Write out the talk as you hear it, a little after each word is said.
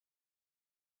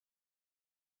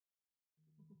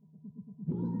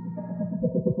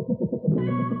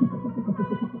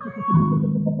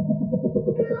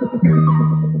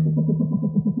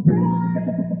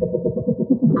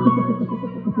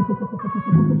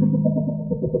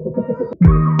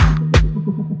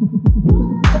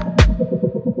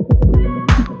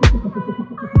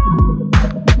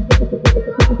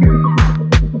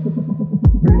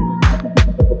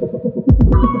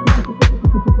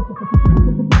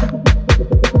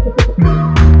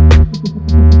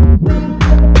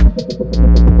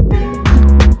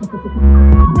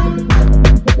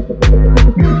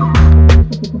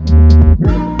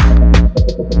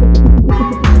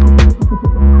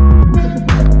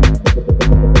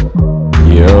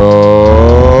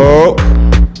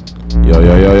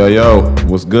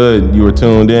What's good? You are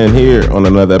tuned in here on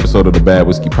another episode of the Bad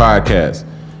Whiskey Podcast.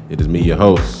 It is me, your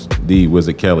host, the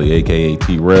WzrdKelly, aka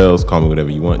T-Rails. Call me whatever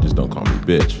you want, just don't call me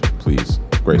bitch. Please,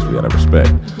 gracefully, out of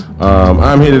respect.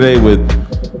 I'm here today with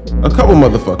a couple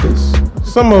motherfuckers.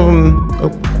 Some of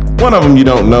them, one of them you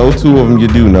don't know, two of them you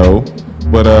do know.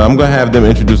 But I'm gonna have them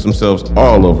introduce themselves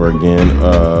all over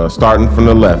again, starting from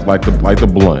the left, like the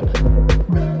blunt.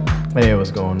 Hey,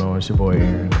 what's going on? It's your boy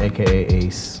Aaron, AKA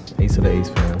Ace of the Ace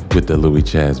fam. With the Louis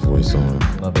Chaz voice on.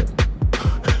 Love it.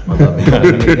 I love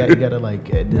it. You gotta like,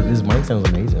 this mic sounds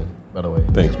amazing, by the way.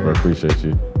 Thanks, bro. Appreciate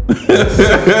you.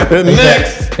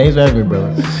 Next. Thanks for having me,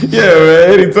 brother. Yeah,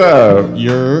 man. Anytime.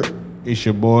 It's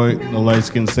your boy, the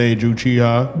light-skinned sage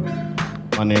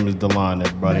Uchiha. My name is Delon,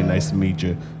 everybody. Nice to meet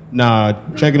you.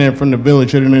 Checking in from the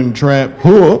village, hidden in the trap.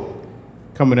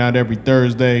 Coming out every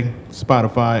Thursday.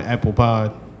 Spotify, Apple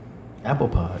Pod.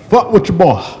 Fuck with your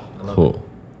boy. Cool.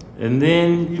 And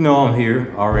then, I'm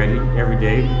here already, every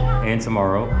day and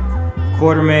tomorrow.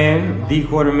 Cuartomane, the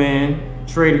Cuartomane,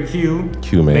 Trader Q.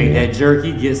 Q-man. Make that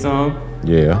jerky, get some.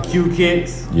 Yeah. Q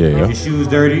kicks. Yeah. If your shoes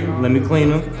dirty, let me clean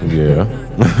them. Yeah.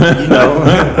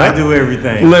 I do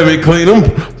everything. Let me clean them,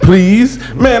 please.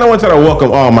 Man, I want y'all to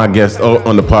welcome all my guests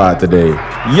on the pod today.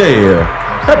 Yeah.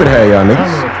 Happy to have y'all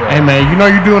niggas. Hey man,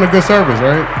 you're doing a good service,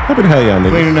 right? Happy to have y'all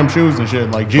niggas. Cleaning them shoes and shit.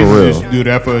 Like Jesus used to do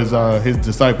that for his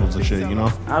disciples and shit, I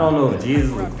don't know if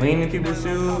Jesus was cleaning people's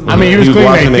shoes. I mean, he was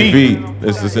washing cleaning their their feet.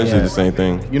 It's essentially the same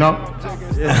thing.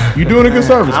 You're doing a good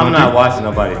service. I'm not washing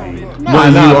nobody's feet.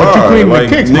 But you clean the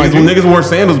kicks, niggas wore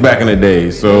sandals back in the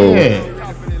day, so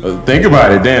think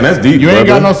about it. Damn, that's deep. You ain't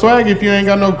got no swag if you ain't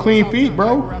got no clean feet,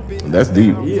 bro. That's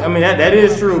deep. Yeah, I mean, that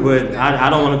is true, but I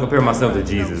don't want to compare myself to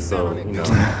Jesus, so,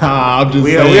 I'm just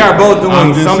we saying, we are both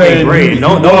doing something great.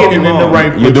 Don't get me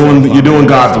wrong. You're doing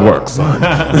God's work, son.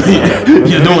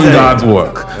 You're doing God's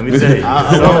work. Let me tell you,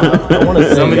 I want to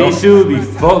say, some of these shoes be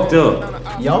fucked up.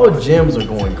 Y'all gyms are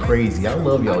going crazy. I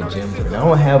love y'all gyms. I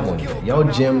don't have one yet. Y'all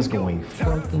gyms going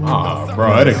fucking.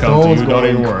 Bro, I didn't come to you. Don't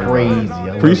even worry.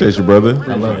 Crazy. Appreciate you, brother.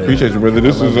 I love it. Appreciate you, brother.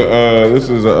 This is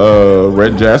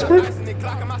Red Jasper.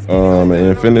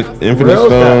 Infinite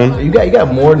Stone. You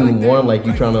got more than one. Like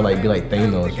you trying to be like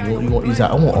Thanos. You want? He's like,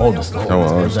 I want all the stones. I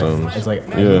want all the stones. It's like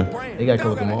they gotta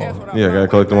collect them all. Yeah, I gotta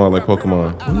collect them all like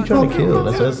Pokemon. Who you trying to kill?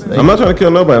 I'm not trying to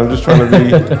kill nobody. I'm just trying to be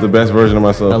the best version of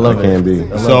myself I can be.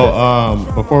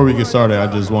 So before we get started, I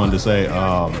just wanted to say,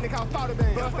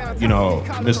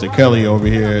 Mr. Kelly over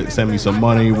here sent me some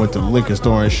money, went to the liquor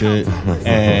store and shit,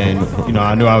 and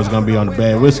I knew I was gonna be on the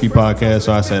Bad Whiskey Podcast,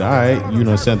 so I said, all right,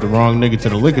 you sent the wrong nigga to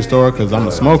the liquor store because I'm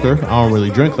a smoker. I don't really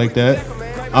drink like that.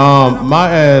 My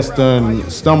ass done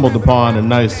stumbled upon a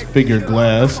nice figured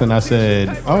glass, and I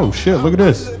said, oh shit, look at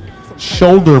this.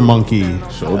 Shoulder monkey. Yeah.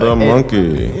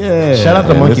 Shout out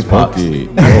to monkeypox.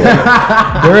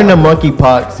 During the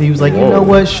monkeypox, he was like, you know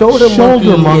what? Shoulder monkey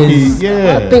is,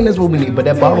 I think that's what we need. But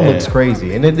that bottle looks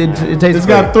crazy, and it tastes. It's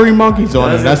got 3 monkeys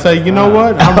on it. And I say, you know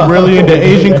what? I'm really into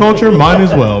Asian culture. Might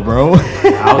as well, bro.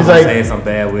 I was saying some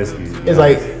bad whiskey. It's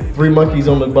like 3 monkeys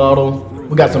on the bottle.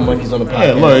 We got some monkeys on the podcast.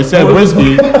 Yeah, look, it said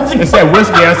whiskey.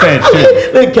 I said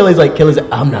shit. Then Kelly's like,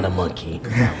 I'm not a monkey.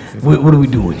 What are we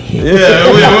doing here? Yeah,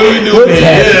 what are we doing here?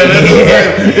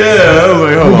 I was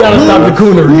like, hold on. We gotta stop the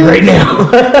coonery right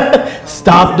now.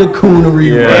 Stop the coonery.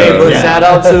 Yeah. Hey, but shout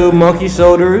out to Monkey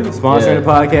Shoulder sponsoring the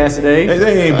podcast today. Hey,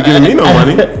 they ain't giving me no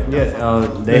money.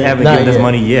 They haven't given us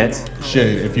money yet.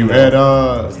 Shit, if you add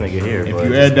This nigga here, if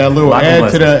you add that little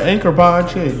ad to the Anchor Pod,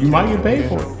 shit, you might get paid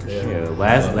for it. Yeah,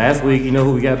 last week, you know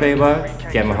who we got paid by?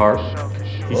 Kevin Hart.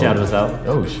 He shouted us out.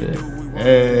 Oh shit.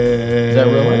 Hey. Is that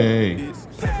real?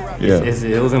 Yeah.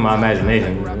 It was in my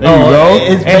imagination. There you go.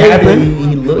 It's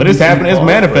happening. But it's happening. It's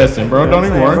manifesting, bro. Don't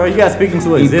even Bro, worry. you got speaking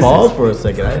to He existence. paused for a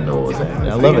second. I didn't know what was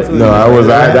happening. I love it. No, I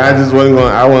just wasn't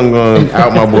going. I wasn't going to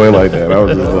out my boy like that.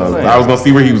 I was going to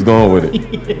see where he was going with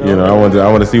it. I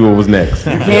wanted to see what was next.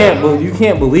 You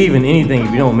can't believe in anything if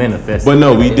you don't manifest. But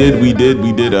no, we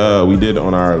did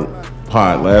on our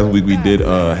pod last week. We did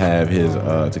have his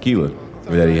tequila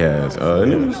that he has,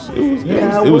 and it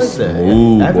was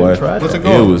smooth, boy. What's it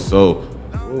called? It was so.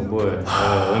 Oh boy,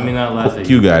 let me not lie to you.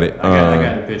 Q got it. I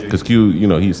got the picture. Cause Q,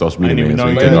 he's social media man, so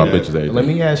he know take you all did pictures. Everything. Let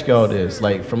me ask y'all this: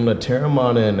 like from the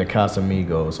Cuartomane and the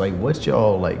Casamigos, like what's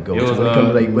y'all like go to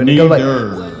when it comes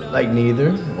to like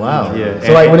neither? Wow. Yeah.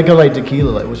 So like when it comes to like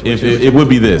tequila, like which If it would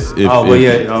be this.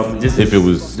 Just if it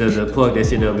was the plug that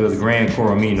shit up, it was Grand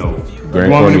Cuartomane. Grand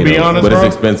You want me to Cuartomane, be honest, but bro?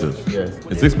 it's expensive. Yeah.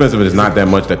 It's expensive, and it's not that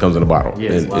much that comes in a bottle.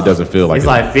 Yes. It doesn't feel like It's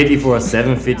like 50 for a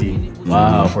 750.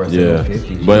 Wow, for a yeah.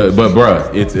 750. But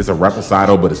bruh, it's a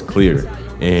reposado, but it's clear.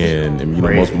 And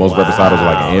most reposados are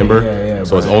like amber. Yeah,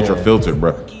 so it's bro, ultra yeah. filtered,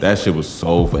 bro. That shit was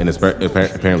so, and it's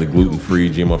apparently gluten free,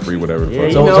 GMO free, whatever. the Yeah, fuck.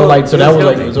 you know, So that was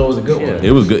like, healthy. so it was a good one.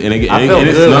 It was good, and it I felt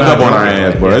snuck good up when on I our drank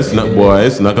ass, it. bro.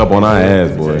 It snuck up on our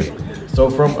ass, boy. So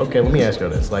okay, let me ask you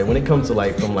this. Like when it comes to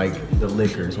like from like the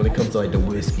liquors, when it comes to like the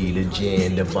whiskey, the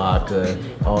gin, the vodka,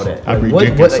 all that. I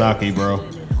like, predicted sake, bro.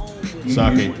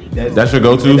 Sake. That's your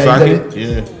go-to, sake?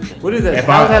 Yeah. What is that? If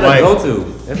How's I, that like- a go-to?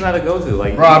 That's not a go-to.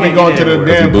 Like, Bro, I you be can't going get to that the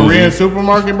everywhere. damn bougie. Korean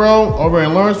supermarket, bro, over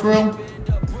in Lawrenceville.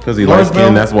 Because he light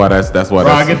skinned. That's why. That's why.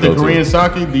 Bro, I That's get the go-to. Korean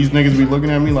sake. These niggas be looking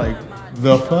at me like,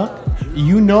 the fuck?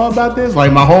 You know about this?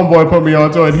 Like my homeboy put me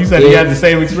on to it. He said he had the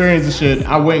same experience and shit.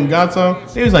 I went and got some.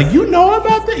 He was like, you know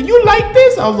about this? You like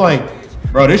this? I was like,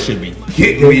 bro, this should be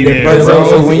getting me there, Bro, bro.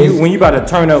 so when you about to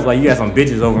turn up, like you got some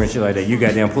bitches over and shit like that, you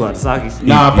goddamn pull out the sake.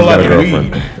 Nah, I pull He's out got the a weed.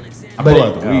 girlfriend. I pull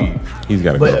out the weed. He's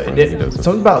got a But girlfriend. He does.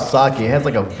 something about sake, it has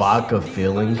like a vodka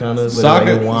feeling kind of. Sake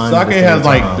has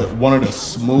like one of the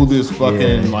smoothest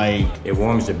fucking like. It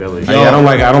warms your belly. Yeah, I don't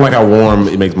like how warm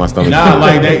it makes my stomach. Nah,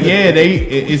 like that. Yeah,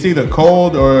 it's either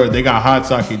cold or they got hot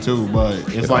sake too. But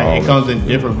it's like all it comes in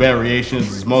different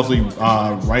variations. It's mostly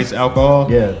rice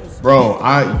alcohol. Yeah.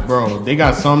 Bro, they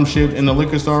got some shit in the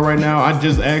liquor store right now. I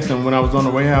just asked them when I was on the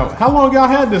way out, how long y'all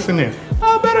had this in there?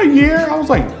 About a year. I was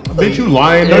like, bitch, you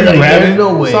lying? No, Yeah, you like, haven't. there's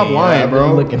no way. Stop lying, I've bro.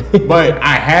 been looking. But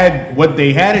I had what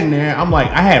they had in there. I'm like,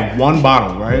 I had one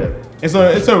bottle, right? Yeah. It's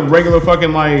a regular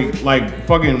fucking like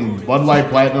fucking Bud Light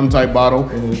Platinum type bottle.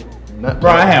 Bro,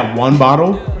 I had one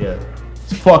bottle. Yeah.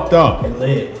 It's fucked up.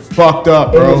 Lit. Fucked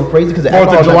up, It bro. was crazy because the 4th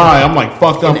alcohol of July, kind I'm like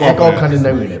fucked up. And the off alcohol that. kind of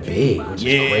never that big, which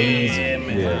is crazy.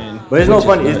 Man. But it's no Which is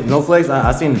funny. nuts. It's no flex.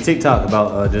 I seen a TikTok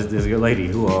about this good lady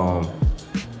who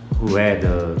had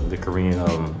the Korean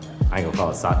I ain't gonna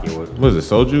call it sake or what. What is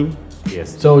it, soju?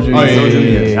 Yes. Soju. Oh, yeah,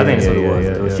 Soju, I think that's what it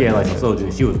yeah, was. yeah, She had yeah. like some soju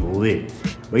and she was lit.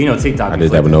 But you know TikTok. I be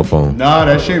did that with flexing. no phone. Nah,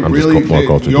 that shit I'm just really. more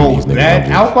cultured Yo, than these niggas. that I'm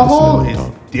just alcohol listening is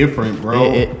to them different,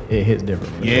 bro. It hits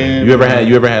different. Yeah.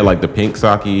 You ever had like the pink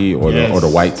sake or Yes. the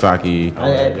white sake?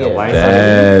 Yeah, white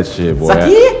That shit, boy.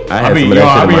 Sake? I had I be- some of yo,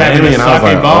 that I shit in be having Miami, the and I was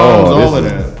sake like, bombs, oh, all of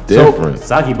this that. is different.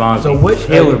 Sake bombs. So So which-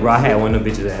 killer, bro. I had one of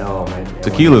them bitches at all, man.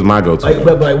 Tequila's my go-to. Like,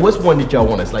 but like, what's one that y'all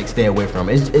want to like stay away from?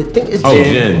 I think it's Oh,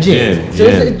 gin. gin. So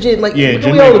it's gin. Like, Yeah, can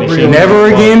gin we all make me agree? shit. on Never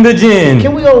that? again the gin.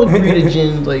 Can we all agree that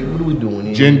gin? Like, what are we doing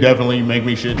here? Gin definitely make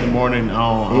me shit in the morning. I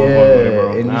don't fuck with it, Yeah,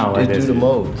 bro. and I don't like just that do the shit.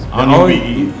 modes. I don't even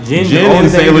be eating. Gin and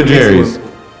Sailor Jerry's.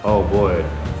 Oh boy.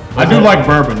 I do like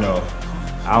bourbon though.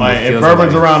 I Like almost if feel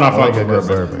bourbon's like around, I I fuck like a with good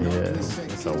bourbon. bourbon. Yeah.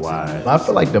 it's so wide. I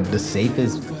feel like the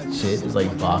safest shit is like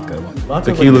vodka.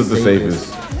 Vodka's Tequila's like the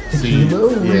safest.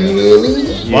 Tequila,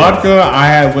 really? Vodka, I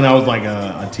had when I was like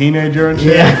a teenager and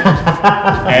shit.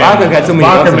 Yeah. And Vodka got too many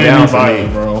ups Vodka and made downs me for bite,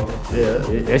 me. bro.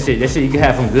 Yeah. That shit, you can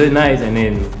have some good nights and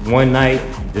then one night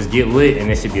just get lit and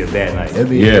that should be a bad night. That'd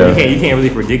be Yeah. You can't really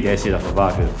predict that shit off of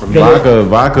vodka. For me,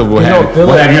 Vodka will You don't have, feel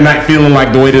will like- have your night feeling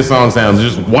like the way this song sounds,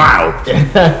 just wild.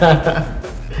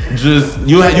 Just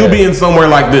you'll be in somewhere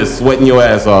like this, sweating your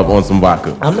ass off on some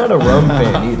vodka. I'm not a rum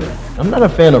fan either. I'm not a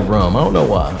fan of rum. I don't know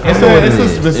why. I It's don't know a what it's it a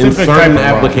is. specific In type certain of rum.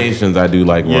 applications, I do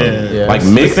like rum. Yeah. Like Yeah.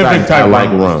 mixed, Specific I type like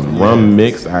rum. rum. Yeah. Rum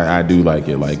mixed, I do like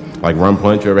it. Like rum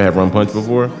punch. You ever had rum punch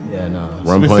before? Yeah, no.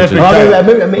 Rum punch. Specific is- Oh, type.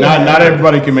 maybe- Not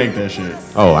everybody can make that shit.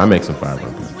 Oh, I make some fire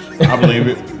rum punch. I believe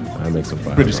it. I make some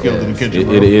fire. Pretty rum. skilled in the kitchen,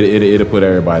 bro. It'll put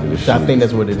everybody to So I shit. think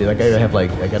that's what it is. I gotta have like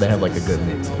a good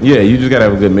mix. Yeah, you just gotta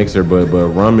have a good mixer, but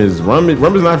rum is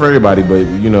not for everybody. But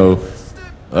you know,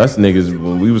 us niggas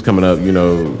when we was coming up, you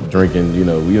know, drinking, you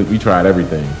know, we tried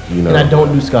everything, you know. And I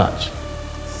don't do scotch.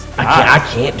 I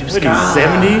can't do What are you, scotch.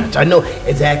 70? I know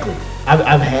exactly.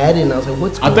 I've had it and I was like,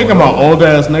 what's I going think I'm on? an old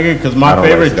ass nigga because I my don't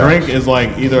favorite like scotch. drink is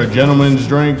like either a gentleman's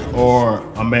drink or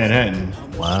a Manhattan.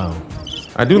 Wow.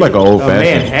 I do like an old a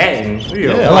fashioned. Manhattan.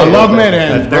 Yeah, I love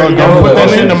Manhattan, bro. 30-year-old Don't put that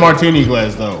shit in a woman. martini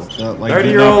glass though. Like,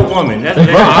 30-year-old woman. That's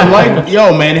Bro, I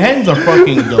like Manhattans are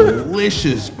fucking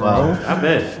delicious, bro. I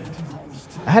bet.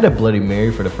 I had a Bloody Mary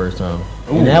for the first time,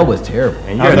 and that was terrible.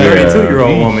 And you're a bet.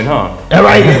 32-year-old woman, huh? All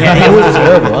right, it was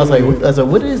terrible. I was like,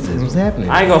 what is this? What's happening?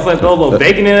 I ain't gonna flip throw a little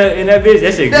bacon in that bitch.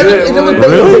 That shit That- good. it was woman.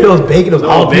 bacon. It was bacon. It was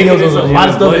Oh, bacon jalapenos. It was a is lot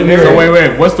of stuff in Bloody there. So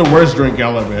wait, what's the worst drink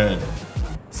y'all ever had?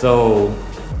 So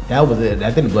That was it.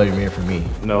 I think the Bloody Mary for me.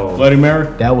 no. Bloody Mary?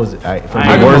 That was for I me. The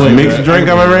can worst believe mixed that. drink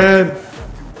I've ever had.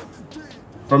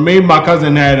 For me, my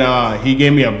cousin had he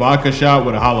gave me a vodka shot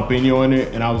with a jalapeno in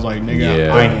it, and I was like, nigga,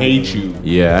 Yeah. I hate you.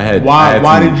 Yeah, I had.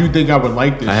 Why did you think I would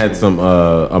like this? I had shit? some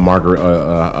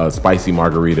a spicy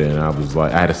margarita, and I was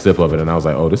like, I had a sip of it, and I was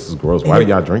like, oh, this is gross. Why do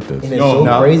y'all drink And this? it's Yo, so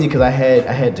no. crazy because I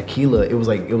had tequila. It was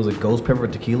a ghost pepper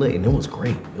tequila, and it was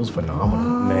great. It was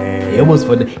phenomenal. Man. It was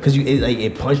fun because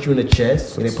it punched you in the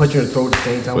chest and it punched you in the throat at the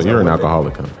same time. I So was you're an like, what the-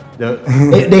 alcoholic, huh?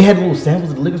 They had little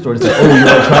samples at the liquor store. They said, "Oh, you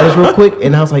want to try this real quick?"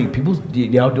 And I was like, "People,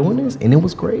 y'all doing this?" And it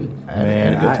was great.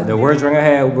 Man, the worst drink I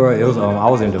had, bro, it was I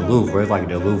was in Duluth, bro. It's like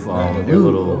Duluth, their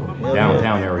little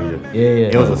downtown area. Yeah.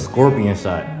 It was a scorpion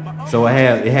shot. So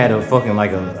it had a fucking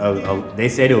like a they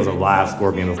said it was a live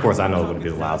scorpion. Of course I know it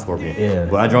was a live scorpion. Yeah.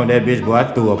 But I drank that bitch, boy, I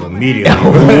threw up immediately. Are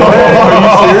you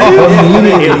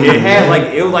serious? It had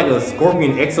like it was like a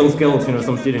scorpion exoskeleton or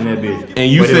some shit in that bitch.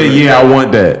 And you said, yeah, I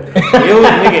want that. It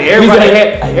was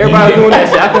nigga, everybody was doing that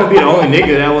shit. I couldn't be the only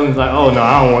nigga that wasn't like, oh no,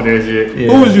 I don't want that shit. Yeah.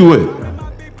 Who was you with?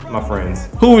 My friends.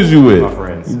 Who was you with? My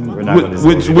friends. We're not gonna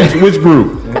which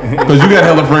group? Because you got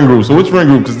hella friend groups. So which friend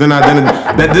group? Because then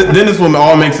this will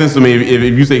all make sense to me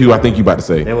if you say who I think you about to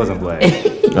say. It wasn't black.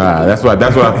 That's what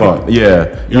I thought.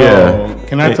 Yeah. Yo,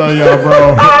 can I tell y'all,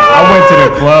 bro? I went to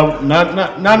the club.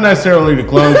 Not necessarily the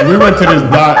club. We went to this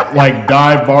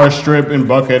dive bar strip in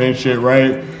Buckhead and shit,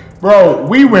 right? Bro,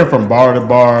 we went from bar to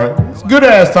bar. It's good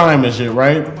ass time and shit,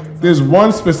 right? There's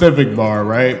one specific bar,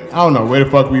 right? I don't know where the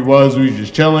fuck we was. We was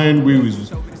just chilling. We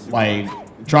was like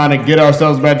trying to get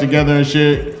ourselves back together and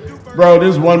shit. Bro,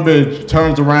 this one bitch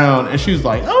turns around and she's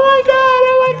like, oh my God.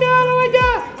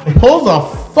 Pulls a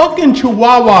fucking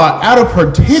chihuahua out of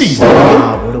her titties.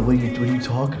 What are you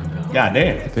talking about? God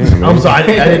damn. I'm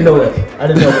sorry, I didn't know that. I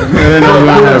didn't know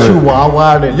that.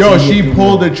 Chihuahua. Yo, she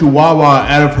pulled a chihuahua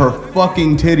out of her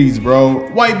fucking titties, bro.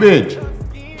 White bitch.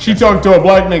 She talked to a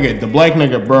black nigga. The black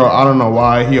nigga, bro, I don't know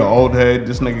why. He an old head.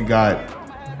 This nigga got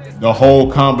the whole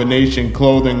combination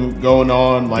clothing going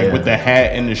on, like with the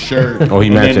hat and the shirt. Oh, he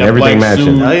matching everything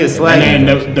matching. Oh, he is swag. And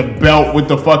then the belt with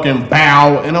the fucking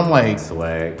bow. And I'm like,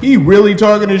 swag. He really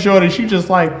talking to Shorty. She just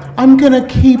like, I'm gonna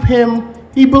keep him.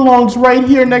 He belongs right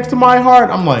here next to my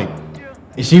heart. I'm like,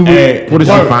 what did she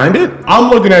find it? I'm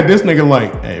looking at this nigga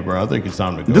like, hey, bro, I think it's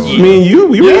time to go. This is me and you.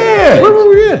 Where were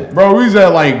we at? Bro, we was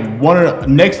at like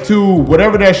next to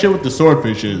whatever that shit with the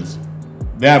swordfish is.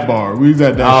 That bar. We was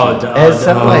at that shit. It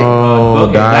sounded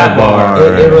like that bar.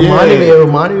 It reminded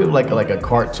me of like a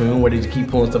cartoon where they just keep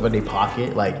pulling stuff in their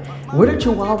pocket. Like, where did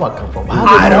Chihuahua come from?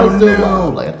 I don't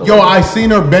know. Yo, I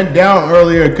seen her bent down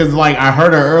earlier because like I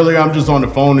heard her earlier. I'm just on the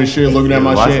phone and shit, looking at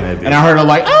my shit, and I heard her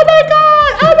like, oh my god.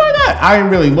 I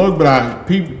didn't really look, but I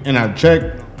peeped and I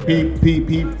checked, peep.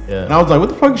 Yeah. And I was like, what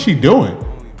the fuck is she doing?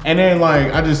 And then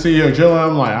like I just see her chilling.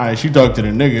 I'm like, all right, she talked to the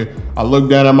nigga. I looked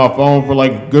down at my phone for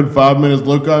like good 5 minutes.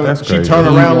 Look up. That's she crazy. turned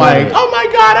around like, oh my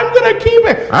god, I'm gonna keep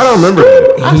it. I don't remember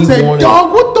that. I said,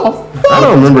 dog, what the fuck? I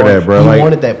don't remember that, bro. He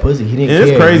wanted that pussy. He didn't care.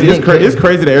 It's crazy. It's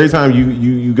crazy that every time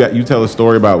you tell a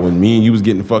story about when me and you was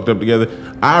getting fucked up together,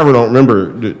 I don't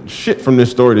remember the shit from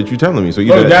this story that you telling me. So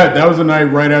you that was the night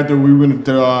right after we went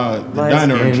to the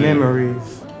diner and shit.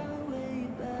 Memories.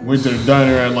 Went to the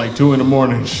diner at like 2 a.m.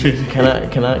 and shit.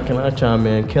 Can I chime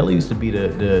in? Kelly used to be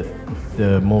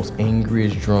the most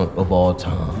angriest drunk of all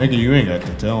time. Nigga, you ain't got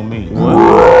to tell me. I'm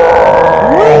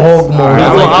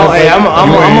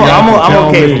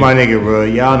okay with my nigga, bro.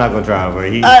 Y'all not gonna try, bro.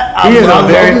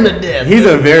 He's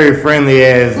a very friendly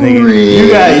ass nigga. Really? You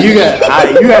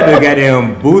got to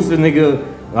goddamn boost a nigga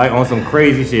like on some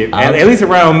crazy shit. At least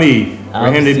around me. For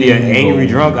him to be an angry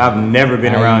drunk, I've never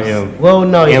been around him. Well,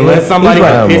 no, unless somebody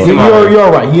can piss him off.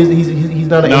 You're right. He's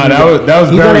not an angry drunk. That was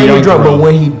he's very not an angry drunk, bro. but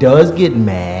when he does get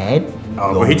mad,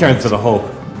 but he turns to the Hulk.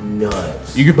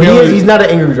 Nuts. You can feel he's not an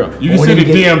angry drunk. You can see the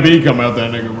DMV come out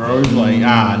that nigga, bro. He's like,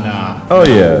 nah. Oh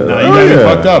yeah. Nah, you gotta be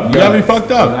fucked up. You gotta be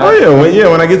fucked up. Oh yeah.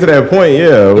 When I get to that point,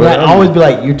 yeah. And I always be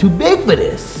like, you're too big for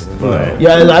this. But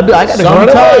Yeah, I got to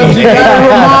Sometimes you gotta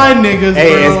remind niggas,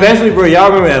 hey, bro. especially bro, y'all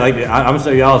remember that? Like, I'm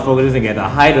sure y'all was focused at the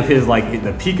height of his, like,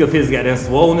 the peak of his goddamn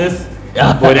swollenness.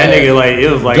 Boy, that nigga, like, it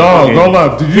was like, dog, hold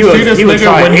up. Did you see this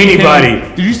nigga when anybody?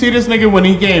 Did you see this nigga when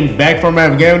he came back from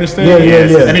Afghanistan?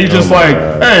 Yeah. And he's just like,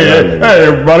 hey,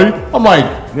 everybody. I'm like,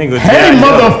 Nigga, hey,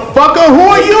 motherfucker, who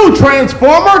are you,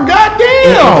 Transformer?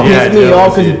 Goddamn. It pissed me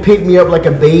off because he picked me up like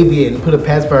a baby and put a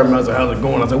pacifier in my mouth. I was like, how's it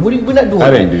going? I was like, we're not doing I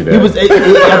that. didn't do that. He was,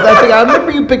 I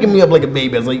remember you picking me up like a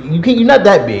baby. I was like, you're not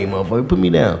that big, motherfucker. Put me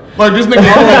down. Like this nigga,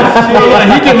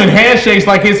 like, he giving handshakes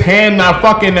like his hand not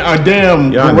fucking a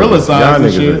damn gorilla size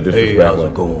and shit. Hey, how's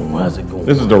it going? How's it going?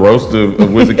 This is the roast of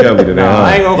WzrdKelly today.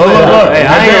 I ain't gonna Look. Hey,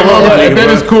 I ain't gonna And then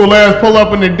his cool ass pull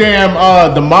up in the damn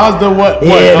the Mazda.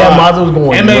 Yeah, that Mazda was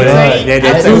going. MX-8.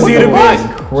 That two-seater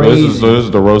bitch. Crazy. So this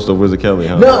is the roast of WzrdKelly,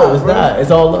 huh? No, it's not. It's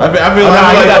all love. I feel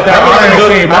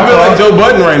like Joe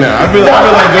Budden right now. I feel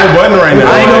like Joe Budden right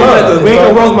now. I ain't gonna lie, 'cause we ain't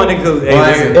gonna roast my nigga. 'Cause,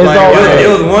 it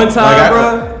was one time,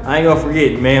 bro. I ain't gonna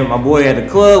forget, man. My boy at the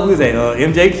club. We was at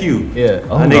MJQ. Yeah.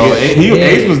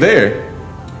 Ace was there.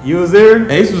 You was there?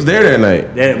 Ace was there that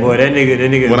night. That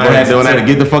nigga. When I had to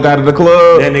get the fuck out of the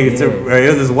club. That nigga, it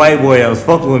was this white boy that was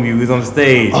fucking with me. He was on the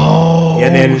stage. Oh.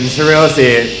 And then Terrell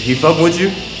said, "He fucking with you?"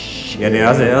 Yeah. Then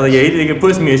I said, "Oh yeah, he nigga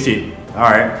pushed me and shit." All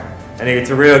right. And nigga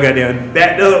Terrell got down,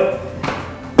 backed up.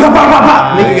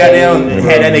 Nigga got down,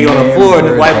 had that nigga on the floor.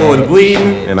 The white boy was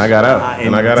bleeding. And I got out. I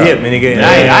ain't know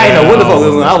what the fuck was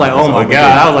going on. I was like, oh my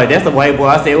god. I was like, that's the white boy.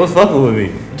 I said, what's fucking with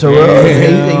me? Terrell,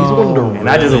 he's one of the and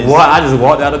I just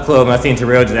walked out of the club and I seen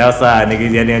Terrell just outside.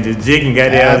 Nigga, got down just jigging, got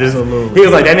down just. He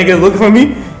was like, that nigga looking for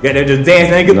me. Got down just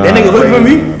dancing. That nigga looking for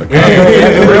me.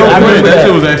 That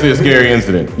shit was actually a scary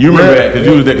incident. You remember that because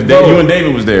you was there. You and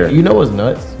David was there. You know what's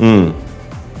nuts?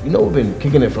 You know we've been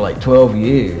kicking it for like 12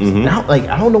 years. Mm-hmm. Now, like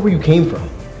I don't know where you came from.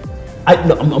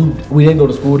 We didn't go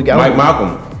to school together. Mike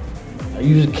Malcolm.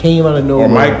 You just came out of nowhere. Or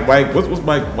Mike. What's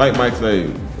White Mike's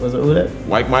name? Was it who that?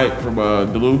 White Mike from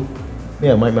Duluth.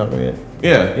 Yeah, Mike Malcolm.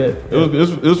 Yeah. It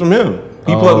was from him.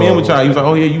 He plugged me in with y'all. He was like,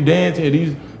 "Oh yeah, you dance here.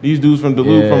 These dudes from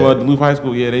Duluth, from Duluth High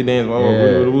School. Yeah, they dance."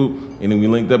 And then we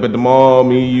linked up at the mall.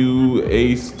 Me, you,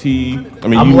 Ace T. I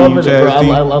love it, bro.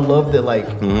 I love that. Like,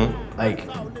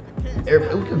 we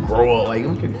could grow up. Like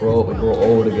we could grow up and grow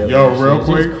old together. Yo, real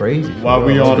quick, it's crazy. While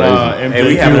we on MJQ, hey,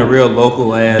 we having a real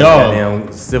local ass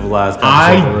goddamn civilized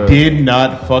conversation. I did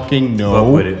not fucking know.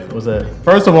 Fuck with it. What's that?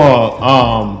 First of all,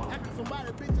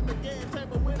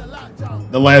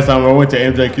 the last time I went to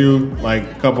MJQ, like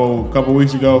a couple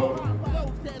weeks ago,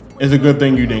 it's a good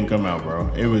thing you didn't come out, bro.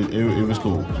 It was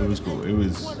cool. It was cool. It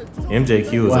was.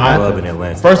 MJQ is a club in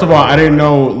Atlanta. First of all, I didn't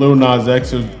know Lil Nas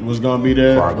X was gonna be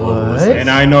there. And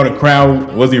I know the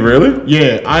crowd. Was he really?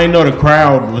 Yeah, I didn't know the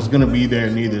crowd was gonna be there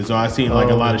neither. So I seen like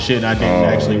a lot of shit I didn't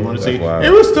actually want to see. wild.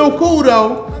 It was still cool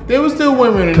though. There was still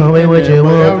women in Call me what you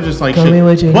want. I was just like Call me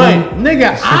what shit. you But want.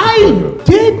 nigga, I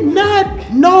did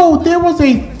not know there was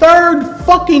a third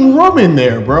fucking room in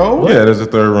there, bro. Yeah, there's a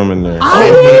third room in there. I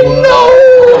didn't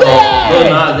know that.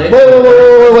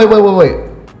 Wait.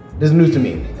 This is news to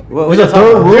me. There's There's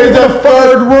a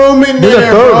third room in there. There's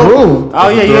a third room. Oh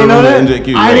yeah, you didn't know that?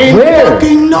 NJQ, I didn't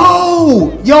fucking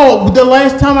know. Yo, the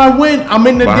last time I went, I'm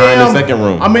in the Behind the second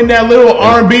room. I'm in that little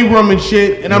R&B room and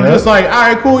shit, and I'm just like, all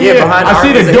right, cool, Yeah, yeah. behind I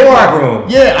see the the hip-hop door. room.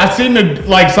 Yeah, I seen the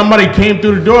like somebody came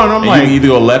through the door, and I'm And like, you either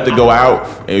go left to go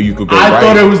out, or you could go I right.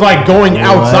 thought it was like going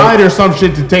outside or some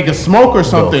shit to take a smoke or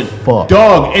something. fuck?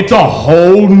 Dog, it's a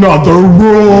whole nother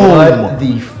room. What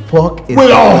the fuck is With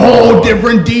a going whole on?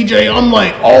 different DJ. I'm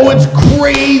like, oh, it's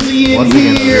crazy in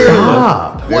here.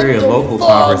 Stop. Very What the local fuck?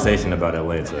 conversation about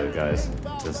Atlanta, guys.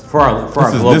 Just for our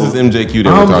global. This is MJQ that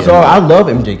we're I'm talking sorry. I about. love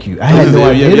MJQ. I had no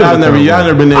idea. Y'all never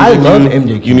been to MJQ. I love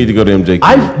MJQ. You need to go to MJQ.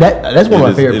 That's one of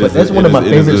my favorite places. That's one of my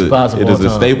favorite spots of all It is a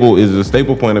time. staple. It is a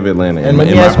staple point of Atlanta. And let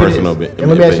me in my ask you personal this. opinion.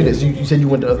 And let me ask you this. You said you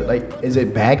went to other, like, is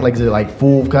it back? Like, is it like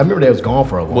full? Cause I remember that was gone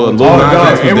for a long Well, time. Lil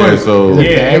Nas X it was there, was, so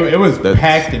it was that's-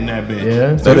 packed in that bitch.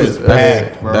 Yeah. So it was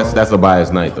packed, bro. that's a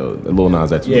biased night though. Lil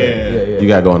Nas X. was there. Yeah. You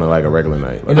gotta go on like a regular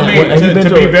night. And I mean, Have you been to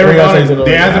to be a- very where else honest, has it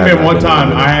there hasn't been I've one been time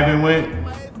to a I haven't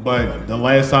went, but the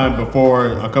last time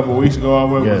before a couple of weeks ago I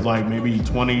went Yeah. was like maybe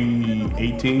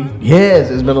 2018. Yes,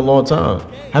 it's been a long time.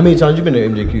 How many times you been to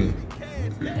MJQ?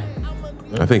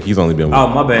 I think he's only been. Oh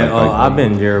my bad. like, I've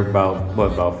been there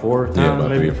about 4 times. Yeah, about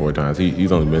maybe? 3 or 4 times.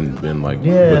 He's only been like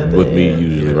Yeah, with me yeah.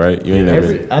 usually, right? You ain't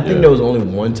never. I think there was only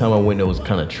one time I went that was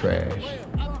kind of trash.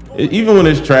 Even when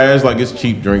it's trash, like it's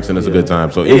cheap drinks and it's a good time.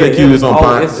 So Yeah, MJQ is on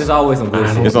Ponce. It's always some good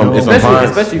shit. It's on especially Ponce.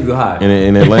 especially if you go high.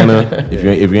 in Atlanta. If you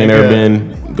ain't never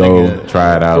been, go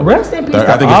try it out. Rest in peace I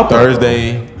to think it's Opera.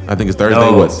 Thursday. I think it's Thursday.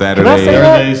 No. What Saturday? Can I say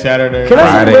that? Thursday, Saturday. Can I say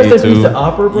Friday, rest in peace too. to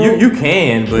Opera, bro? You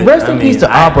can, but Rest I in mean, peace to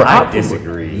Opera. I Opera.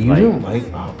 disagree. You Like, don't like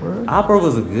Opera? Opera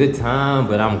was a good time,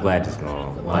 but I'm glad it's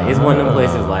gone. Like it's one of them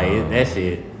places like that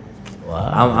shit.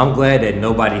 Wow. I'm glad that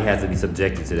nobody has to be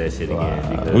subjected to that shit again.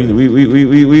 Because We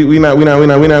not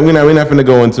finna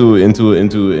go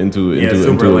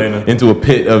into a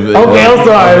pit of Okay, I'm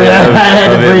sorry, man. I had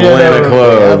to bring that Atlanta up.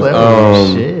 clubs. I was like,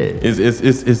 oh, shit.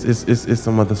 It's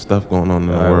some other stuff going on in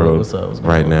the All right, world what's up? What's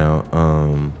going right on?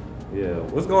 now. yeah,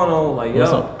 what's going on? Like What's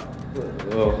yo, up?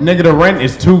 Nigga, the rent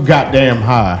is too goddamn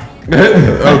high.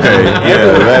 Okay,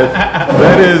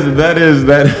 yeah, that is.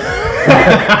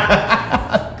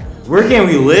 where can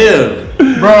we live?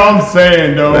 Bro, I'm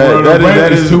saying though, bro, the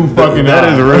rent is too fucking high.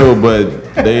 That is real, but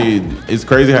it's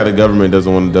crazy how the government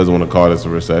doesn't want to call this a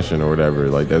recession or whatever.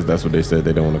 Like that's what they said.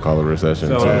 They don't want to call it a recession.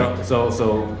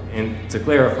 So, and to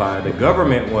clarify, the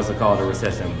government wants to call it a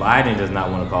recession. Biden does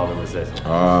not want to call it a recession.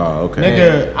 Ah, okay.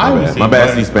 Nigga, I haven't seen My bad,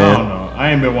 Biden. C-SPAN. I don't know.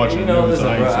 I ain't been watching You the know, news, so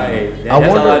listen, I bro. ain't seen it.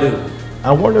 That's all I do.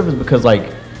 I wonder if it's because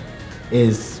like,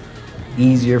 is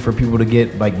easier for people to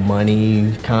get like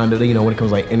money, kind of, you know, when it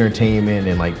comes to like entertainment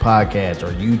and like podcasts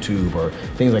or YouTube or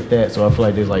things like that. So I feel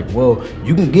like there's like, well,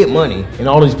 you can get money in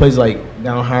all these places like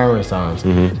down hiring times.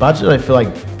 But I just like, feel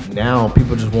like now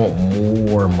people just want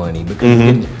more money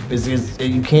because it's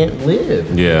you can't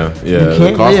live. Yeah.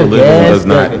 The cost of living does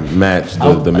not match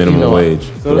the minimum wage.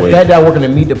 So the fact that I work in the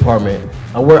meat department,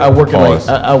 I work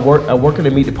in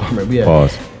the meat department. Yeah.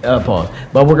 Pause.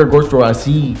 But I work at a grocery store. I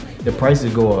see the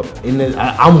prices go up, and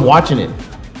I'm watching it.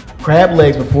 Crab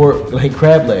legs,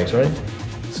 right?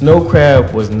 Snow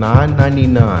crab was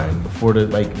 $9.99 before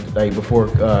before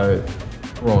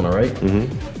Corona, right?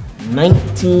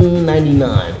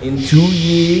 $19.99 in 2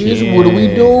 years. Shit. What are we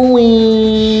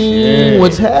doing? Shit.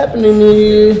 What's happening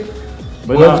here?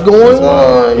 What's going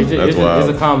on? It's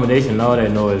a combination of all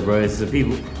that noise, bro. It's the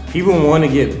people want to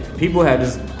get. People have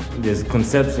this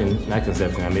conception, not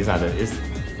conception. I mean, I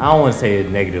don't want to say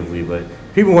it negatively, but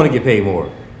people want to get paid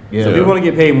more. Yeah. So people want to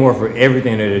get paid more for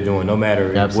everything that they're doing, no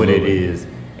matter what it is.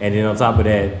 And then on top of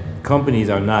that, companies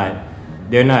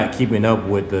they're not keeping up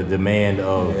with the demand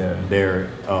of their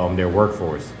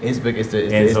workforce. It's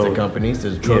the companies,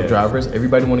 the truck drivers.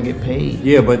 Everybody want to get paid.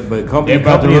 Yeah, but companies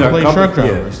are truck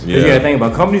drivers. You gotta think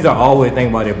about companies are always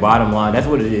thinking about their bottom line. That's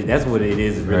what it is. That's what it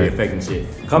is really affecting shit.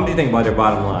 Companies think about their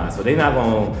bottom line, so they're not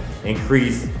gonna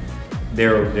increase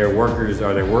their workers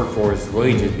or their workforce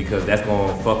wages because that's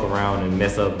gonna fuck around and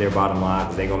mess up their bottom line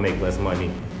because they're gonna make less money.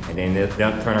 And then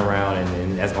they'll turn around and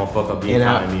then that's gonna fuck up the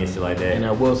economy and shit like that. And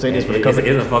I will say this for the company.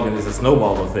 It's a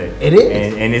snowball effect. It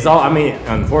is. And it's all, I mean,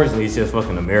 unfortunately, it's just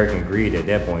fucking American greed at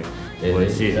that point.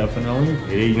 But shit,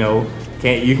 definitely. You know,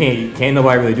 can't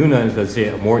nobody really do nothing because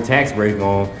shit, more tax breaks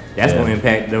that's gonna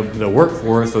impact the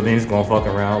workforce. So then it's gonna fuck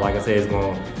around. Like I said, it's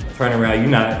gonna turn around. You're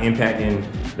not impacting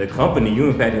the company,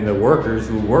 you impacting the workers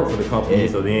who work for the company.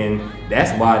 So then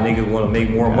that's why niggas want to make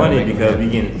more money because we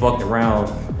getting fucked around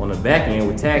on the back end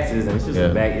with taxes, and it's just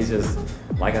it's just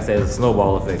like I said, it's a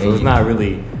snowball effect. So it's not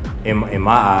really in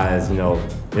my eyes, you know,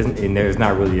 and there's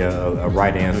not really a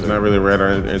right answer. It's not really a right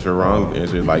answer, wrong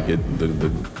answer. Like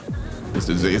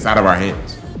it's out of our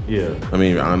hands. Yeah. I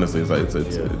mean, honestly, it's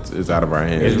out of our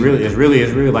hands. It's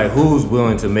really like who's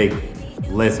willing to make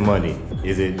less money?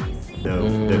 Is it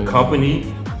the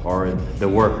company or the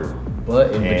worker?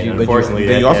 But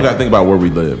unfortunately, you also got to think about where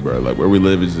we live, bro. Like where we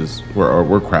live is just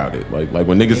we're crowded. Like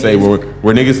when niggas say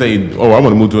oh, I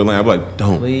want to move to Atlanta, I'm like,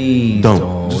 don't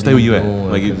just stay where you at.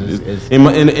 Like it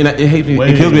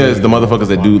kills me as the motherfuckers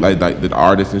that do like the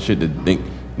artists and shit that think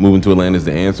moving to Atlanta is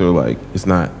the answer. Like it's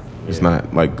not. It's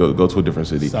not. Like go to a different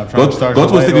city. Go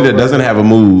to a city that doesn't have a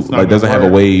move, like doesn't have a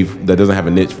wave, that doesn't have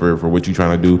a niche for what you're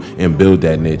trying to do, and build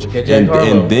that niche,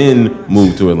 and then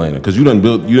move to Atlanta. Because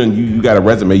you got a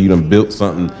resume, you done built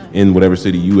something in whatever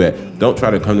city you at. Don't try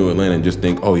to come to Atlanta and just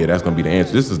think, oh yeah, that's gonna be the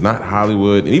answer. This is not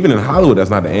Hollywood, and even in Hollywood, that's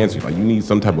not the answer. Like you need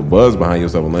some type of buzz behind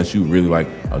yourself, unless you really like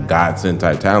a godsend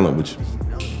type talent, which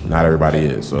not everybody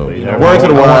is. So word to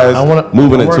the wise,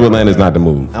 moving to Atlanta is not the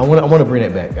move. I want to bring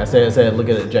that back. I said look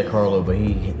at Jack Harlow, but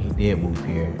he did move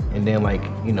here, and then like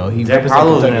you know he Jack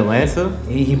Harlow's in Atlanta.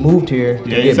 He moved here.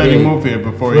 Yeah, he said he moved here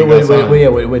before he got signed.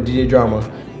 With DJ Drama,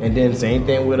 and then same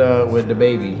thing with the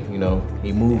baby. You know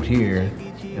he moved here.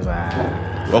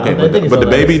 Okay, but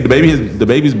the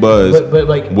baby's buzz but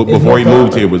like before he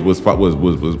moved here was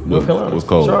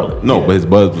cold. Charlotte, but his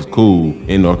buzz was cool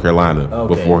in North Carolina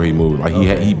before he moved. Like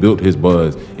he built his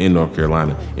buzz in North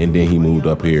Carolina, and then he moved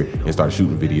up here and started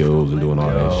shooting videos and doing all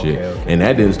that shit. And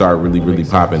that didn't start really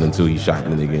popping until he shot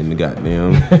the nigga in the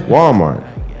goddamn Walmart.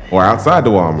 Or outside the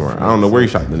Walmart. I don't know where he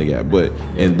shot the nigga at, but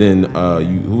and then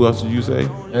who else did you say?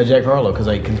 Jack Harlow, because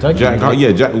like Kentucky.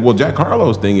 Jack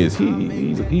Harlow's thing is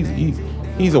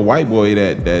he's a white boy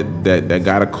that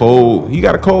got a cold. He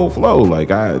got a cold flow.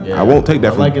 Like I won't take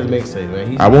that. I like his mixtape,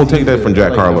 man. I won't take that from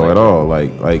Jack Harlow at all.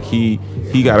 Like he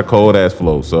got a cold ass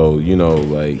flow. So you know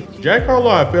like. Jack Harlow,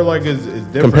 I feel like is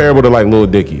different. Comparable to like Lil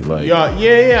Dicky, like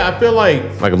yeah. I feel like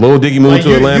if Lil Dicky moved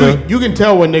to Atlanta, you can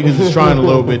tell when niggas is trying a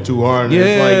little bit too hard. And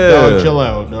it's like, dog, chill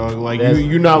out, dog. Like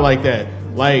you're not like that.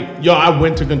 Like I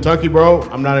went to Kentucky, bro.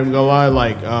 I'm not even gonna lie.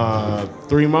 Like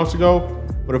 3 months ago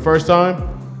for the first time,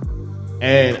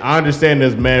 and I understand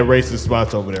there's mad racist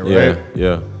spots over there, right?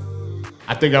 Yeah.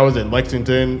 I think I was in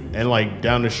Lexington and like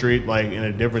down the street, like in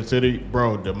a different city,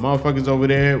 bro. The motherfuckers over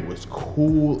there was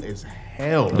cool as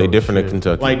hell. They different in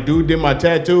Kentucky. Like, dude did my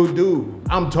tattoo, dude.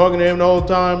 I'm talking to him the whole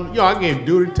time. I gave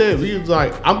dude a tip. He was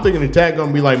like, I'm thinking the tag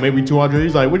gonna be like maybe 200.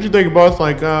 He's like, what you think, boss?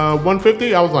 Like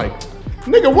 150? I was like,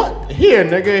 nigga, what? Here,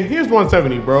 nigga. Here's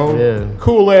 170, bro. Yeah.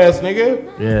 Cool ass nigga.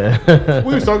 Yeah.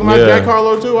 We was talking about Jack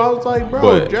Harlow too. I was like,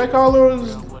 bro, Jack Harlow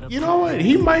is, you know what?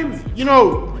 He might,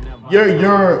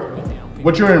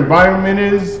 what your environment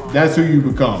is, that's who you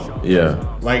become. Yeah.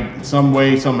 Like some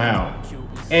way, somehow.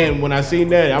 And when I seen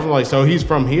that, I'm like, so he's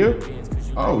from here?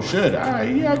 Oh shit! All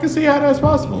right, yeah, I can see how that's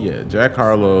possible. Yeah, Jack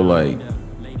Harlow, like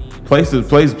places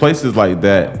like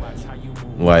that,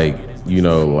 like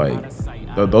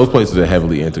those places are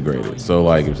heavily integrated. So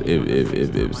like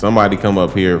if somebody come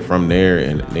up here from there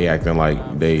and they acting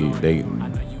like they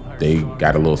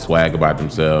got a little swag about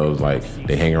themselves, like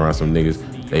they hang around some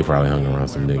niggas, they probably hung around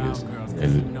some niggas.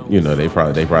 And they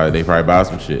probably buy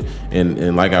some shit.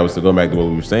 And like I was to go back to what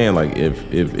we were saying, like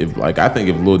if like I think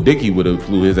if Lil Dicky would have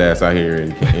flew his ass out here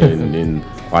and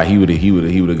like he would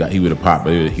have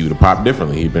popped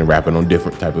differently. He'd been rapping on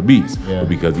different type of beats. Yeah. But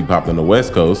because he popped on the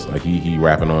West Coast, like he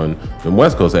rapping on them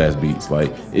West Coast ass beats.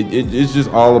 Like it's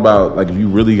just all about like if you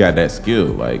really got that skill,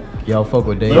 like y'all fuck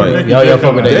with Dave. Y'all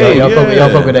fuck with that. Y'all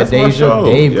fuck with that Dave show.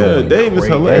 Dave is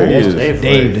hilarious.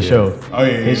 Dave the show. Oh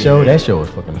yeah, his show. That show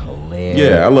was fucking hilarious.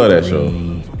 Yeah, I love that show.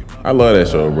 I love that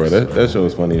show, bro. That show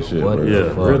is funny as shit, bro.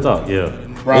 Yeah, real talk. Yeah.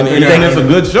 And it's a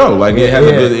good show. Like it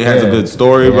has a good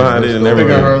story behind it and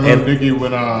everything. I think I heard Lil Dicky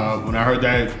when I heard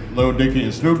that Lil Dicky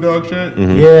and Snoop Dogg shit.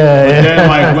 Mm-hmm. Yeah. And then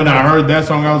like when I heard that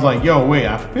song, I was like, yo, wait,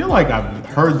 I feel like I've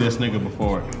heard this nigga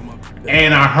before.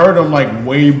 And I heard him like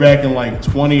way back in like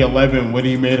 2011 when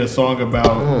he made a song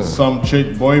about some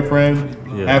chick boyfriend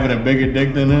having a bigger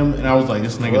dick than him, and I was like,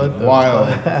 this nigga's wild.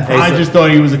 I just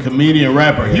thought he was a comedian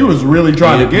rapper. He was really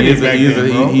trying to get it back then,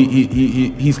 bro.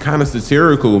 He's kind of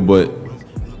satirical, but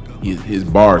his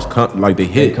bars like they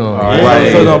hit.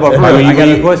 I got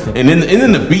a question. And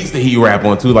then the beats that he rap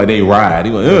on too, like they ride.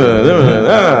 He went,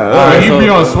 he'd be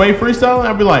on Sway freestyle,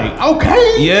 I'd be like,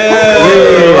 okay, yeah.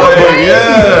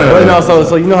 But no,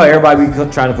 so you know how everybody be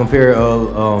trying to compare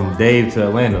Dave to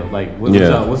Atlanta. Like,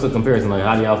 what's the comparison? Like,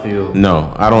 how do y'all feel?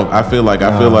 No, I don't. I feel like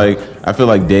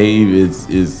Dave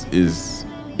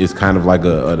is kind of like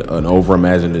an over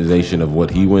imagination of what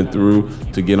he went through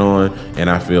to get on, and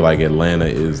I feel like Atlanta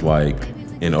is like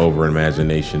an over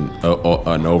imagination,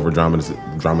 an over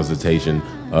dramatization,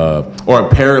 or a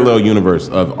parallel universe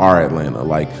of our Atlanta.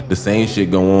 Like the same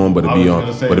shit go on, but it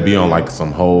be on like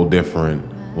some whole different.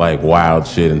 Like wild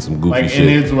shit and some goofy shit. Like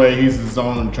in his way, he's his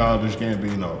own childish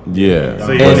Gambino. Yeah.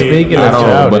 So speaking of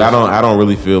childish, I don't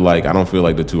really feel like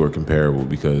the two are comparable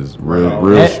because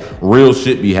real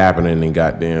shit be happening in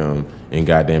goddamn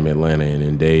Atlanta, and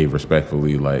in Dave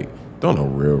respectfully like don't know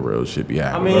real shit be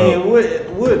happening. I mean,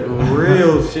 what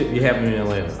real shit be happening in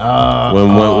Atlanta? When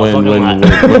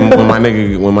my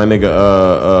nigga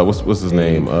what's his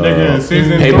name?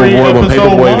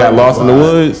 Paperboy got lost in the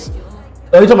woods.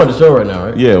 Oh, you're talking about the show right now,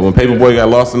 right? Yeah, when Paperboy got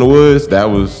lost in the woods, that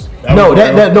was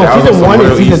season 1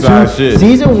 and season 2.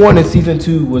 Season 1 and season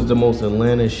 2 was the most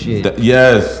Atlanta shit.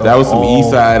 That was some East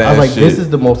Side ass shit. I was like, this is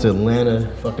the most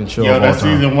Atlanta fucking show. Yo, of all that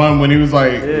time. season 1 when he was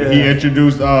like, he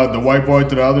introduced the white boy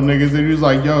to the other niggas, and he was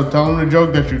like, yo, tell him the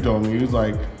joke that you told me. He was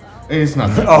like, hey, it's not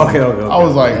that funny. Okay. I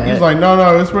was like, he's like,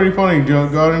 no, it's pretty funny. Go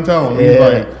ahead and tell him. He's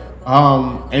like,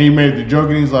 and he made the joke,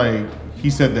 and he's like, he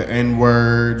said the N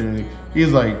word, and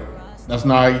he's like. That's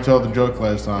not how you told the joke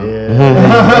last time.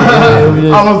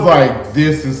 Yeah. I was like,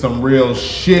 this is some real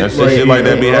shit. That shit like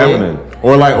that be happening.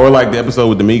 Or like the episode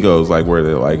with the Migos, like where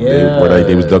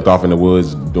they was ducked off in the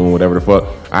woods doing whatever the fuck.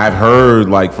 I've heard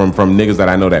like from niggas that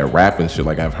I know that rap and shit.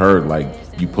 Like I've heard like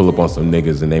you pull up on some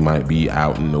niggas and they might be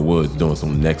out in the woods doing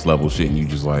some next level shit, and you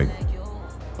just like,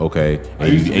 okay,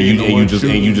 and you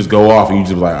just go off and you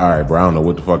just like, all right, bro, I don't know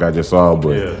what the fuck I just saw,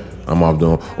 but. Yeah. I'm off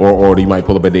doing, or they might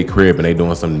pull up at their crib and they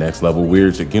doing some next level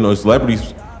weird shit. You know,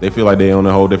 celebrities, they feel like they on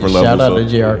a whole different level. Shout out to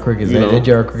J.R. Crickets. That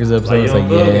J.R. Crickets episode. It's like,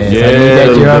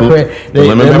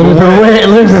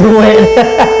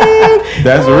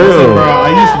 That's real. Bro,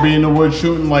 I used to be in the woods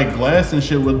shooting like glass and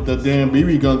shit with the damn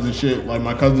BB guns and shit. Like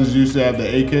my cousins used to have the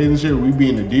AKs and shit. We'd be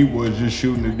in the deep woods just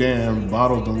shooting the damn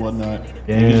bottles and whatnot.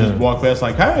 Yeah. And you just walk past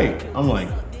like, hey. I'm like,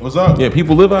 what's up? Yeah,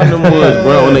 people live out in them woods,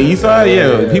 bro. On the east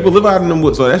side, people live out in them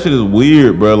woods. So that shit is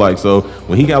weird, bro. Like, so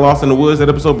when he got lost in the woods that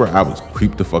episode, bro, I was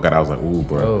creeped the fuck out. I was like, ooh,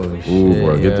 bro.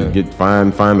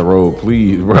 Find the road,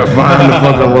 please, bro. Find the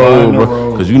fucking road,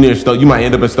 bro. Because you might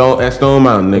end up at Stone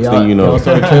Mountain next thing you know. Y'all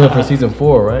saw the trailer for season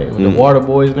 4, right? With the water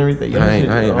boys and everything.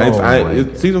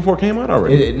 Season 4 came out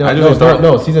already.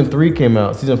 No, season 3 came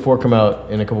out. Season 4 come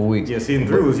out in a couple weeks. Yeah, season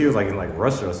 3 he was like in like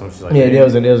Russia or some shit like that. Yeah,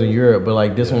 they was in Europe, but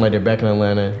like this one, like they're back in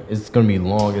Atlanta. It's gonna be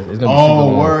long. It's gonna be super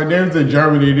long. Word. There's in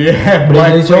Germany. They have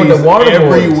black showed the water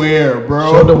everywhere, boys.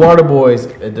 bro. Showed the water boys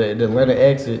at the Atlanta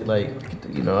exit. Like,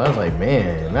 you know, I was like,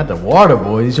 man, not the water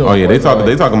boys. Oh yeah, they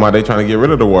talking about they trying to get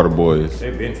rid of the water boys.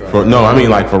 They've been trying. No, I mean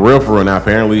like for real. Now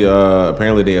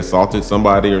apparently they assaulted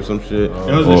somebody or some shit.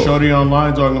 There was a shorty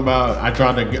online talking about I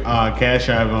tried to cash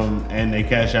out them and they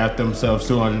cash out themselves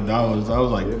 $200. I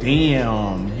was like,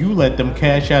 damn, you let them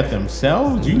cash out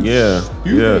themselves? Yeah.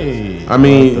 I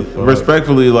mean,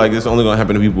 respectfully, like it's only gonna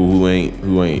happen to people who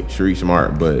ain't street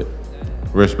smart, but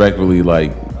respectfully,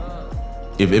 like.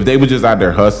 If they were just out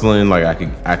there hustling, like I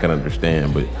could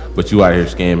understand, but you out here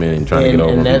scamming and trying to get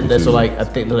over. And that's so like I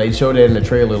think they showed that in the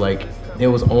trailer, like they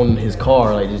was on his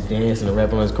car, like just dancing and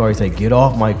rapping on his car. He said, "Get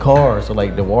off my car!" So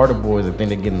like the water boys, I think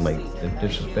they're getting like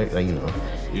disrespect, like you know.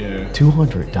 Yeah.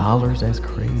 $200, that's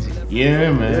crazy.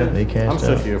 Yeah, man. They cashed I'm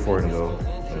still out. here for it though.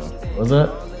 What's that?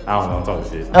 I don't know. I'm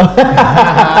talking shit.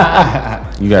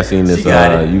 You guys seen this?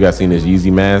 You guys seen this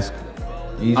Yeezy mask?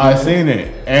 I seen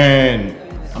it, and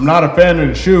I'm not a fan of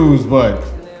the shoes, but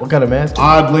what kind of mask?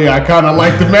 Oddly, I kind of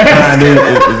like the mask.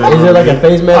 Is it like a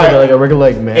face mask or like a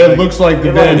regular like mask? It looks like the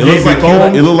it looks like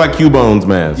phones. It looks like Cubone's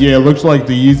mask. Yeah, it looks like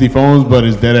the Yeezy phones, but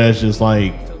it's dead ass just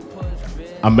like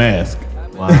a mask.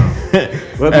 Wow.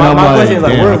 But my question is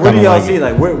like, where do y'all see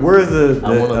like where's the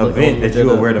event that you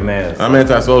would wear the mask? I'm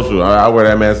antisocial. I wear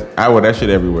that mask. I wear that shit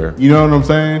everywhere. You know what I'm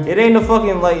saying? It ain't no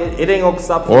fucking like it ain't gonna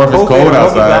stop. Or if it's cold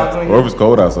outside. Or if it's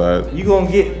cold outside. You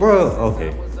gonna get, bro?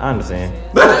 Okay, I understand.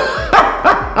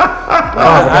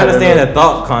 I understand the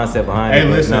thought concept behind it. Hey,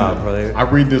 listen, bro. I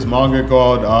read this manga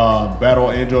called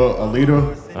Battle Angel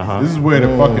Alita. This is where the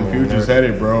fucking future's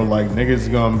headed, bro. Like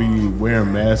niggas gonna be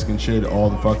wearing masks and shit all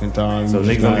the fucking time. So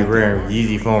niggas gonna be wearing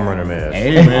Yeezy foam runner masks.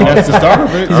 Hey man, that's the start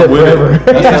of it. Forever.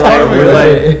 That's the start of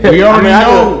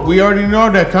it. We already know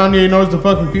that Kanye knows the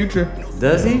fucking future.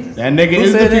 Does he? That nigga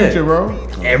is the future, bro.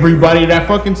 Everybody that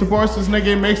fucking supports this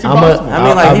nigga makes it possible. I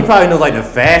mean, like he probably knows like the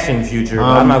fashion future. But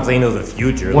I'm not saying he knows the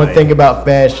future. One thing about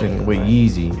fashion with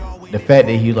Yeezy, the fact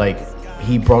that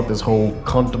he brought this whole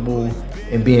comfortable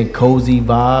and being cozy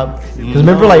vibe. Because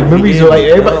remember he's like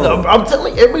everybody. I'm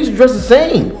telling you, everybody's dressed the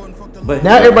same. But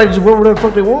now everybody just wear whatever the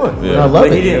fuck they want. Yeah. I love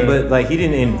it. He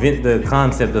didn't invent the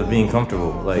concept of being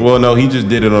comfortable. Like, well, no, he just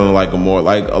did it on like a more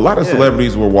like a lot of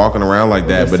celebrities were walking around like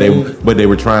that, but they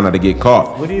were trying not to get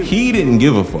caught. He didn't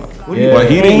give a fuck.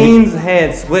 Haynes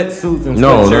had sweatsuits and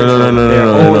no.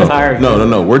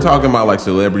 No. We're talking about like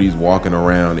celebrities walking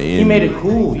around in. He made it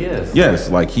cool. Yes,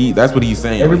 like that's what he's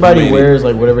saying. Everybody wears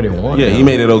like whatever they want. Yeah, he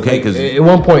made it okay because at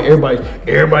one point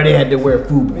everybody had to wear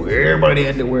FUBU. Everybody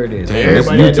had to wear this.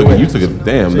 You took it.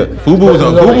 Damn, FUBU was the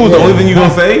only thing you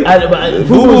gonna say.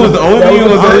 FUBU was the only thing you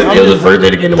gonna say. It was the first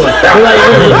thing to get in the mind.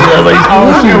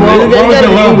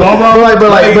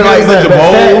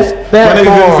 Fat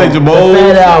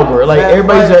Albert, like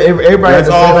everybody. That's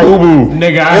all FUBU,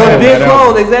 nigga. Big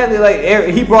clothes, exactly. Like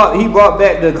he brought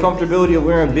back the comfortability of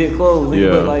wearing big clothes.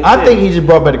 Yeah, I think he just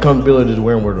brought back the comfortability of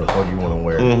wearing where the fuck you want to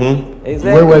wear.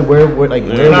 Exactly. Where like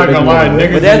you're not gonna lie,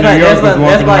 niggas. But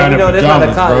that's like you know that's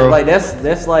not a like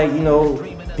that's like you know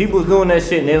people was doing that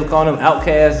shit and they was calling them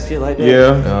outcasts and shit like that.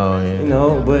 Yeah. Oh yeah. You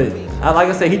know, but like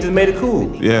I said, he just made it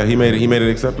cool. Yeah, he made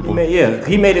it acceptable.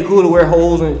 He made it cool to wear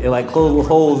holes and like clothes with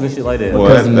holes and shit like that.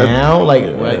 Because now, like,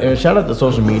 and shout out to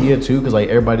social media too, because like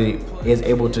everybody is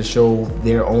able to show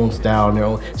their own style and their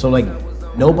own. So like.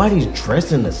 Nobody's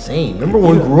dressing the same. Remember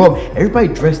when we grew up, everybody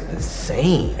dressed the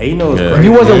same. Hey, you know, if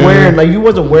you wasn't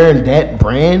wearing that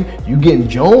brand, you getting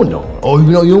joned on. Oh, you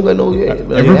know, you don't got no. Yeah,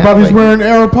 everybody's wearing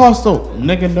Aeropostale.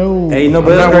 Nigga, no. Hey, no,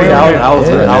 but that's crazy. I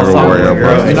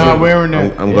was not wearing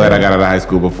that. I'm glad I got out of high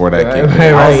school before that came.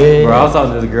 Bro, I was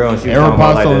talking to this girl and she was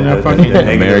Aeropostale and that fucking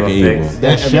American Eagle.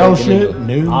 That shell shit,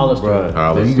 new. Hollister.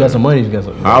 You got some money. You got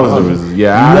some. Hollister was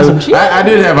I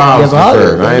did have a Hollister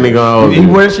shirt. I ain't gonna hold you. You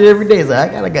wear shit every day. I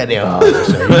got a goddamn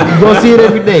Hollister shirt. You gonna see it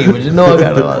every day, but you know I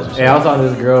got a Hollister shirt. Hey, I was talking to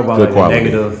this girl about like the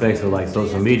negative effects of like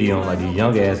social media on like these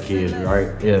young ass kids, right?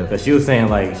 Yeah. Because she was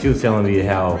telling me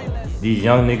how these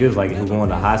young niggas like who going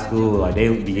to high school, like they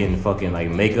be getting fucking like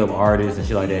makeup artists and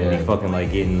shit like that, and be fucking like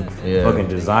getting fucking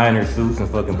designer suits and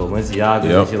fucking Balenciagas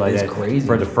and shit like that. Crazy.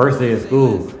 For the first day of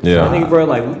school. Yeah. So, nigga, bro,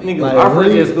 our first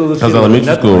day of school. That was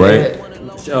elementary school, right?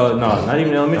 No, not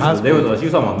even elementary school. She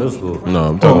was talking about middle school. No,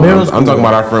 I'm talking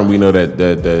about our friend we know that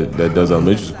does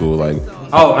elementary school. Like,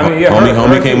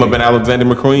 homie came up in Alexander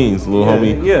McQueen's little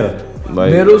homie. Yeah,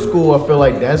 like middle school. I feel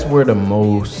like that's where the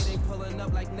most,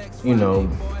 you know,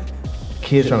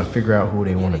 kids trying to figure out who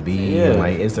they want to be. Yeah. And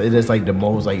like it's like the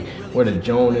most like where the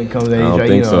joning comes in. I don't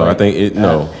think so. Like, I think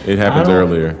it happens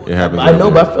earlier. It happens. I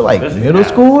know, but I feel like middle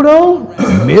school though.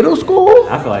 Middle school.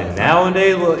 I feel like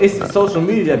nowadays, it's the social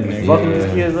media that be fucking these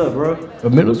kids up, bro.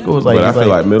 But middle school is like. But I feel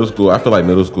like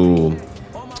middle school.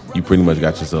 you pretty much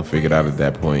got yourself figured out at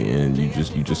that point, and you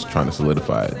just trying to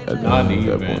solidify it at that point.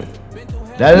 You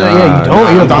don't.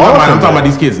 I'm talking about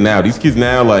these kids now. These kids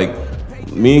now, like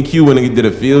me and Q when they did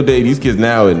a field day. These kids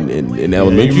now in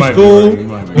elementary school.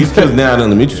 These kids now in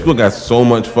elementary school got so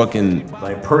much fucking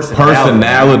like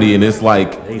personality, and it's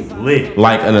like they lit.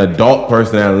 Like an adult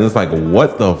personality. And it's like,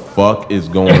 what the fuck is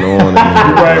going on?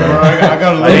 Right,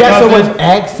 bro. They got so much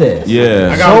access. Yeah,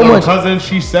 I got a little cousin.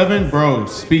 She's 7, bro.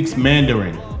 Speaks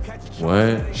Mandarin.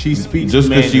 What? She speaks just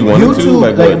because she Mandarin. wanted to?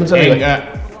 Like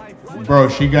what? Bro,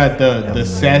 she got the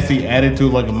sassy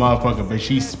attitude like a motherfucker, but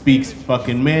she speaks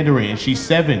fucking Mandarin, and she's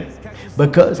 7.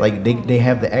 Because like they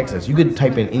have the access. You could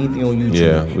type in anything on YouTube.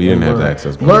 Yeah, we didn't have the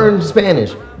access. Learn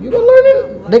Spanish. You can learn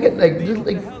it. They could like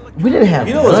we didn't have.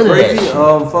 You know what's crazy?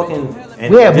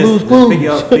 And we have Blue's Clues.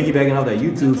 Piggybacking off that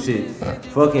YouTube shit.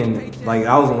 Fucking like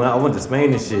when I went to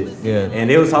Spain and shit. Yeah. And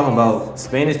they was talking about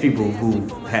Spanish people who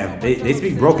have they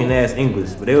speak broken ass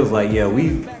English, but they was like, yeah,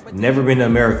 we've never been to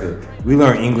America. We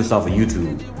learn English off of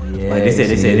YouTube. Yeah, like they said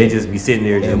they just be sitting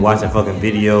there just watching fucking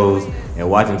videos and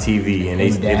watching TV, and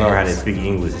they learn how to speak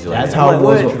English. That's how it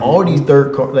was with all these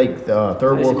third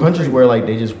world countries where like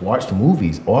they just watched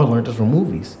movies or learned this from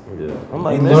movies. Yeah. I'm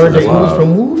like, they learned English from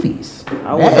movies.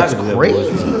 That's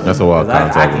crazy. That's a wild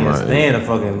concept. I can't stand to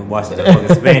fucking watch that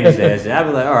fucking Spanish ass shit. I'd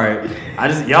be like, all right,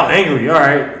 y'all angry, all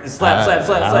right, slap.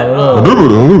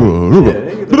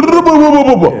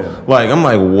 Like I'm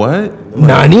like, what?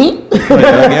 Nani?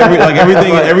 like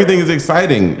everything is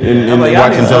exciting in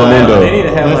watching Telemundo. They need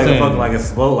to have like a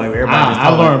slow, like everybody. I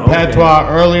learned patois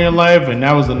early in life, and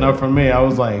that was enough for me. I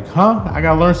was like, huh? I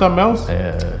gotta learn something else?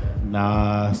 Yeah.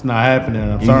 Nah, it's not happening.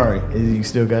 I'm sorry. You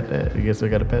still got that? You still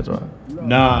got a patois?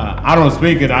 Nah, I don't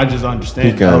speak it. I just understand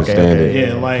it. You can understand it.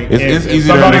 Yeah, like it's if easy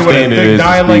somebody to with understand a thick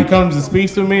dialect comes and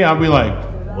speaks to me, I'll be like,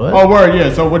 what? Oh, word,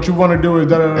 yeah. So what you want to do is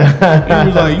da. And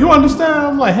he's like, you understand?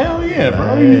 I'm like, hell yeah,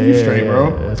 bro. You straight,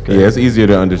 bro. Yeah, it's easier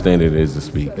to understand it as to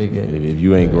speak. If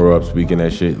you ain't grow up speaking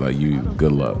that shit, like you,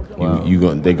 good luck. Wow.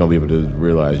 They gonna be able to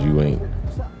realize you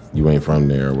ain't from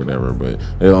there or whatever. But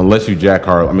unless you Jack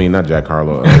Harlow, I mean not Jack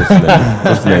Harlow.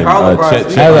 What's his name?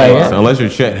 Chet Hanks. Unless you're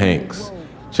Chet Hanks.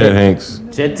 Chet Hanks.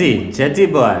 Chetty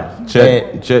boy.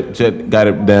 Chet got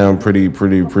it down pretty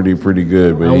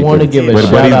good. But I want to give a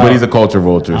shout out. But he's a culture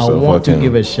vulture. I want to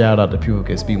give a shout out to people who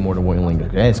can speak more than one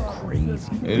language. That's crazy.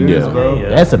 It is, bro. Yeah.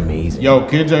 That's amazing. Yo,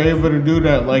 kids are able to do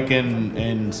that like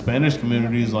in Spanish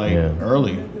communities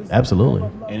early. Absolutely.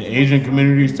 In Asian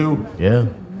communities too. Yeah.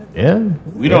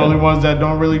 We the only ones that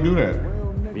don't really do that.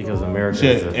 Because America.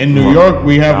 Shit. In New York,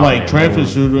 we have like transfer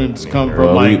students come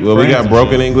from we got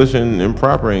broken English and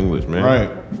proper English, man.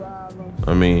 Right.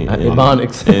 I mean,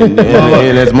 Ebonics. and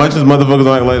as much as motherfuckers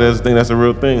don't like that thing, that's a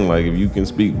real thing. Like if you can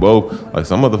speak both, like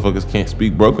some motherfuckers can't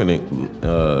speak broken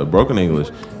English,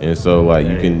 and so like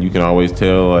you can always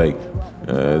tell like.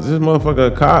 Is this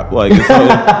motherfucker a cop? Like,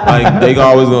 like they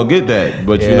always gonna get that,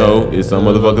 but you know, it's some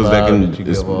motherfuckers that can,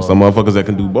 some motherfuckers that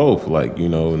can do both. Like, you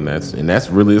know, and that's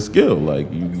really a skill.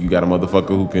 Like, you got a motherfucker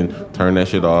who can turn that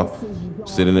shit off,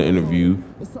 sit in an interview,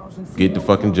 get the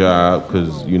fucking job,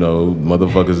 because you know,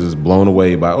 motherfuckers is blown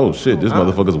away by, oh shit, this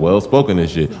motherfucker's well spoken and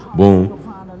shit. Boom.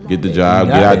 Get the job,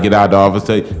 get out the office,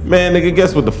 say, man, nigga,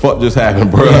 guess what the fuck just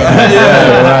happened, bro?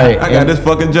 Yeah, right. I got this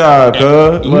fucking job,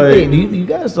 cuz. Do you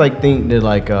guys like think that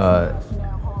like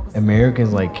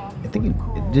Americans like you think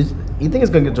it's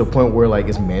gonna get to a point where like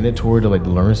it's mandatory to like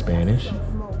learn Spanish?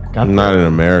 Not in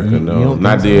America, no.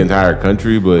 Not the entire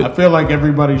country, but I feel like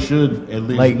everybody should at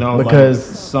least know because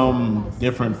some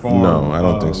different form. No, I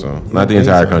don't think so. Not the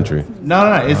entire country.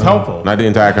 No, it's helpful. Not the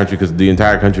entire country, because the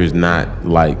entire country is not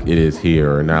like it is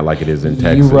here, or not like it is in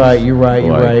Texas. You're right.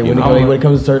 When it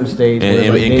comes to certain states,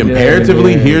 and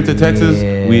comparatively here to Texas,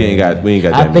 we ain't got.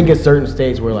 I think it's certain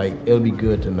states where like it would be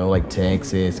good to know, like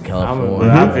Texas, California,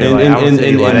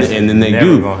 and then they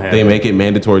do. They make it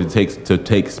mandatory to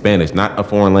take Spanish, not a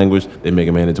foreign language. They make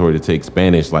it mandatory to take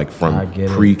Spanish, like from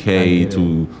pre-K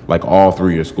to like all through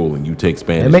your schooling. You take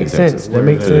Spanish. That makes sense. That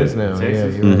makes sense now.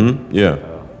 Texas? Yeah.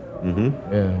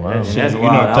 Wow.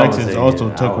 Texas also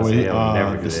took away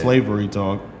the slavery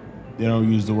talk. They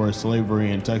don't use the word slavery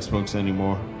in textbooks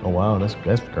anymore. Oh wow, that's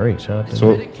great. Shout out to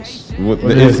so, is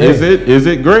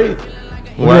it great?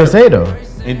 What did they say though?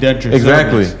 Indentured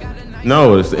exactly. servants.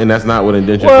 No, and that's not what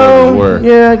indentured servants were.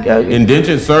 Yeah,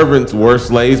 indentured servants were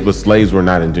slaves, but slaves were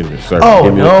not indentured servants. Oh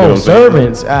no,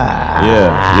 servants.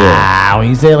 Yeah. When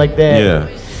you say it like that,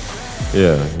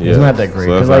 yeah. It's not that great.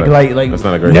 So like that's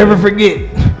not a great. Never forget.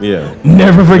 Yeah.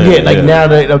 Never forget. Yeah, like yeah. now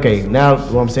that now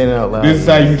I'm saying it out loud. This is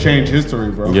how you change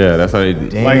history, bro. Yeah, that's how they.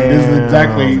 Like this is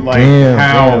exactly like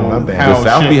my bad. how The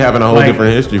South be shit- having a whole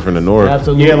different history from the North.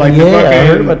 Absolutely. Yeah, like I the heard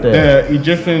fucking about that. the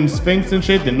Egyptian Sphinx and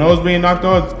shit, the nose being knocked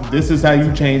off. This is how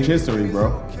you change history, bro.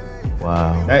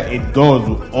 Wow. That it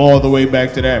goes all the way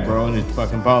back to that, bro, and it's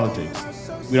fucking politics.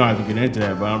 We don't have to get into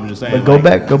that, but I'm just saying. But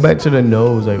go back to the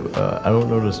nose. Like I don't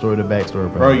know the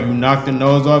backstory, bro. You knocked the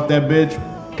nose off that bitch.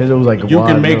 Because it was like a You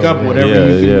wide can make nose, up man. whatever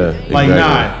you can. Like, exactly.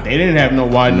 nah, they didn't have no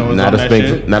wide nose Not on a that Sphinx.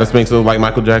 shit. Not a Sphinx like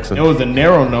Michael Jackson. It was a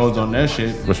narrow nose on that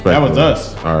shit. Respectful. That was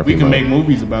us. R.I.P. We can Mike. make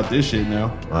movies about this shit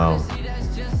now. Wow,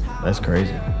 that's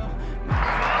crazy.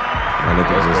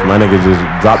 My nigga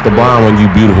just dropped the bomb on you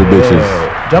beautiful bitches.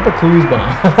 Drop a clues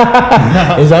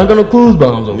bomb. Is I'm gonna clues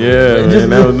bombs over Yeah, here.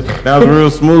 man, that was a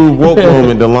real smooth woke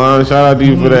moment, Delon. Shout out to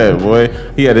you for that, boy.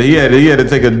 He had to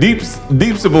take a deep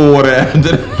sip of water after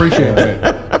that. Appreciate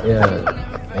that.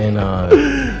 Yeah, and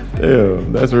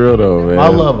Damn, that's real though, man. I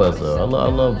love us though. I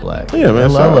love black. Yeah, man.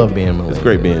 I shout out. love being Millennial. It's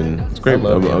great being. It's great. I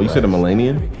love being You said a black.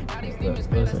 millennium? What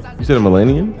I say? You said a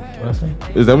millennium? What I say?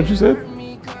 Is that what you said?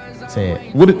 Say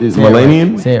it. What is Say it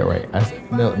millennium? right. Say it right. I said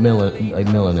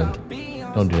melanin.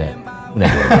 Don't do that.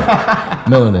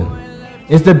 Melanin.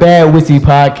 It's the Bad Whiskey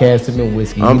Podcast. And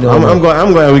whiskey. I'm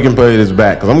glad we can play this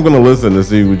back because I'm gonna listen to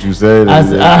see what you said.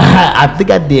 I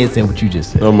think I did say what you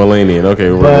just said. Oh, millennium.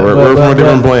 Okay, we're But- from a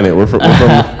different planet. We're from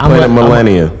planet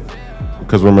millennium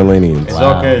because we're millennials. It's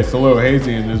okay. It's a little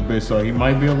hazy in this bitch, so he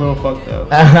might be a little fucked up.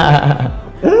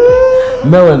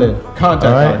 Melanin. Contact.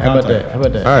 All right. How about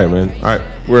contact. that? All right, man. All right,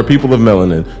 we're a people of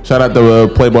melanin. Shout out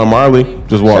to Playboy Marley.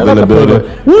 Just walked Shout in the out to building.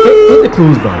 Playboy. Hit the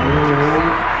clues bomb.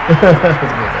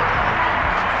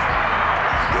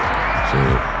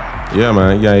 Shit. Yeah,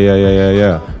 man.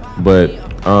 Yeah. But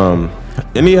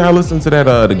any of y'all listen to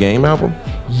that the Game album?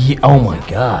 Yeah, oh my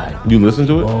God. You listened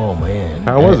to it? Oh man.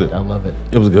 How was it? I love it.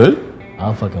 It was good.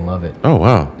 I fucking love it. Oh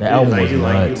wow. That album like, was you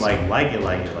nuts. like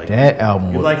it. That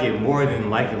album You was. like it more than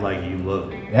like it you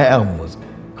love it. That album was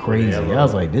crazy. Yeah, I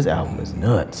was like, this album is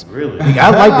nuts. Really? Like, I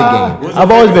like the Game. What's your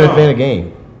I've always been a favorite fan of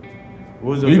Game. What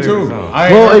was your Me favorite too. song?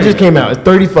 Well, it just came out. It's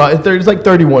 35. It's like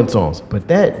 31 songs. But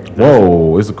that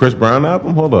Whoa, it's a Chris Brown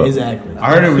album. Hold up. exactly.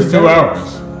 I heard it was 2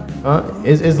 hours.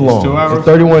 It's long. 2 hours? It's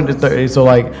 31 to 30. So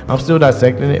like, I'm still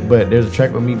dissecting it. But there's a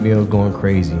track with Meek Mill going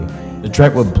crazy. The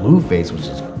track with Blueface was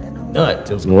just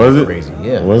nuts. It Was it crazy?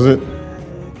 Yeah. Was it?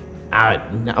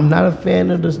 I'm not a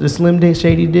fan of the Slim Dick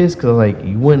Shady disc because like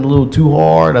you went a little too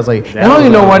hard. I was like, I don't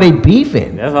even know why they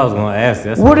beefing. That's what I was gonna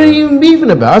ask. What are you even beefing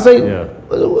about? I was like, Yeah.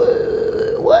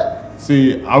 what?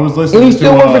 See, I was listening And he to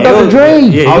still went for Dr. Dre.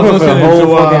 Yeah, I you was went for the listening whole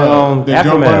to fucking the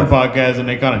Joe Budden Aftermath. podcast, and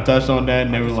they kind of touched on that,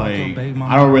 and they were like,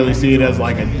 I don't really see it as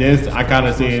like a diss. I kind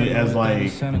of see it as like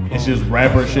it's just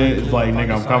rapper shit. It's like,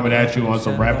 nigga, I'm coming at you on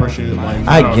some rapper shit. Like,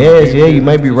 I guess, yeah, you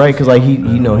might be right because like he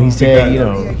said,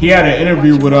 he had an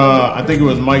interview with I think it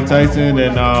was Mike Tyson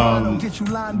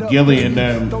and Gilly and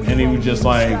them, and he was just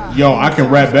like, yo, I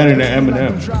can rap better than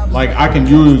Eminem. Like, I can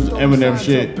use Eminem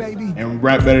shit and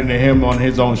rap better than him on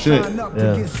his own shit.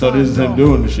 Yeah. So this is him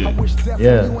doing the shit.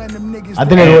 yeah. I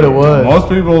think that's what it was. Most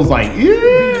people was like,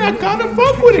 yeah, I kind of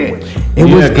fuck with it. It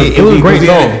was a great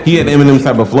song. He had Eminem's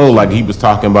type of flow, like he was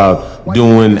talking about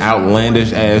doing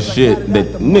outlandish ass shit that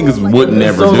niggas would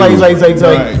never So do. like,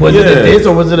 was it a Yeah. diss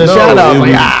or was it a shout out?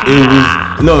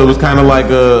 It was kind of like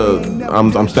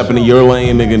I'm stepping in your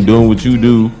lane, nigga, and doing what you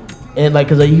do. And like,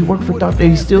 cause like he worked for Dr.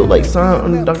 He still like signed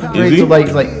on Dr. Dre. Is he? So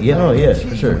like, yeah,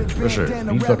 for sure.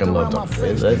 He fucking loves Dr.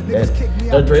 Dre.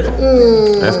 Dr. Dre.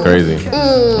 That's crazy.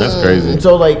 That's crazy.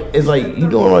 So like, it's like you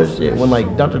doing all this shit when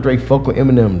like Dr. Dre fuck with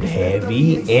Eminem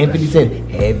heavy and 50 Cent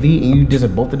heavy, and you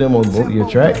dissing both of them on both of your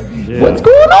track. What's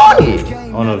going on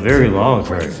here? On a very long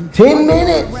track. 10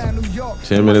 minutes.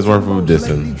 10 minutes worth of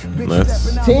dissing.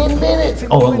 That's 10 minutes.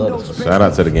 Oh, I love this. shout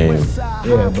out to the Game.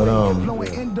 Yeah,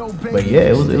 but yeah,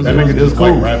 it was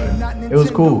cool. Rapping. It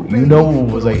was cool. You know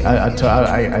what was like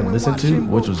I listened to,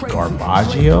 which was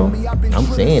Garbaggio. I'm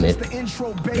saying it.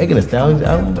 Making a Stallions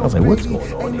album. I was like, what's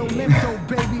going on here?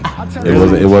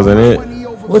 It wasn't it.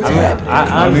 What's happening?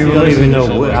 I honestly don't even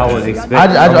know what I would expect.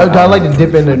 I like to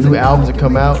dip into new albums that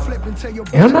come out.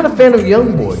 And I'm not a fan of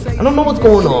YoungBoy. I don't know what's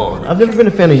going on. I've never been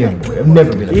a fan of YoungBoy. I've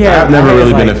never been a fan. I've never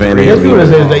really been a fan of That's him. what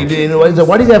it is. Like,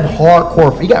 why does he have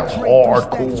hardcore? He got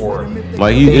hardcore.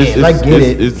 Like fans. I get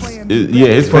it. Yeah,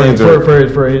 his fans are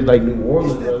For his like New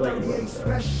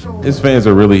Orleans. his fans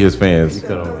are really his fans.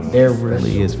 They're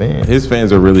really his fans. His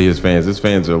fans are really his fans. His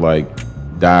fans are like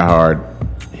diehard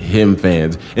him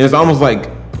fans, and it's almost like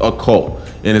a cult.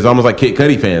 And it's almost like Kid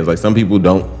Cudi fans. Like some people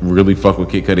don't really fuck with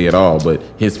Kid Cudi at all, but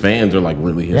his fans are like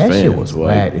really his fans. That shit was like,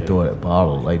 whack. They throw that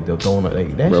bottle, like they're throwing it.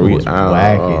 Like, that Bro, shit was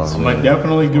whack. I'm gonna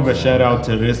definitely give a shout out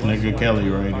to this nigga Kelly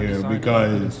right here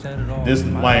because this,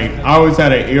 like, I always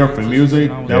had an ear for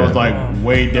music that was like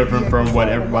way different from what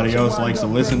everybody else likes to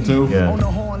listen to. Yeah.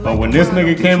 But when this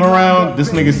nigga came around, this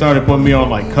nigga started putting me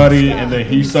on like Cudi, and then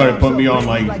he started putting me on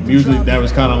like music that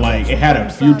was kind of like, it had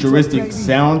a futuristic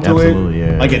sound to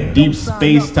it, like a deep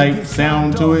space type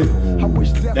sound to it.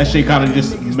 That shit kind of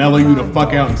just mellow you the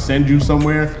fuck out and send you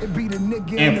somewhere.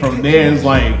 And from there, it's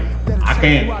like,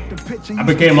 I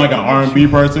became like an R&B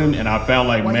person, and I found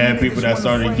like mad people that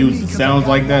started using sounds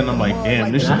like that, and I'm like,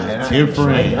 damn, this shit is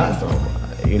different.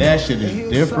 That shit is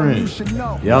different.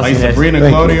 Like Sabrina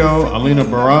Claudio, Alina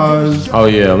Baraz. Oh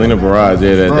yeah, Alina Baraz.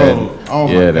 Yeah,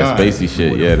 that God. spacey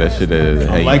shit. Yeah, that shit is.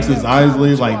 Alexis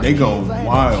Isley, like they go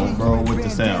wild, bro, with the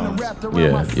sounds.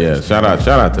 Yeah. Shout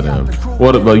out to them.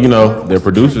 Well, but you know, their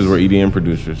producers were EDM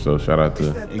producers, so shout out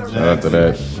to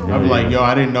that. I'm like, yo,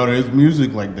 I didn't know there's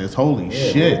music like this. Holy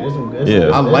shit. Yeah,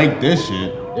 I like this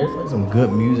shit. There's like some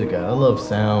good music. I love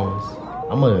sounds.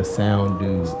 I'm a sound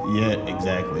dude. Yeah,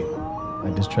 exactly.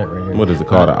 Like this track right here. What is it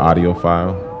called? An audio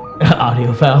file?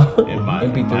 Audio file. In my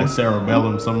MP3.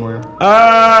 cerebellum somewhere.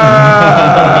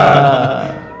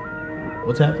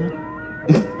 What's happening?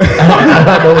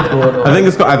 I don't know what's going on.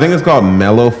 I think it's called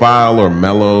Mellow File or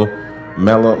Mellow.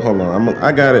 Hold on,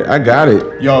 I got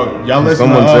it. Yo, y'all listen.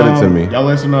 Someone said it to me. Y'all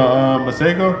listen to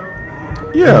Masego?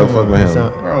 Yeah, fuck with him.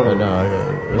 Bro,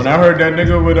 when I heard that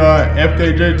nigga with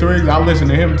FKJ Twigs, I listen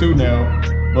to him too now.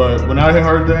 But when I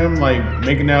heard them like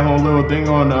making that whole little thing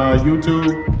on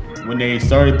YouTube, when they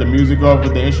started the music off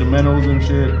with the instrumentals and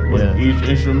shit, with each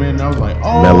instrument, I was like,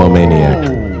 oh, Melomaniac.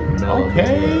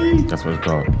 Okay, that's what it's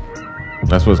called.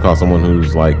 That's what it's called. Someone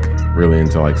who's like really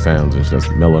into like sounds and just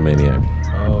Melomaniac.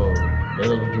 Oh, that's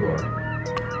what you are.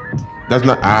 That's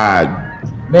not.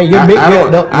 Man, you're big. I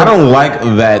don't like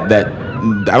that.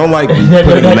 I don't like putting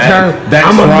that term.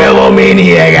 I'm a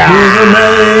melomaniac.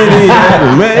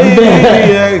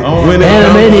 Maniac. When it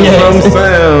comes to some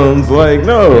sounds, like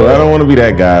no, I don't want to be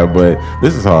that guy. But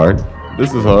this is hard.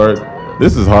 This is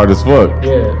hard as fuck.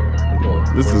 Yeah.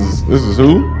 This is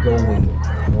who? Going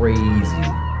crazy.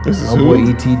 This is my who?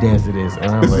 boy ET danced to this, and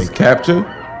I'm this like, is Capture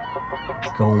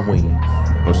going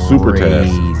or Super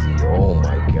crazy. Task. Oh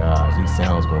my gosh, these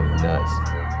sounds going nuts.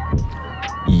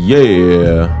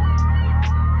 Yeah.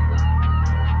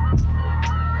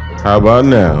 How about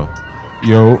now?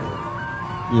 Yo.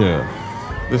 Yeah.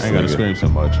 This I ain't gotta scream so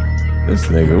much. This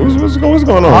nigga, what's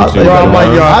going on with you? Bro, I'm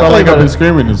like, yo, I feel like I've been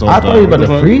screaming this whole time. I thought you were about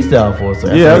to freestyle for a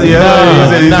second. Yeah.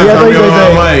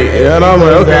 And I'm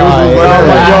like, okay, am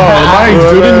I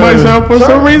exuding myself for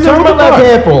some reason? Turn my left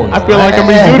headphone. I feel like I'm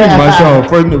exuding myself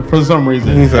for some reason.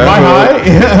 Am I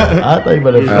high? I thought you were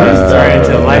about to freestyle.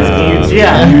 To light skin,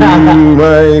 you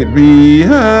might be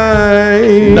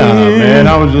high. Nah, man,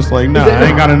 I was just like, nah, I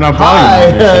ain't got enough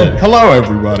volume. Hello,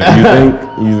 everybody.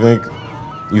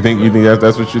 You think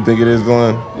that's what you think it is,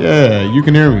 Glenn? Yeah, you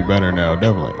can hear me better now,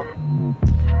 definitely.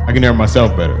 I can hear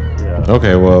myself better. Yeah.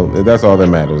 Okay, well, that's all that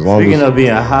matters. Speaking of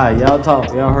being high, y'all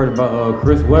heard about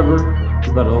Chris Webber?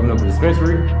 He's about to open up a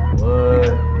dispensary. What?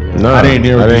 Yeah. No, I didn't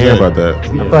hear about that. I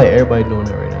feel like everybody doing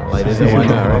that right now. Like, this is why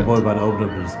not, My right? boy about to open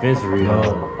up a dispensary. A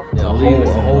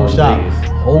whole shop.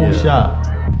 Whole shop.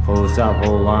 Whole shop,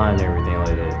 whole line, everything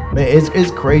like that. Man,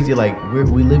 it's crazy. Like,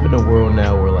 we live in a world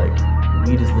now where, like,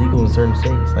 weed is legal in certain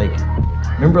states. Like,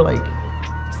 remember, like,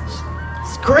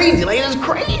 it's crazy. Like, it's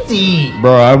crazy.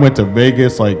 Bro, I went to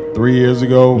Vegas like 3 years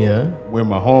ago. Yeah. With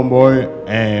my homeboy,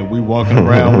 and we walking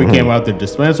around. We came out the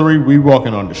dispensary. We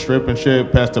walking on the strip and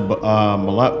shit past the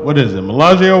what is it?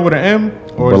 Bellagio with an M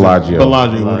or Bellagio.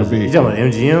 Bellagio with a B. You talking about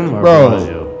MGM or Bro,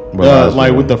 Bellagio?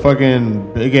 like with the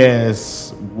fucking big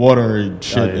ass water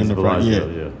shit in the front. Bellagio,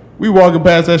 Yeah. We walking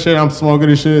past that shit. I'm smoking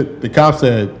this shit. The cop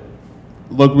said,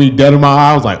 looked me dead in my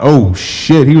eye. I was like, oh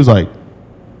shit. He was like,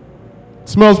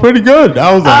 smells pretty good.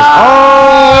 I was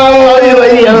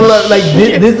like,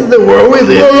 this is the world we live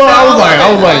in. I was like,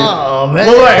 oh man.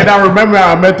 And I remember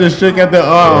I met this chick at the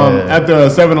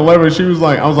 7-Eleven. She was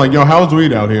like, I was like, yo, how's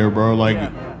weed out here, bro? Like,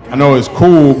 I know it's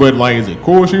cool, but like, is it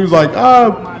cool? She was like,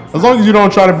 as long as you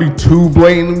don't try to be too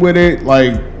blatant with it,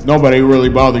 like nobody really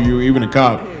bother you, even the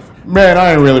cop. Man, I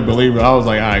didn't really believe it. I was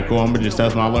like, all right, cool. I'm gonna just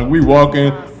test my luck. We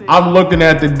walking. I'm looking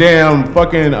at the damn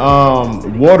fucking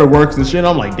waterworks and shit.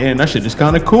 I'm like, damn, that shit is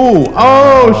kind of cool.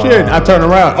 Oh shit! I turn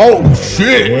around. Oh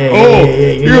shit!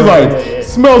 He was like,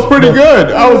 smells pretty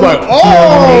good. I was like,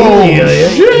 oh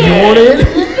shit! You want it?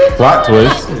 Plot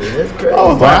twist. crazy. I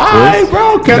was like, all right,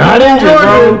 bro. Not in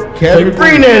Georgia. Kevin,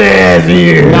 bring that ass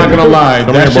here. Not gonna lie,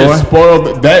 that here, boy. shit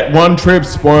spoiled. That one trip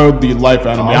spoiled the life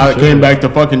out of me. I came back to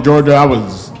fucking Georgia. I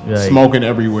was smoking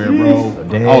everywhere, bro.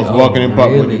 Damn. I was walking in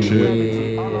public Really? and shit. Yeah.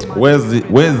 Where's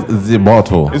the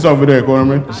bottle? It's over there,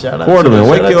 Quarterman. Shout out Quarterman, to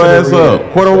wake your ass up.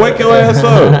 Quarterman, wake your ass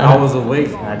up. I was awake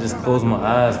and I just closed my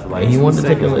eyes for like He 2 wanted to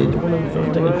take seconds.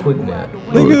 a quick nap.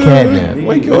 Nigga, Cat nap.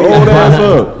 wake your old ass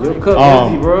up. Your cup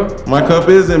empty, bro. My cup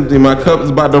is empty. My cup is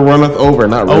about to runneth over.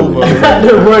 Not really.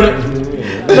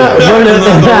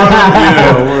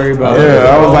 Don't worry about it. Yeah,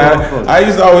 I was like, I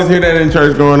used to always hear that in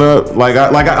church growing up.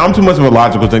 I'm too much of a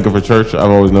logical thinker for church. I've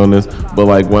always known this, but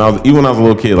like when I was a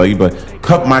little kid, like you'd be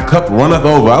like, my cup runneth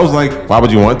over. I was like, why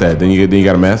would you want that? Then you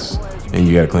got a mess, and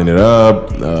you got to clean it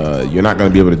up. You're not gonna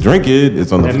be able to drink it.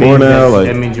 It's on the floor now.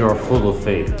 That means you're full of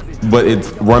faith. But it's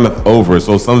runneth over,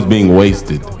 so something's being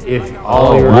wasted. If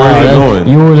all your where are you going?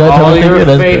 You were that type all of your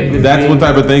thinker? faith, That's what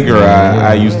type of thinker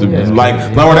I used to be. Like,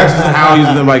 that's just how I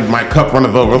used to like my cup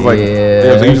runneth over. I was like,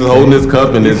 damn, so you just holding this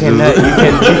cup and it's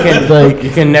just you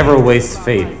can never waste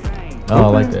faith. Oh, I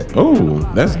like that. Oh,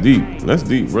 that's deep. That's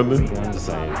deep, brother. I'm just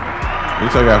saying.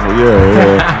 What y'all got for I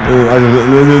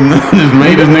just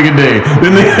made this nigga day.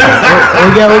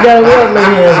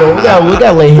 We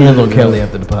gotta lay hands on Kelly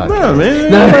after the podcast. Nah,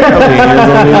 man.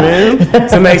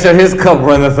 To make sure his cup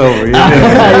runneth over. You know?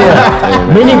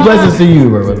 Yeah. Many blessings to you,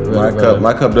 bro.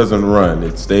 My cup doesn't run.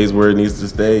 It stays where it needs to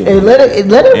stay. Hey, let it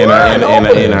run.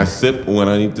 And I sip when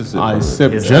I need to sip. I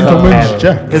sip His gentleman's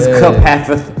jack. His cup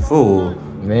halfeth full.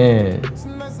 Man.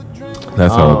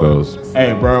 That's how it goes.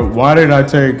 Hey, bro, why did I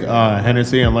take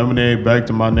Hennessy and lemonade back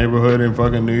to my neighborhood in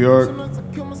fucking New York?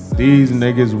 These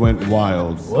niggas went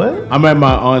wild. What? I'm at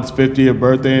my aunt's 50th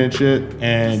birthday and shit,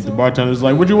 and the bartender's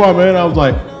like, what you want, man? I was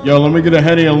like, yo, let me get a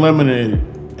Henny and lemonade.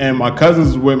 And my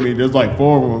cousins with me, there's like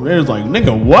 4 of them. They was like,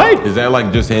 nigga, what? Is that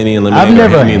like just Henny and lemonade? I've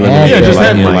never Henny and lemonade? had Yeah, just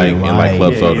like, Henny. in like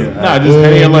club soda. Nah, just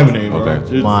Henny and lemonade, bro. Okay.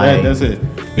 Just that's it.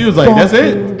 He was like, that's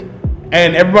it?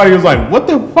 And everybody was like, what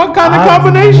the fuck kind of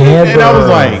combination? And I was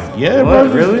like, yeah, bro,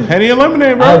 Really? Henny and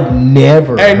lemonade, bro. I've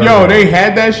never. And yo, they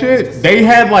had that shit. They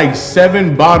had like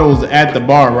 7 bottles at the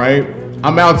bar, right?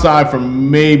 I'm outside for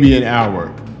maybe an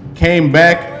hour. Came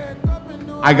back,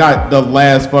 I got the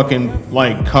last fucking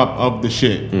like cup of the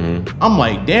shit. Mm-hmm. I'm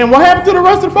like, damn, what happened to the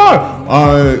rest of the bottle?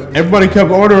 Everybody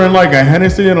kept ordering like a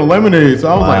Hennessy and a lemonade. So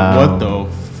I was like, what the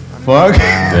fuck?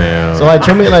 Damn. So like,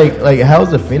 tell me like how's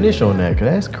the finish on that? Cause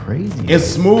that's crazy. It's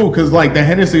smooth because like the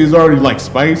Hennessy is already like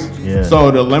spiced. Yeah.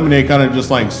 So the lemonade kind of just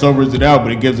like sobers it out,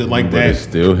 but it gives it like But that. it's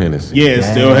still Hennessy. Yeah, it's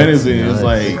still That's Hennessy. It's nuts.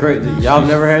 like Crazy. Y'all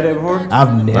never had that before? I've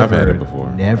had it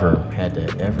before. Never had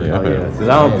that ever. Yeah, I've had it Cause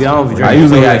I don't be drinking. I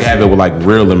usually soda have shit. it with like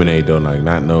real lemonade though, like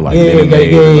not no like Yeah, Minute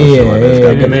Maid or no shit like that. It's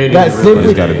gotta be- Lemonade That is real. simply,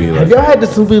 It's gotta be like- have y'all had the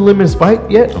Simply Lemon Spike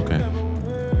yet? Okay.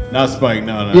 not spiked,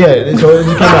 no. Yeah, so it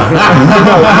just came out.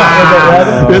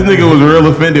 This nigga was real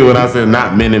offended when I said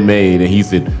not Minute Maid, and he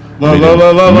said, Look,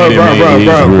 Minute Maid is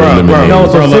real lemonade. No,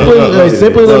 so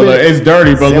Simply Lemon. It's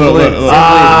dirty, but look.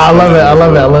 I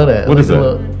love that. What is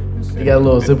that? You got a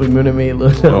little Simply Minute Maid.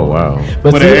 Oh wow.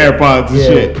 But With the AirPods and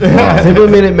shit. Simply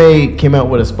Minute Maid came out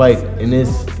with a spike, and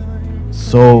it's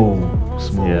so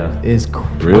smooth. Yeah. It's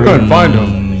crazy. Really? I couldn't find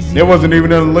them. It wasn't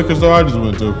even in the liquor store I just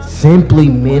went to. Simply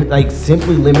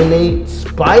Lemonade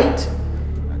spiked.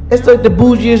 It's like the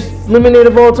bougiest lemonade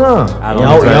of all time. I don't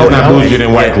know. It's not bougie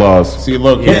than White Claws. See,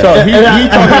 look, he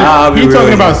I'll be talking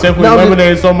real. about Simply No,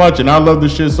 Lemonade so much, and I love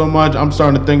this shit so much. I'm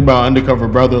starting to think about Undercover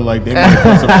Brother. Like, they might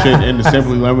put some shit in the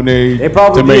Simply Lemonade They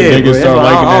probably to make did. niggas But start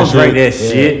liking I that don't drink shit. that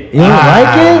shit. You don't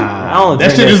like it? I don't That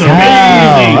drink shit is shit.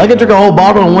 amazing. I can drink a whole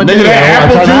bottle in one day. Nigga, that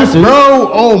I try apple not juice, to. bro.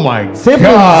 Oh my Simply,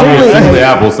 god. Simply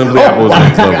Apple is next level.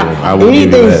 I will give you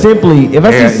anything that. Simply. If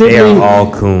I see They are Simply,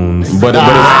 all coons. But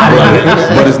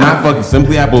it's not fucking.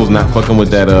 Simply Apple is not fucking with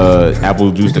that apple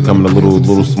juice that come in a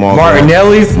little small.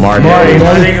 Martinelli's? Martinelli's. Martinelli. I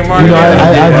think You know,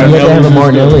 I've yet to have a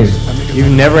Martinelli.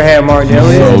 You've never had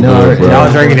Martinelli's? So No, good, bro. Y'all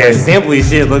drinking that Simply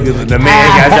shit. Look at the man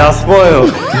got y'all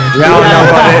spoiled. Y'all know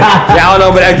about that. Y'all know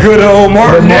about that good old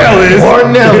Martinelli's.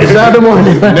 Martinelli. Shout out to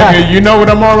Martinelli. Nigga, you know what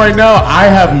I'm on right now? I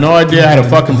have no idea how to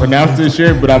fucking pronounce this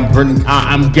shit, but I'm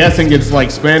guessing it's like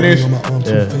Spanish.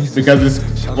 Yeah. Because it's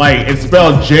like it's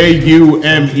spelled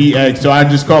Jumex, so I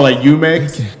just call it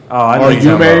Umex Oh, I know or what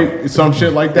you're talking about. Ume, some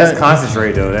shit like That's that.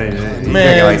 concentrate though. You drinking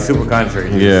Man. like super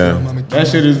concentrate. Yeah. That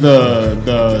shit is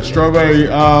the strawberry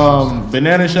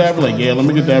banana shot. Like, yeah, let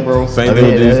me get that, bro. Same thing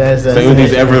with these. that's- Same with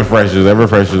these Everfreshes.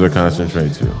 Everfreshes are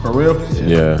concentrate too. For real?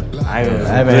 Yeah. I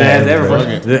haven't had it, bro.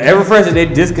 Okay. The Everfresh that they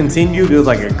discontinued, it was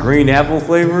like a green apple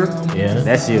flavor. Yeah.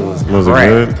 That shit was Was it crack.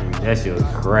 good? That shit was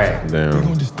crack. Damn.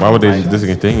 Why would they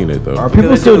discontinue it though? Are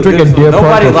people still drinking Deer Park?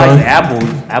 Nobody for likes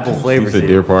fun? apple flavor You said shit.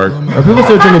 Deer Park. Are people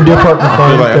still drinking Deer Park for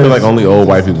fun? I feel like only old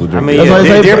white people drink. I mean, it. That's what I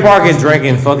say, Deer but- Park is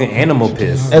drinking fucking animal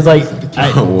piss. It's like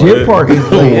Deer Park is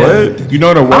like, What? You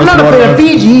know the worst I'm not a water fan of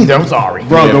Fiji either. I'm sorry,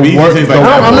 Bro, Yeah, the Fiji worst, tastes like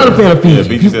I'm not a fan of Fiji. Yeah,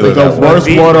 Fiji tastes like the apple. worst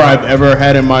Fiji. water I've ever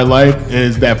had in my life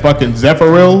is that fucking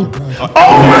Zephyril.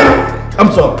 I'm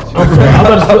sorry. I'm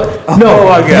about to, no, Oh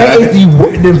my God. that is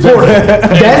the Florida.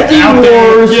 That's the Out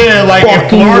there, worst yeah, like in fucking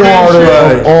Florida and water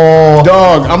shit. of all.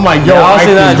 Dog, I'm like, yo, Y'all I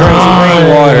should not can drink spring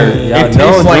water. It Y'all tastes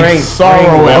don't like drink sorrow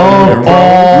spring out water. here, bro.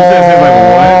 You said it tastes like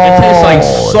what? It tastes like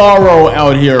sorrow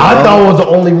out here, bro. I thought it was the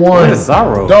only one. What is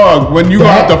sorrow? Dog, when you go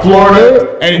out to That Florida,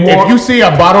 Florida and wa- if you see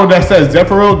a bottle that says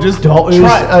Zephyril, just Don't-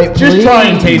 try, it's, just try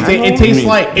and please. taste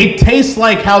it. It tastes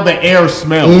like how the air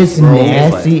smells. It's bro.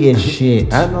 nasty as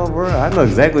shit. I know, bro. I know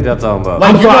exactly what y'all talking about.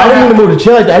 Like, I'm sorry, I didn't mean to move the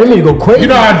chair like that. I didn't mean to go crazy. You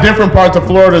know how different parts of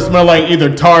Florida smell like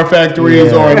either tar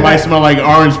factories Yeah. or it might smell like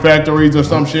orange factories or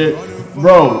some shit?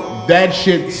 Bro, that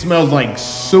shit smells like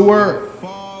sewer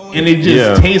and it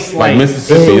just tastes like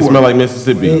Mississippi. It sewer. smells like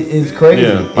Mississippi. It's crazy.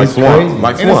 Yeah, like It's swamp. crazy.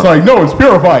 Like And it's swamp. like, no, it's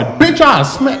purified. Bitch, I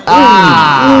smell.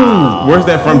 Where's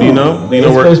that from? Do you know? Do you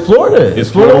know where? It's Florida. It's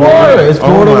Florida Florida water. water. It's Oh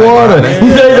Florida my water. God. He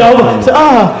said, That's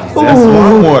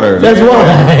swamp water. That's water.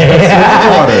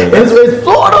 water. It's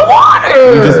Florida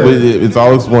water. It's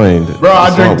all explained. Bro, I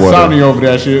It's drink swamp water. Dasani over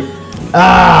that shit.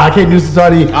 I can't do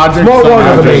society. I'll drink Smart some- water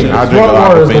I'll is drink- amazing. I'll drink Smart a lot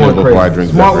water of is Fena going before I crazy.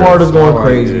 drink Smart Zephyr. water is going Smart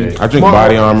crazy. water, I drink Smart-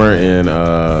 Body Armor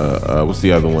and what's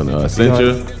the other one?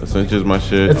 Essentia. Essentia's my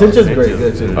shit. Essential's great.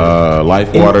 Good too.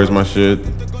 Life Water is my shit.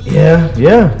 Yeah.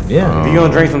 If you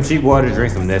gonna drink some cheap water,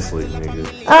 drink some Nestle, nigga.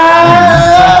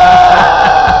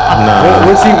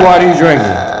 What cheap water you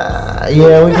drinking?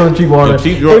 Yeah, we go to cheap water. Yeah,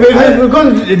 cheap If water. we're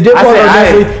going to dip I water or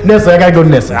said Nestle, Nestle, I gotta go to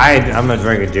Nestle. I'm not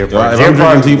drinking Deer Park. If Deer I'm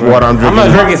drinking Park- cheap water, I'm I'm not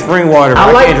drinking. drinking spring water. Bro.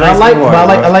 I like, can't drink I like, spring water,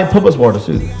 I bro. like Publix water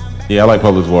too. Yeah, I like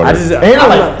Publix water. I just, And I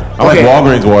like- I like okay,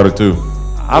 Walgreens water too.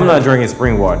 I'm not drinking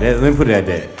spring water. Let me put it at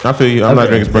that. I feel you. I'm not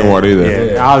Okay. drinking spring water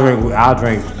either. Yeah, I'll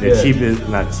drink the Yeah. cheapest,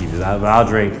 not cheapest. I'll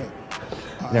drink.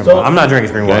 Never So- mind. I'm not drinking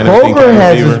spring Yeah, water. I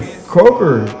know.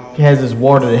 Kroger has this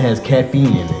water that has caffeine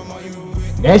in it.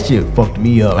 That shit fucked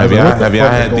me up. I Have was y'all like, what have the y'all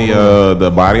fuck is had going on?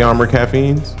 the Body Armor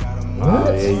caffeines?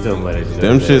 What? Yeah, you talking about that shit.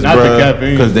 Them shits, Not the bro.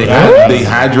 caffeine. Because they What? they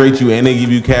hydrate you and they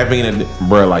give you caffeine, and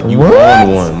bro, like you What?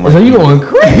 on one. So Like, you going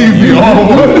crazy? you on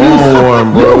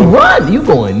one, You bro. run? You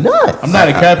going nuts? I'm not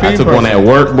a caffeine I took person. one at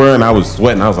work, bro, and I was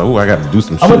sweating. I was like, "Ooh, I got to do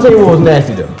some shit." I'm gonna tell you what was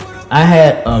nasty though. I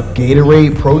had a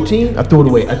Gatorade protein. I threw it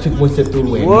away. I took one step, threw it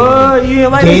away. What? You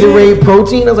didn't like that shit? Gatorade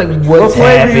protein. I was like, What what's flavor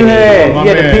happening? you had? My You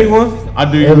had the man. pink one? I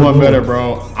do you one better,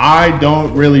 bro. I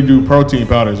don't really do protein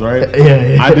powders, right?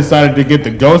 Yeah. I decided to get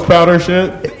the ghost powder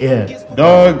shit. Yeah.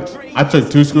 Dog, I took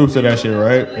 2 scoops of that shit,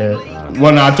 right? Yeah.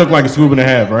 Well, no, I took like a scoop and a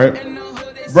half, right?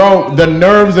 Bro, the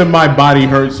nerves in my body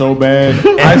hurt so bad.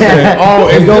 I said, oh,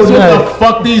 is It goes this what the nuts.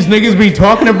 fuck these niggas be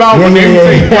talking about when Yeah, they yeah,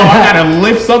 say, yeah. yo, I gotta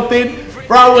lift something?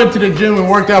 Bro, I went to the gym and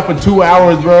worked out for 2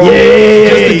 hours, bro. Yeah.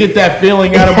 Just to get that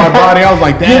feeling out of my body. I was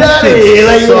like, Get that outta shit here.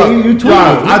 Like, sucked. you tweaking.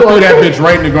 Dog, You I threw going that crazy. bitch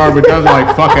right in the garbage. I was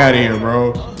like, fuck out of here,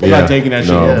 bro. I'm not taking that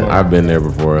shit. No, No, I've been there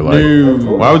before. Like, Dude.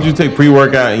 why would you take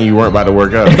pre-workout and you weren't about to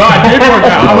work out? No, I did work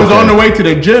out. I was on the way to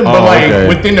the gym, but Oh, like okay.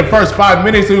 within the first 5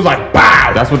 minutes, it was like,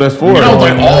 bow. That's what that's for. And I was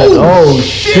like, oh, Oh,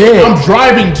 shit. shit. I'm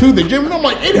driving to the gym and I'm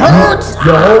like, it hurts.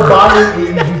 Your whole body,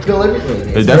 you feel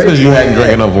everything. It's That's because crazy. you hadn't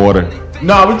drank enough water.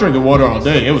 No, I was drinking water all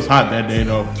day. It was hot that day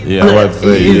though. Yeah, I was about to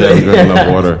say you hadn't drank enough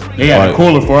water. They had a Like,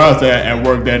 cooler for us at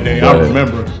work that day. I but-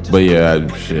 remember. But yeah,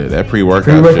 shit, that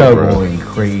pre-workout shit, Pre-workout bro. going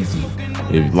crazy.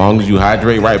 As long as you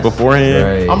hydrate right beforehand.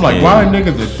 Right. I'm like, and- why are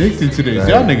niggas addicted to this?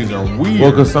 Y'all niggas are weird.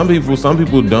 Well, because some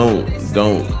people don't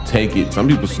take it. Some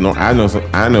people snort. I know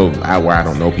where I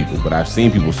don't know people, but I've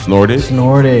seen people snort it.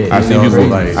 Snort it. I've seen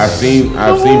people. I've seen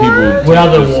people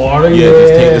Without the just- water, Yeah,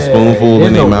 just take yeah. the spoonful There's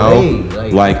in their no mouth.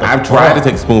 way. Like, what the I've tried to fuck?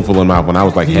 take a spoonful in my mouth when I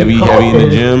was like heavy in the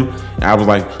gym. And I was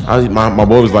like, my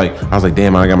boy was like, I was like,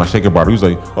 damn, I got my shaker bottle. He was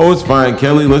like, oh, it's fine,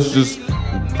 Kelly. Let's just.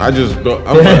 I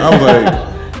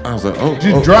was like, oh,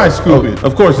 Just dry scoop it.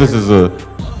 Of course, this is a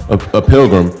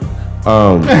pilgrim.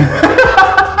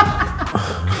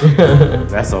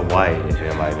 That's a white. If you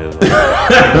like this.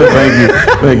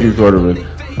 Thank you,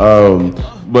 Cuartomane.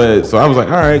 But so I was like,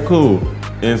 all right, cool.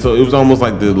 And so it was almost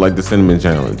like the cinnamon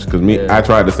challenge because I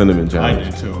tried the cinnamon challenge.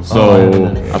 did too. So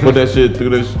I put that shit through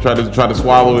this, tried to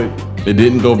swallow it. It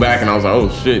didn't go back, and I was like, oh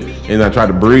shit. And I tried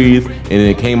to breathe, and then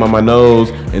it came on my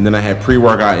nose, and then I had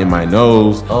pre-workout in my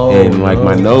nose, and like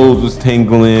my nose was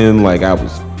tingling, like I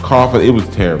was cough. It was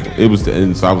terrible. It was,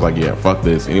 and so I was like, yeah, fuck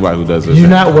this. Anybody who does this. Did you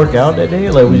not work out that day?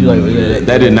 Like, was you like?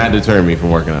 That did not deter me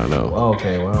from working out. No. Oh,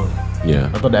 okay, wow.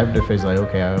 Yeah. I thought the after phase like,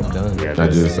 okay, I'm done. Yeah, I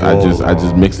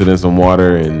just mixed it in some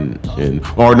water and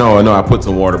or no, I put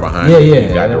some water behind it.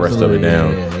 And got the rest of it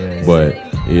down. Yeah. But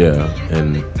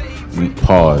and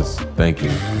pause. Thank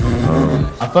you.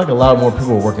 I feel like a lot more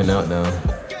people are working out now.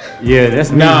 Yeah,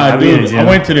 that's me. Nah, dude. I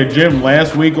went to the gym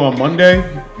last week on Monday.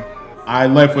 I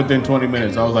left within 20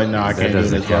 minutes. I was like, nah, I can't do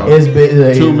this, bro.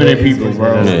 It's too many people,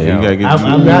 bro. Yeah, you gotta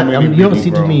get. You don't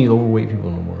see too many overweight people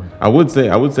no more. I would say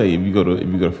if you go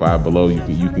to Five Below,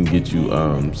 you can get you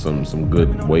some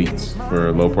good weights for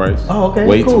a low price. Oh, okay,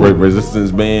 weights, cool.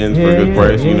 resistance bands for a good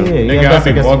price. You know, nigga, I've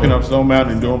been walking up Stone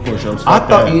Mountain and doing push-ups. I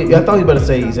thought you were about to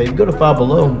say, you go to Five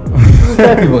Below.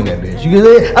 Fat people in that bitch. I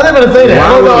didn't about to say that. I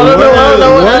don't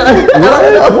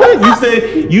know. What?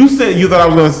 You said you thought I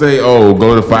was gonna say, oh,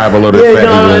 go to Five Below. Yeah,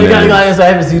 no, I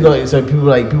haven't seen so people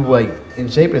like in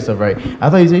shape and stuff, right? I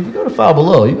thought you said if you go to Five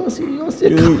Below, you're gonna see you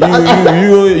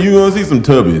gonna see some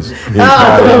tubbies in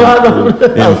Five Below. Go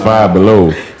to Five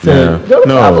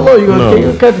Below, you're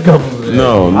gonna catch a couple.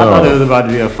 No. I thought it was about to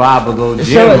be a Five Below gym.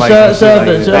 Shout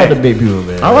out to big people,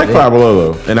 man. I like Five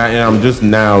Below though, and I'm just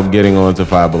now getting on to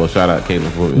Five Below. Shout out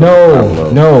Caitlin for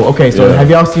No. Okay, so have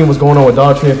y'all seen what's going on with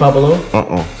Dollar Tree and Five Below?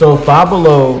 So Five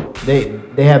Below, they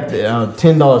have the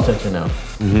 $10 section now,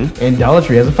 and Dollar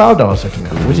Tree has a $5 section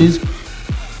now, which is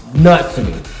nuts to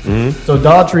me. So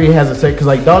Dollar Tree has a section because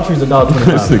like Dollar Tree is $1.25.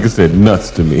 This nigga said nuts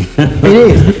to me. It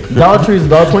is. Dollar Tree is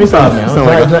 $1.25 now.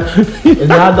 It's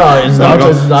not a dollar. It's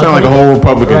 $1.25. Sound like a whole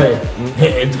Republican. Right.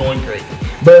 It's going crazy.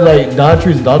 But like Dollar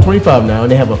Tree is $1.25 now,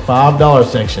 and they have a $5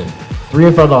 section, $3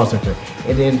 and $5 section,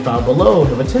 and then Five Below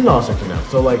have a $10 section now.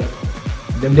 So like,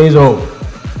 them days are over.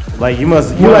 Like you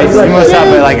must shop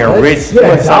at like a rich.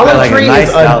 Dollar Tree is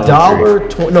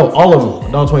 $1.20. No, all of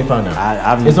them $1.25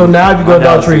 now. And so now if you go to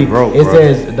Dollar Tree, it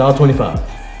says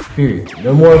 $1.25. Period.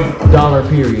 No more dollar.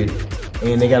 Period.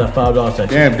 And they got a $5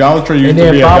 section. Damn, Dollar Tree used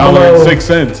to be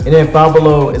 $1.06. And then Five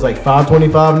Below is like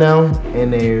 $5.25 now,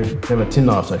 and they have a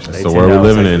 $10 section. So where we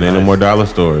living in? Ain't no more dollar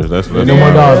stores. That's no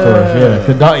more dollar stores. Yeah,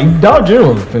 because Dollar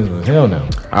General is expensive as hell now.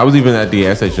 I was even at the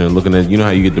gas station looking at, you know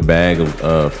how you get the bag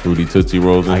of Fruity Tootsie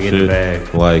Rolls and shit? I get the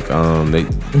bag. Like,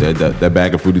 that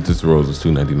bag of Fruity Tootsie Rolls is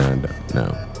 $2.99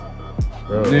 now.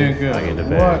 Bro, I get the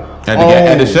bag.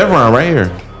 At the Chevron right here.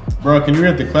 Bro, can you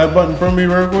hit the clap button for me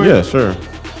real quick? Yeah, sure.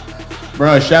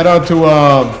 Bro, shout out to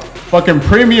fucking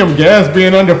premium gas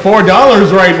being under $4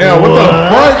 right now. What the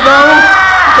fuck, bro?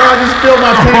 I just filled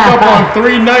my tank up on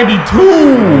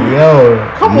 $3.92. Yo,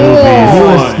 come on. You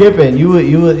was skipping. You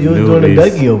was doing a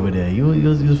Dougie over there. You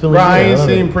was feeling. Bro, I ain't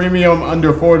seen premium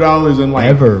under $4 in like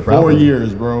ever, 4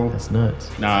 years, bro. That's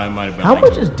nuts. Nah, it might have been. How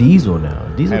much is diesel now?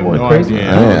 Diesel going crazy.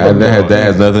 That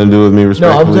has nothing to do with me.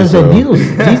 Respectfully. No, I'm just saying diesel.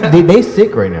 They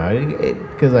sick right now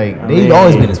because like they've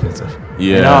always been expensive.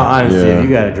 Yeah. In all honesty, if you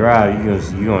gotta drive,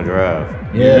 you gonna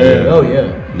drive. Yeah. Oh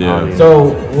yeah.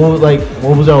 So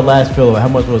what was our last fill? How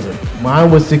much was it? Mine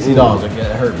was $60. Like, it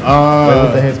hurt me.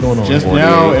 What the heck's going on? Just 48.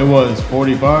 Now it was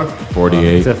 45.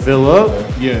 48 to fill up.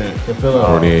 Yeah. To fill up.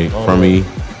 48 from me.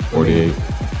 48.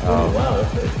 Wow.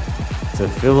 That's good. To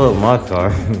fill up my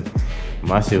car,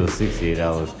 my shit was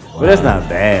 $68. But that's not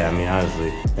bad. I mean,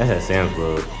 honestly, that's at Sam's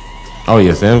Club. Oh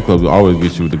yeah, Sam's Club always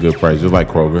gets you with a good price, just like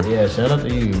Kroger. Yeah, shout out to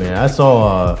you, man. I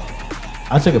saw.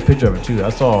 I took a picture of it too. I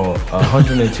saw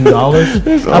 $102. I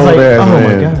was like, oh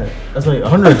my god, that's like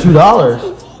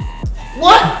 $102.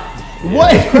 What?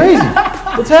 What? It's crazy.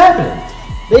 What's happening?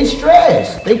 They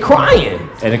stressed. They crying.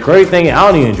 And the crazy thing, I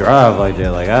don't even drive like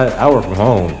that. Like I work from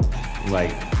home,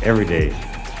 like every day.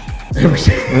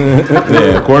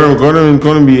 Yeah,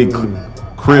 Gordon be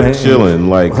crib chilling,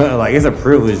 like it's a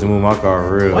privilege to move my car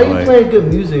for real. Why you playing good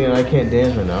music and I can't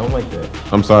dance right now? I don't like that.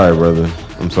 I'm sorry, brother.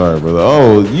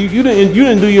 Oh, you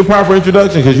didn't do your proper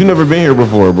introduction because you never been here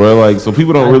before, bro. Like, so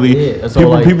people don't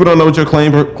people don't know what your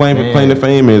claim to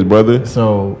fame is, brother.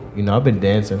 So I've been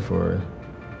dancing for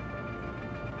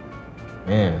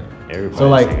Everybody so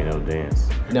like no dance.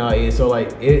 No, so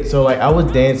I was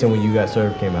dancing when You Got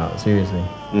Served came out. Seriously,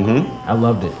 I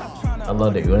loved it.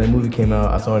 When that movie came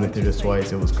out, I saw it in theaters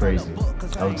twice. It was crazy.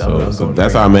 So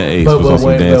that's how I met Ace. Was on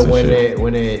some dancing shit.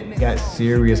 When it got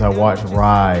serious, I watched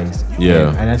Rise. Yeah,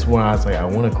 and that's when I was like, I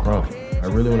want to crump. I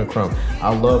really want to crump.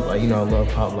 I love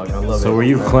pop lock. I love it. So were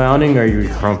you clowning or you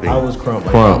crumping? I was crump.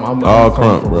 Like, crump. I'm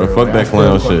crump, bro. Fuck that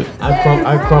clown shit.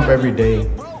 I crump every day.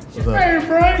 Hey,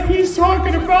 bro, he's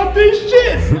talking about this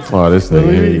shit. Oh, this thing,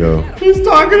 here you go. He's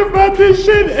talking about this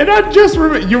shit, and I just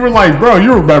remember, you were like, bro,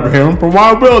 you remember him from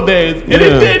Wild Bill days, and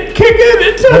it didn't kick in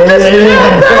until this shit.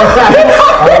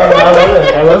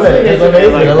 I love love it. It's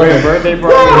amazing. I love it. Birthday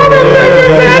party.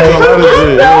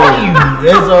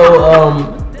 And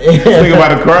so, Think about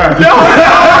to cry.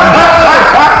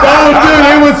 Oh, dude,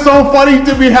 it was so funny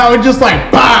to me how it just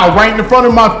like bow right in front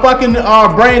of my fucking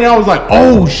brain. And I was like,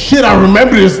 oh shit, I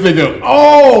remember this nigga.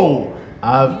 Oh,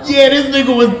 yeah, this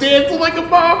nigga was dancing like a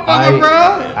motherfucker, bro.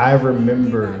 I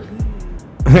remember.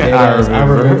 I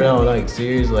remember. No, like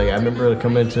seriously, like I remember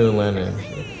coming to Atlanta,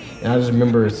 and I just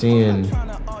remember seeing.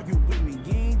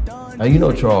 You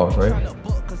know Charles, right?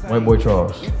 White boy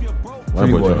Charles. White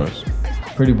boy Charles.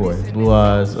 Pretty boy, blue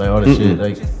eyes, like all this shit,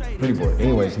 like pretty boy.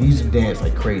 Anyways, he used to dance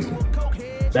like crazy.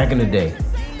 Back in the day,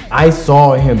 I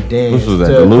saw him dance to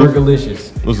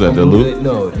Fergalicious. Was that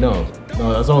Duluth? No.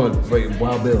 I saw him at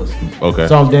Wild Bills. Okay.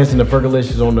 Saw him dancing to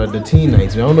Fergalicious on the teen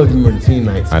nights. I don't know if you remember the teen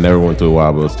nights. I never went to a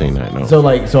Wild Bills teen night. No. So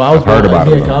I was heard about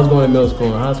it. I was going to middle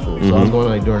school and high school, so I was going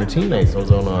like during the teen nights. So I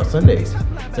was on Sundays,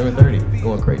 7:30,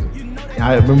 going crazy. And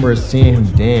I remember seeing him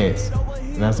dance,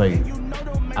 and I was like,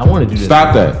 I want to do this.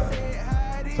 Stop that.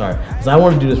 Sorry, because I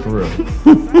want to do this for real.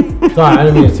 Sorry, I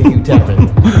didn't mean to see you tapping.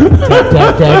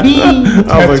 Tap.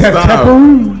 I was like,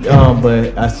 stop.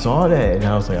 But I saw that and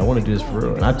I was like, I want to do this for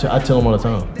real. And I tell him all the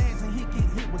time.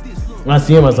 When I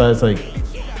see him outside, it's like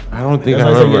I don't think I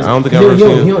remember. I don't think I ever seen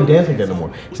him. He don't dance like that no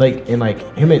more. It's like and like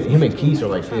him and Keith are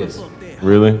like this.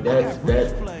 Really? That's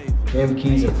him,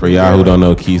 Keith. And For y'all who don't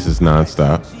know, Keith is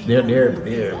nonstop. They're there.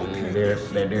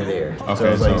 Okay, So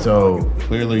it's like so.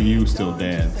 Clearly, you still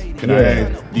dance. Can I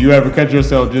ask, do you ever catch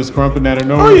yourself just crumping out of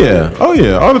nowhere? Oh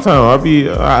yeah, all the time.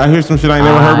 I hear some shit I ain't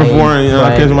never heard before, and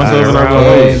I catch myself and I go,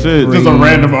 oh shit, Just a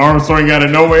random arm swing out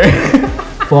of nowhere.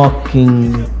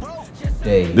 Fucking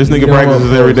day. This nigga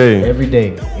practices every day. Every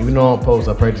day. Even though I don't post,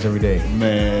 I practice every day.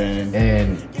 Man.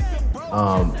 And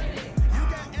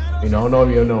I don't know if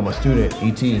you know my student,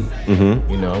 E.T.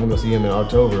 Mm-hmm. I'm gonna see him in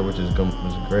October, which is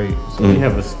great. So We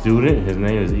have a student. His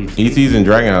name is E.T. E.T.'s in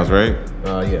Dragon House, right?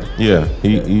 Yeah. Yeah.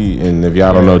 He and if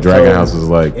y'all don't know, Dragon House is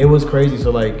like it was crazy. So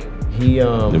like he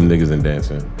them niggas in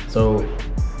dancing. So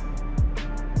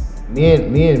me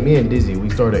and Dizzy, we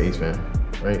started Ace Fam,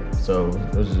 right? So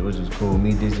which is cool.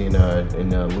 Me, Dizzy, and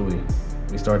Louis,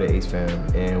 we started Ace Fam,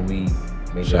 and we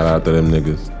made Shout out to them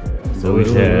niggas. Yeah. So it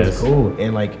was cool.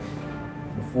 And like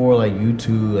before, like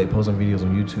YouTube, like posting videos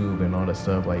on YouTube and all that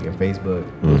stuff, like and Facebook,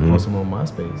 we was posting on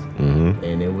MySpace,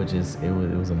 and it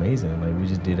was amazing. Like we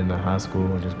just did it in high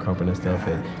school and just crumping and stuff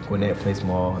at Gwinnett Place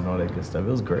Mall and all that good stuff. It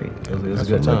was great. It was a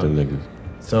good time.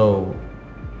 So,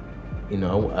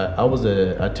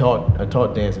 I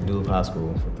taught dance at Duluth High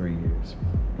School for 3 years,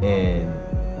 and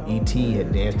E.T.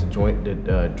 had danced to joined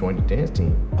the dance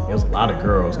team. It was a lot of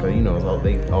girls because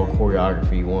they all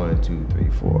choreography 1, 2, 3,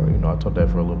 4. I taught that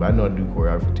for a little bit. I know I do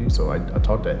choreography too, so I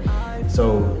taught that.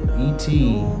 So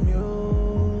E.T.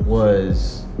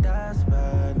 was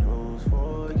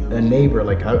a neighbor.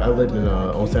 Like I lived in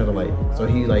on Satellite, so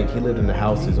he lived in the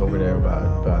houses over there by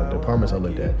the apartments I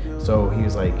lived at. So he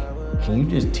was like, "Can you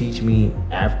just teach me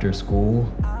after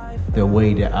school?" The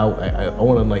way that I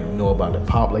want to like know about the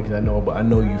pop, like I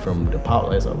know you from the pop.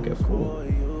 Like, so okay, cool.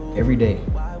 Every day,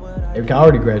 I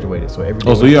already graduated, so every day.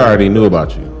 Oh, so he already knew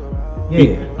about you?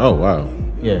 Yeah. Oh wow.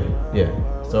 Yeah.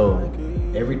 So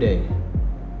every day,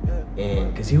 and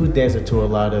because he was dancing to a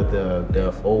lot of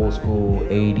the old school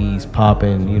 '80s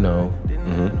popping, you know.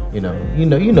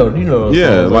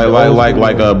 Yeah,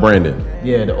 like Brandon.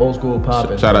 Yeah, the old school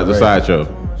popping. Shout out to Sideshow.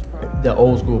 The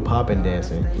old school popping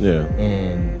dancing. Yeah.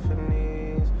 And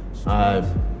I've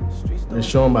been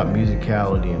showing about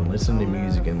musicality and listening to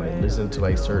music and like listening to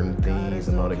like certain things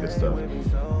and all that good stuff.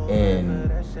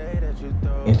 And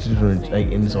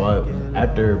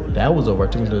after that was over, I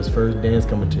took him to his first dance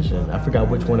competition. I forgot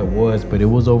which one it was, but it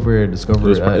was over at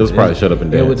Discovery. It was probably Shut Up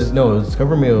and Dance. It was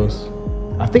Discovery Mills.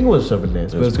 I think it was Shut Up and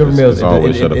Dance, but it was Discovery Mills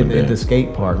at the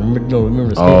skate park. Remember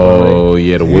the skate park? Oh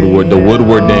yeah, the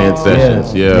Woodward dance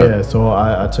sessions. Yeah. So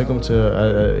I took him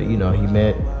to he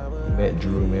met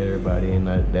Drew, met everybody, and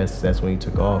that's when he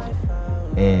took off.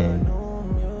 And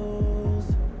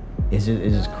it's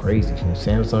just crazy.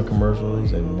 Samsung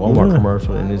commercials and Walmart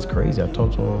commercials, and it's crazy. I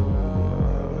talked to him.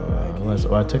 I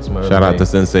texted him. Shout out to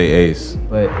Sensei Ace.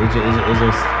 But it's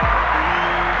just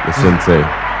the Sensei.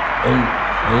 And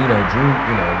Drew,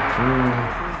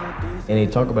 and they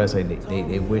talk about it, say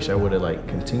they wish I would have like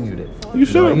continued it. You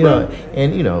should,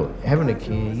 and having a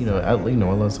kid, I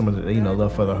love some of the,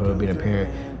 love fatherhood, being a parent,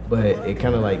 but it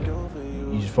kind of like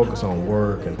you just focus on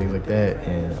work and things like that,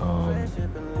 and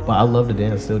but I love to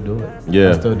dance, still do it.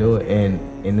 Yeah, I still do it, and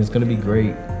it's gonna be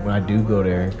great when I do go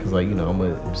there, because I'm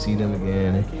gonna see them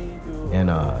again, and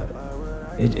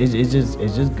it's just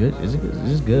good. It's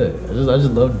just good. I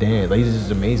just love dance. Like it's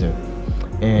just amazing.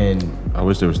 And I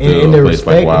wish there was still a place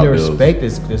like Wild Bill's.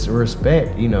 This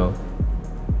respect, you know.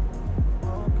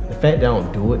 The fact that I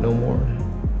don't do it no more,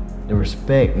 the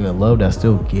respect and the love that I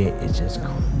still get is just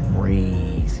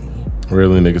crazy.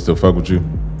 Really, niggas still fuck with you?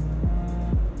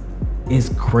 It's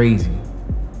crazy.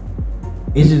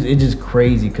 It's just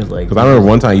crazy because I remember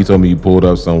one time you told me you pulled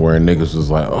up somewhere and niggas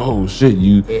was like, oh shit,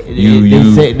 you getting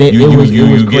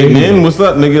in? What's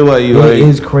up, nigga?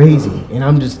 It's crazy, and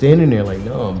I'm just standing there like,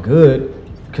 no, I'm good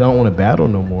because I don't want to battle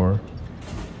no more.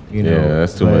 You know, yeah,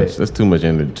 that's too much. That's too much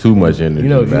energy. Too much energy. You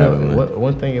know,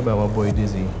 one thing about my boy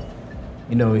Dizzy,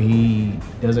 you know, he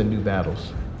doesn't do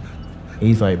battles.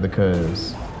 He's like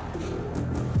because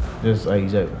just like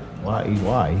he's like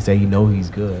why? He said he know he's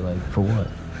good. Like for what?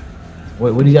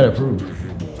 What do you got to prove?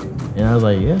 And I was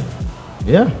like, yeah.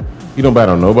 You don't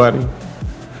battle nobody?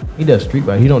 He does street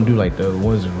battle. He don't do like the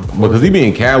ones. Because he be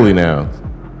in Cali now,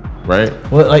 right?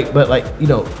 Well, but you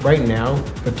know, right now,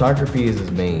 photography is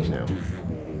his main now.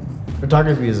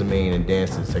 Photography is the main and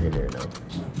dance is secondary now.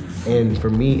 And for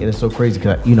me, and it's so crazy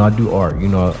because I do art. You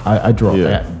know, I draw.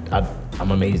 Yeah. I'm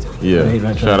amazing.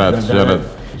 Yeah. Shout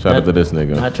out to this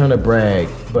nigga. Not trying to brag,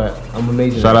 but I'm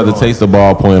amazing. Shout out to Taste the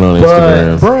Ballpoint on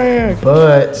Instagram.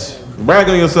 Brag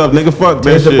on yourself, nigga. Fuck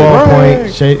Taste that the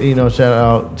Ballpoint. You know, shout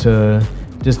out to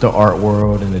just the art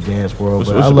world and the dance world.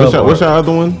 What's your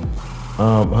other one?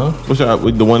 What's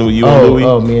the one with you and Louis?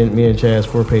 Oh, me and Chaz,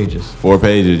 4 pages. 4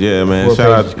 pages, yeah, man. Shout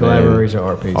out to collaboration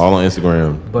art pages. All on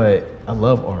Instagram. But I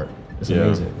love art. It's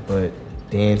amazing. But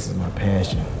dance is my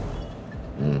passion.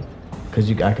 Cause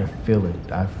I can feel it.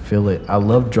 I feel it. I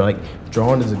love drawing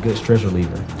is a good stress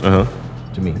reliever.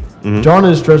 To me, drawing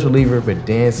is a stress reliever, but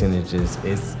dancing is just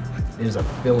there's a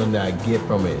feeling that I get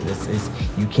from it. It's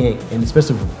you can't, and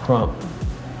especially from Krump.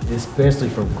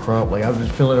 Like I'm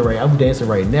just feeling it right. I'm dancing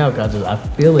right now because I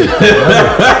feel it.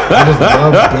 I just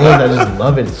love dance. I just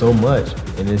love it so much,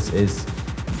 and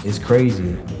it's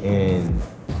crazy. And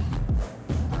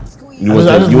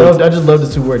I just love to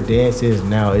see where dance is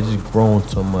now. It's just grown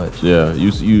so much. Yeah,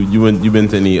 you been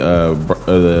to any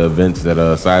the events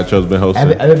that Sideshow's been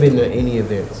hosting? I haven't been to any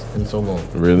events in so long.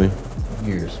 Really?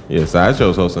 Years. Yeah,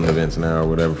 Sideshow's hosting events now or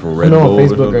whatever for Red Bull. On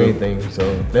Facebook or anything,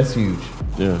 so that's huge.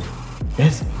 Yeah.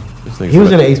 He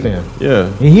was in an Ace fan. Yeah.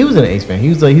 He was in an Ace fan.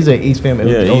 He's an Ace fan.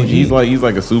 Yeah, he's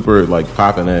like a super like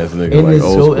popping ass nigga. And like it's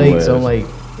old school ass. So like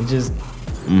it just.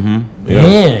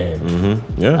 Man.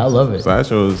 Yeah. I love it.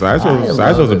 Sideshow's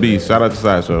a beast. Shout out to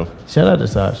Sideshow.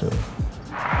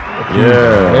 Yeah.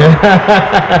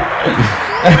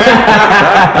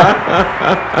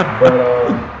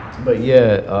 But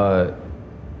yeah,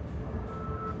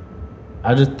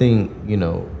 I just think, you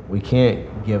know, we can't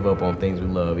give up on things we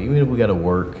love. Even if we got to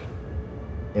work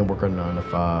and work our 9 to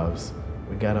 5s,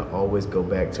 we got to always go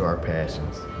back to our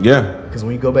passions. Yeah. Because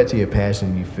when you go back to your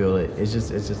passion, you feel it. It's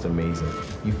just amazing.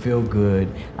 You feel good.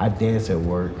 I dance at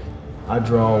work. I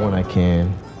draw when I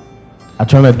can. I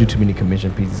try not to do too many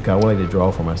commission pieces because I like to draw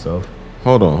for myself.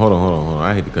 Hold on.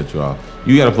 I hate to cut you off.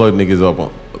 You got to plug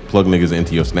niggas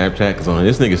into your Snapchat because on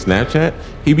this nigga Snapchat,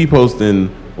 he be posting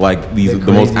like the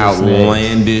most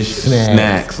outlandish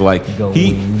snacks. Like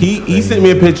he sent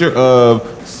me a picture of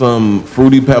some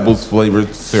Fruity Pebbles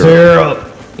flavored syrup.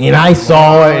 And I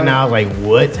saw it and I was like,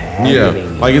 what's happening?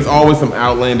 Yeah, like it's always some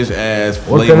outlandish ass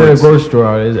flavors. What kind of grocery store?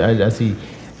 I see.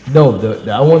 No,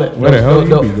 I want to. Where the hell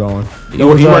you be going? He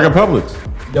work at Publix.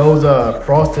 Those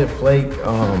Frosted Flake.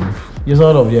 You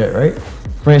saw those yet, right?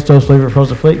 French toast flavored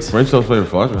Frosted Flakes. French toast flavored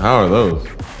Frosted. How are those?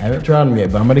 I haven't tried them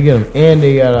yet, but I'm gonna get them. And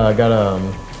they got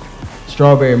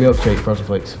strawberry milkshake Frosted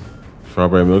Flakes.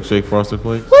 Strawberry milkshake Frosted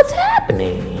Flakes. What's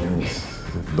happening?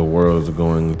 The world's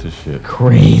going to shit.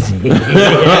 Crazy.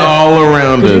 All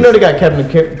around us. You know they got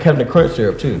Captain Crunch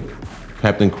syrup too.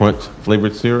 Captain Crunch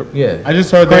flavored syrup? Yeah. I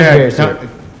just heard they had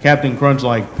Captain Crunch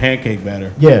like pancake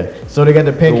batter. Yeah. So they got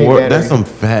the pancake batter. That's some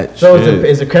fat so shit.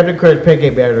 It's a Captain Crunch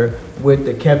pancake batter with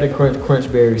the Captain Crunch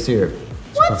berry syrup.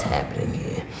 What's happening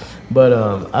here? But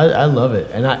I love it,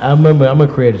 and I remember I'm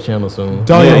gonna create a channel soon.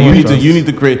 You need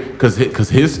to create because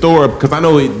his store, because I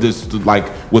know this, like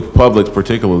with Publix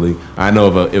particularly, I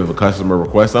know if a customer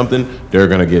requests something, they're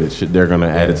gonna get it. They're gonna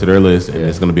add it to their list, and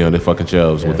it's gonna be on their fucking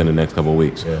shelves within the next couple of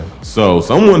weeks. Yeah. So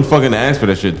someone fucking asked for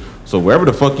that shit. So wherever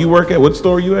the fuck you work at, what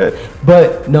store you at?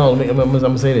 But no, I'm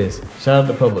gonna say this. Shout out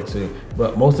to Publix, too.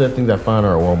 But most of the things I find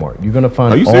are at Walmart. You're gonna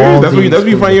find. Are you serious? That's where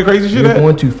you find your crazy shit at? You're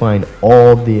going to find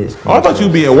all this. Oh, I thought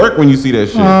you'd be at work when you see that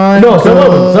shit. No, some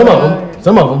of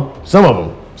them.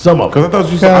 Because I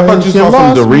thought you saw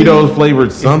some Doritos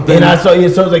flavored something. And I saw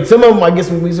so like some of them, I guess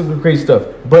we some crazy stuff.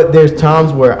 But there's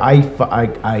times where I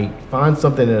find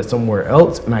something that's somewhere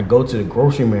else, and I go to the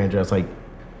grocery manager. I was like,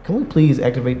 can we please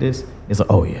activate this? It's like,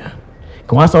 oh yeah.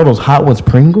 Can I saw those Hot Ones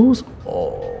Pringles?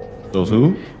 Oh. Those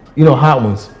who? You know, Hot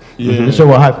Ones. Yeah. The show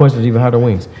about hot questions, even hotter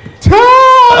wings.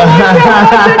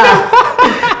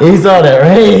 He saw that,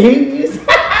 right?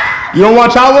 You don't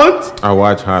watch Hot Ones? I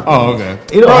watch Hot Oh, Ones.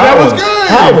 okay. You know, that Hot was Ones. good.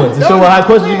 Hot Ones. The show about hot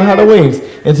questions, even hotter wings.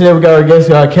 And today we got our guest,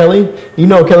 Kelly. You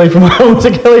know Kelly from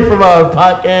Kelly from our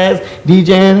podcast,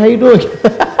 DJing. How you doing?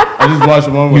 I just watched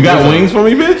the one. You got wings for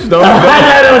me, bitch? No,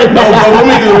 No, bro, what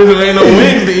we do is there ain't no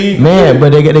wings to eat. man,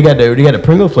 but they got the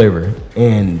Pringle flavor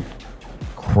and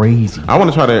crazy. I want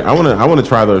to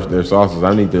try their sauces.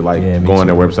 I need to Yeah, me go on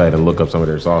too. their website and look up some of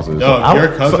their sauces. Yo,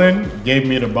 your cousin gave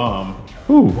me the bomb.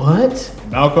 Who? What?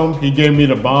 Malcolm, he gave me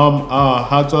the bomb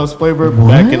hot sauce flavor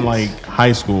back in like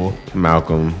high school.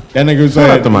 Malcolm. That nigga Shout said,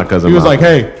 out to my cousin he was Malcolm.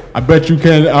 like, hey, I bet you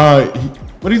can,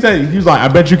 what did he say? He was like, I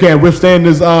bet you can't withstand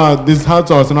this hot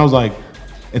sauce. And I was like,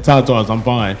 it's hot sauce, I'm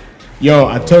fine. Yo,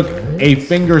 I took a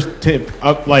fingertip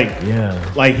up like he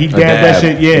dabbed that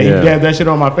shit. Yeah, he dabbed that shit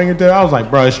on my fingertip. I was like,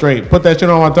 bro, it's straight. Put that shit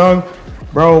on my tongue.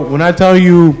 Bro, when I tell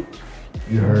you,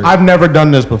 I've never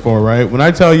done this before, right? When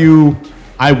I tell you,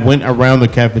 I went around the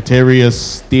cafeteria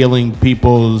stealing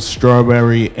people's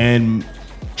strawberry and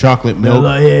chocolate milk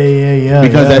Yeah.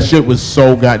 because that shit was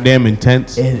so goddamn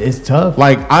intense. It's tough.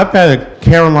 Like, I've had a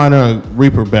Carolina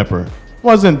Reaper pepper.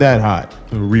 Wasn't that hot.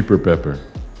 Reaper pepper.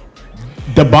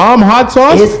 The bomb hot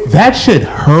sauce? That shit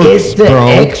hurts, It's the bro.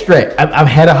 extract. I've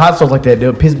had a hot sauce like that.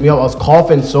 It pissed me off. I was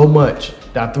coughing so much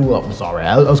that I threw up. I'm sorry.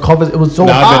 I was coughing. It was so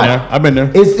hot. I've been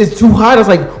there. It's too hot. I was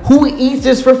like, who eats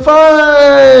this for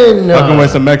fun? Fucking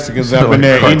with some Mexicans up in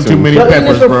there Like eating too many Y'all eating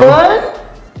peppers, this for bro. fun?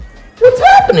 What's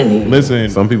happening here? Listen,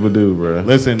 Some people do, bro.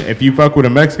 listen. If you fuck with a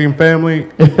Mexican family,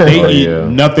 they eat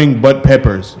nothing but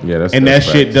peppers. Yeah, that's and that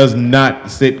shit facts. does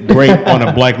not sit great on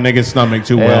a black nigga's stomach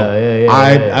too well.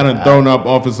 I done thrown up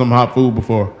off of some hot food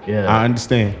before. Yeah. I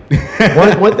understand.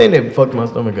 one thing that fucked my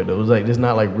stomach up though was like, it's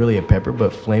not like really a pepper,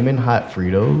 but flaming hot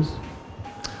Fritos.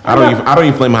 I don't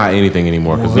even flame hot anything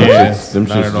anymore because them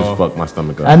not shits at just all. fuck my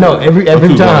stomach up. I know every I'm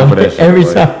too time, grown for that shit, every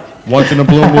like- time. Once in a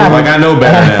blue moon, Like I know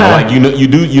better now. Like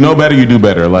you know better, you do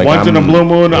better. Like once in a I'm- blue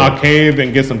moon, I'll cave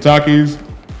and get some Takis,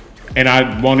 and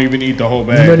I won't even eat the whole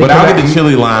bag. You know But I'll get the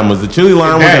chili lime ones. The chili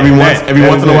lime ones every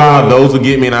once in a while. Those will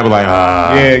get me, and I'll be like,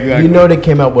 yeah, exactly. You know they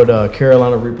came out with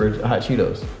Carolina Reaper hot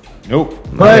Cheetos. Nope.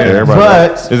 But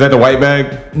is that the white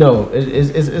bag? no,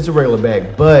 it's a regular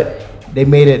bag. But they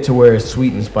made it to where it's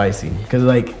sweet and spicy because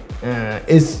like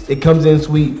it comes in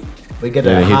sweet, but you get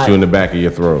And that it hits hot. you in the back of your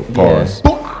throat. Pause.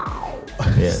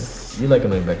 Yeah, you like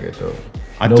them in the back of your throat.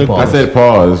 I No took- pause. I said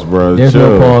pause, bro. There's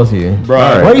Chill. no pause here. Bro,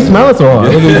 Why are you smiling so hard?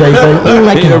 Look at you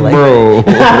like, Yeah, bro.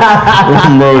 Bro,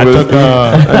 I listen, took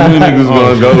I knew niggas was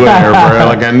gonna go there, bro.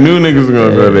 Like I knew niggas was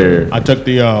gonna go there. I took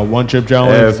the one chip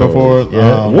challenge Asshole. before.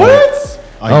 Yeah. What?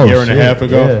 A year and a shit. half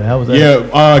ago. Yeah, how was that?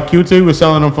 Yeah, QT was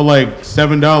selling them for like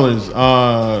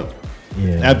 $7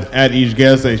 Yeah. at each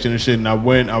gas station and shit. And I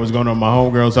was going to my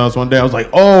homegirl's house one day. I was like,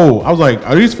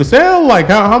 are these for sale? Like,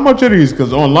 how much are these?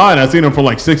 Because online I seen them for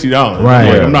like $60. Right.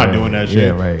 Like, Yeah, I'm not right. doing that shit. Yeah,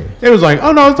 right. It was like,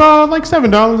 oh no, it's like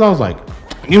 $7. I was like,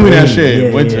 give me that shit.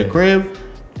 Yeah, Went to yeah. the crib.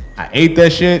 I ate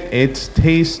that shit. It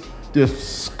tastes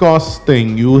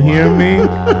disgusting. You hear me?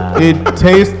 It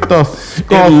tastes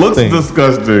disgusting. It looks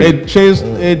disgusting.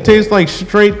 It tastes like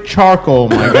straight charcoal,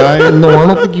 my guy. No, I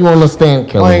don't think you understand,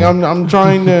 Kelly. Like I'm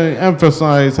trying to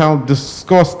emphasize how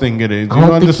disgusting it is. I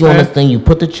don't think you understand. You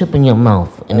put the chip in your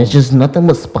mouth, and it's just nothing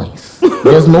but spice.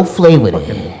 There's no flavor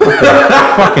there.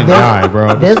 Fucking guy,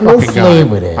 bro. There's no Fucking guy.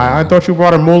 flavor there. I thought you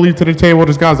brought a moolie to the table.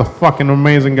 This guy's a fucking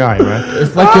amazing guy, man.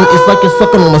 It's like you're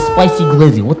sucking on a spicy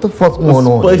glizzy. What the fuck's going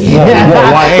on? Whoa,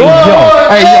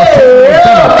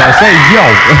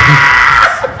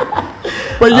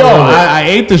 But yo, I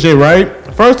ate the shit, right?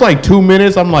 First like 2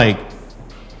 minutes, I'm like,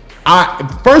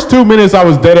 first 2 minutes I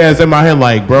was dead ass in my head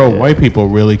like, bro, white people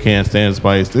really can't stand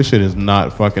spice. This shit is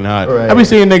not fucking hot. Right. I be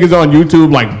seeing niggas on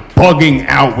YouTube like bugging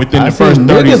out within the first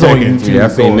 30 seconds. Yeah, I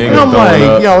seen niggas And I'm throwing like,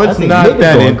 up. yo, I it's think not niggas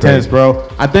that going intense, crazy. bro.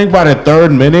 I think by the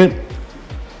third minute,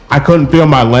 I couldn't feel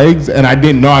my legs, and I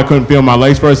didn't know I couldn't feel my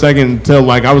legs for a second until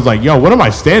like I was like, yo, what am I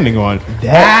standing on?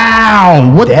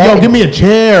 Ow! What? that- Yo, give me a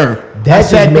chair. That I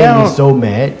just sat made down. me so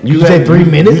mad. You had- said 3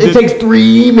 minutes? you It just- takes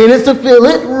 3 minutes to fill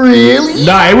it? Really?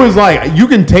 Nah, it was like you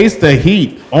can taste the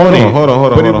heat on it. Hold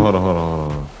on. But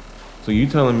it- So you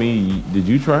telling me did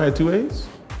you try it 2A's?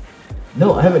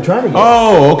 No, I haven't tried it yet.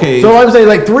 Oh, okay. So I'm saying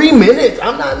like 3 minutes?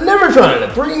 I'm not never trying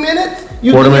it. 3 minutes?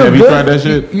 You Quarterman, think have you you're tried good?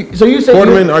 that shit? So you say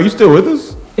Cuartomane, are you still with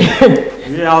us?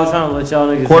 Yeah, I was trying to let y'all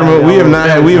niggas. Quarterman, we have not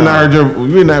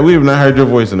heard your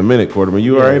voice in a minute. Quarterman,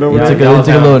 you all right over there? Took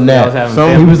a little nap.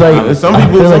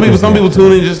 Some people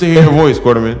tune in just to hear your voice,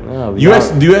 Quarterman.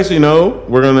 Do you actually know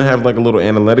we're gonna have like a little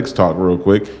analytics talk real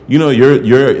quick? You know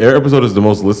your episode is the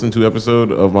most listened to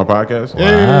episode of my podcast.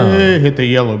 Wow. Hey, hit the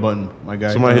yellow button, my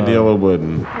guy. Somebody hit the yellow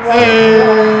button.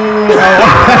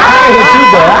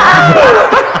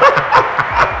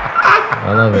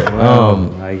 I love it.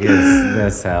 I guess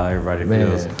that's how everybody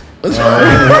feels.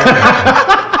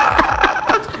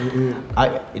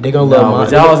 They gonna love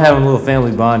but y'all was having a little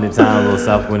family bonding time, a little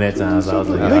South Gwinnett time. So I was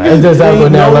like,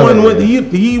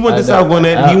 he went to South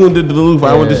Gwinnett. He went to Duluth.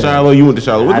 I went to Shiloh. You went to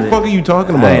Shiloh. What the fuck are you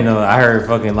talking about? I didn't know. I heard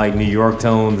fucking like New York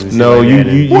tones and shit. No, like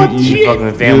you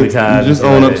fucking family ties. Just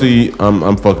own up to you.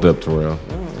 I'm fucked up, Terrell.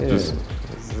 It's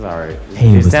all right.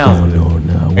 Hey, what's going on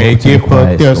now? Hey, get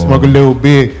fucked up, smoke a little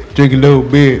bit, drink a little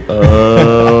bit. Why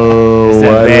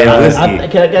did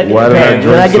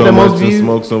I get the most views?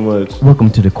 Smoke so much.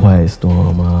 Welcome to the Quiet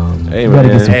Storm. Hey,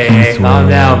 man. Hey, calm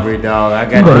down, big dog. I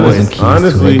got your voice.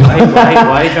 Honestly, why you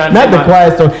trying to not the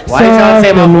Quiet Storm. Why you trying to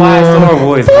say my Quiet Storm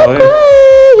voice, boy?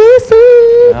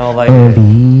 I don't like that.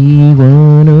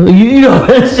 You know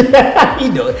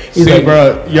it. See,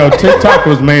 bro, yo, TikTok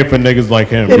was made for niggas like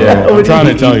him. Yeah, I'm trying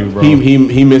to tell you, bro.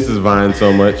 He misses Vine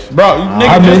so much. Bro,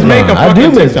 nigga, just make a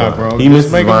fucking TikTok, bro. He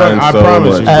misses Vine I so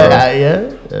promise much. you, bro.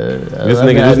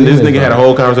 This nigga had a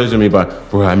whole conversation with me about,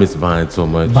 bro, I miss Vine so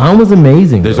much. Vine was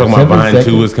amazing. They're talking about Vine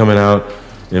 2 is coming out.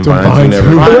 And Vine 2 never.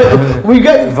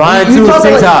 Vine 2 is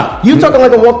TikTok. You talking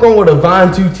like a walk around with a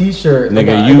Vine 2 t-shirt.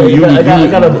 Nigga,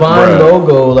 I got a Vine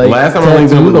logo. Like last time I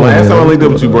linked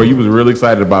up with you, bro, you was really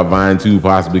excited about Vine 2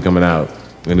 possibly coming out.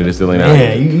 And it still ain't out.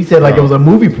 Yeah, you said like it was a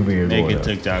movie premiere. Naked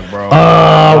TikTok, bro.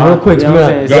 Real quick,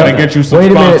 gotta get you some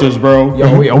sponsors, bro.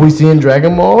 Yo, are we seeing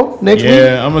Dragon Ball next week?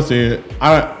 Yeah, I'm gonna see it.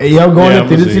 Y'all going to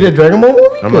theater to see the Dragon Ball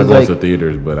movie? I'm not going to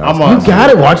theaters, but you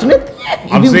got it. Watching it?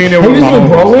 I'm seeing it. Have you seen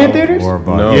Broly in theaters?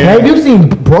 No. Yeah. Have you seen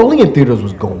Broly in theaters?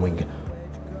 Was going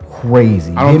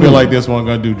crazy. I don't feel like this one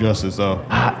gonna do justice though.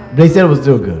 They said it was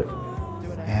still good.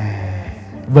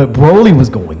 But Broly was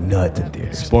going nuts in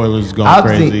theaters. Spoilers going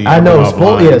crazy. I know.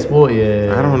 Spoil.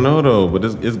 Yeah. I don't know though, but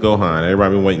it's Gohan.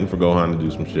 Everybody been waiting for Gohan to do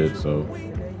some shit. So,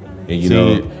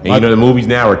 and the movies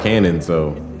now are canon.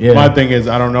 So yeah. My thing is,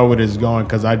 I don't know where this is going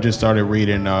because I just started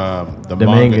reading the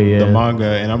manga,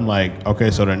 and I'm like, okay,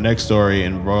 so the next story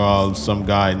involves some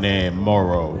guy named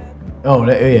Moro. Oh,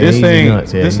 this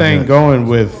ain't going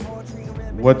with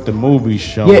what the movie's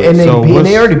showing. Yeah, and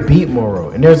they already beat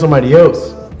Moro, and there's somebody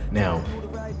else now.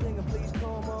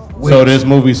 So this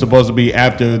movie's supposed to be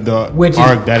after the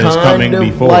arc that is coming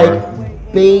before. Like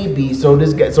baby, so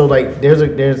this guy, so like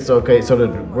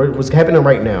what's happening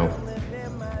right now?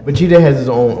 Vegeta has his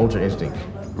own Ultra Instinct,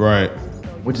 right?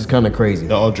 Which is kind of crazy.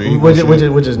 The Ultra Ego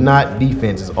which is not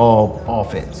defense, it's all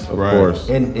offense. Of course.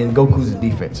 And Goku's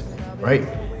defense, right?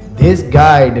 This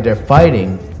guy that they're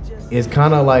fighting is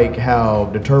kind of like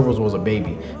how the Turbos was a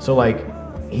baby. So like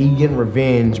he getting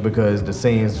revenge because the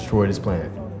Saiyans destroyed his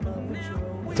planet.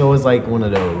 So it's like one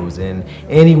of those, and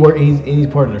he's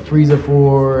part of the Frieza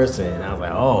Force, and I was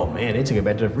like, oh man, they took it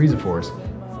back to the Frieza Force.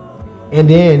 And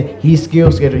then he's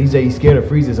still scared. He said he's scared of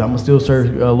Frieza, so I'm gonna still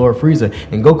serve Lord Frieza.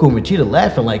 And Goku and Vegeta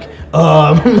laughing like,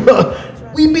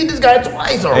 we beat this guy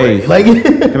twice already. Hey, like,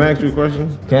 can I ask you a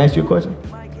question? Can I ask you a question?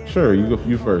 Sure,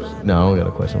 you first. No, I don't got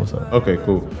a question. What's up? Okay,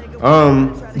 cool.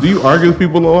 Do you argue with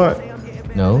people a lot?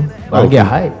 No, but I get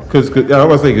hyped. Because I was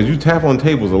gonna say because you tap on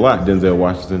tables a lot, Denzel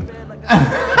Washington.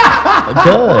 I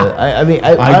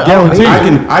guarantee.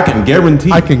 I can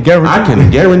guarantee.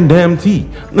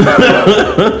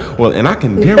 Well, and I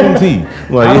can guarantee.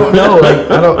 Like, I don't know.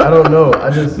 I don't know. I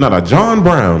just not a John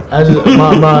Brown. I just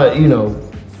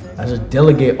I just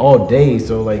delegate all day.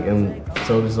 So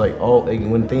it's like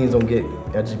when things don't get.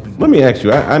 Let me ask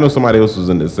you. I know somebody else was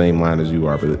in the same line as you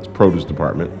are, but it's produce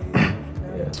department.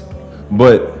 Yeah.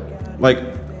 But like,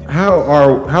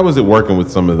 how is it working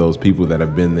with some of those people that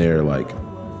have been there? Like,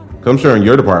 'cause I'm sure in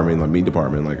your department, like meat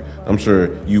department, like I'm sure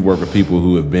you work with people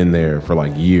who have been there for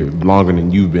like years, longer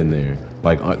than you've been there,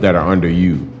 like that are under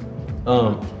you.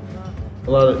 A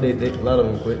lot of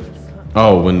them quit.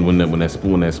 Oh, when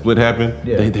that split happened,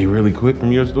 yeah. they really quit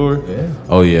from your store. Yeah.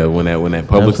 Oh yeah, when that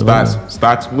public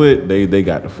stock split, they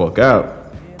got the fuck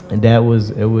out. And that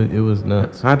was it was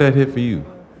nuts. How'd that hit for you?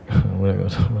 We're not gonna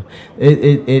talk about it.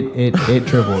 It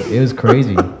tripled. It was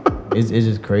crazy. It's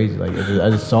just crazy. Like I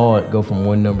just saw it go from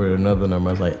one number to another number.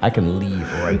 I was like, I can leave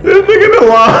right now. This nigga the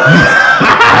line.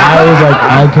 I was like,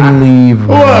 I can leave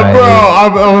What, right bro? now.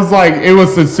 I was like, it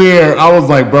was sincere. I was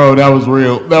like, bro, that was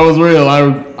real. That was real.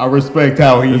 I respect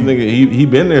how This he. nigga, he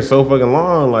been there so fucking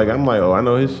long. Like I'm like, oh, I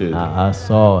know his shit. I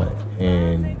saw it,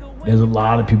 and there's a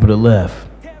lot of people that left.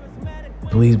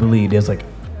 Please believe there's like,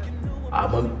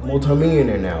 I'm a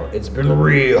multimillionaire now. It's been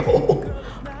real.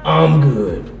 I'm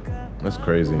good. That's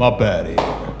crazy. My bad.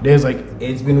 There's like,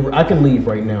 it's been. I can leave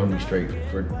right now and be straight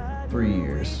for 3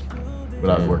 years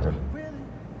without working.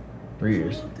 3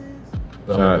 years.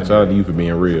 Shout out to you for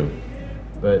being real.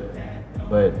 But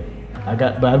I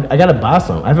gotta buy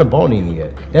some. I haven't bought any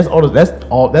yet. That's all the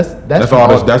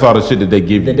shit that they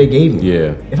give you. that they gave me.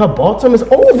 Yeah. If I bought some, it's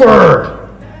over.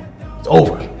 It's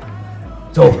over.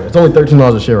 It's over. It's only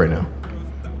 $13 a share right now.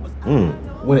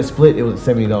 When it split, it was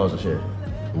 $70 a share.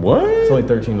 What? It's only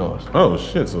 $13. Oh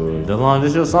shit. So DeLon,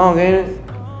 this your song, ain't it?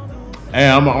 Hey,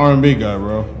 I'm an R&B guy,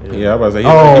 bro. yeah, I was about to say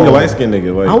Oh. he's a light skinned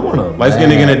nigga. Like I wanna light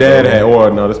skinned nigga and a dad had. Or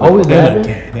no, this. Are we nigga-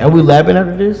 labbing? Are we labbing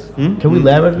after this? Can we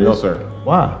lab after this? No, sir.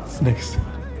 Why? Niggas.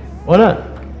 Why not?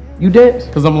 You dance?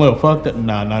 Cause I'm a little fucked up.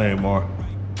 Nah, not anymore.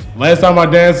 Last time I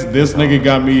danced, this nigga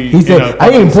got me. He said, in a I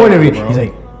didn't fucking point at me. circle, He's bro.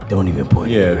 like, don't even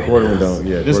point at Yeah, me. Right quarterman now. don't.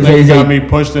 Yeah, This quarterman- nigga He's got like- me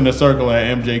pushed in a circle at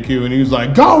MJQ, and he was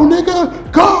like, "Go,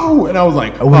 nigga, go!" And I was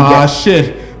like, we got-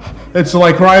 shit, it's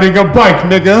like riding a bike,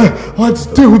 nigga. Let's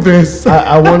do this."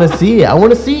 I want to see it. I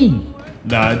want to see.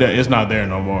 Nah, it's not there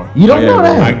no more. You don't know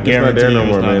man. that. I It's not guarantee there you no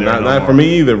it's more, not man. there Not, no not more. for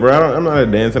me either, bro. I'm not a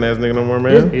dancing ass nigga no more,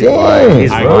 man. Just He's lying.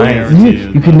 dance, He's bro.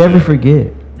 lying. You can never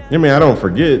forget. I mean, I don't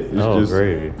forget. It's Oh, just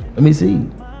great. Let me see.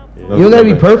 No, You don't gotta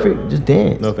no, be perfect. Just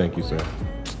dance. No, thank you, sir.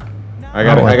 I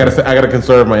gotta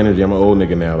conserve my energy. I'm an old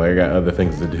nigga now. Like I got other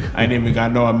things to do. I ain't even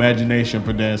got no imagination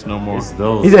for dance no more. It's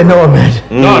those. He said, no, imagine.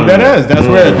 No, that is.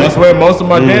 That's where most of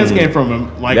my dance came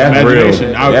from. Like That's imagination.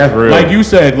 real. That's real. Like you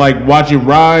said, like watching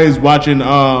Rise, watching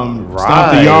Stomp the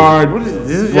Right. Yard. What is this?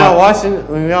 Is y'all watching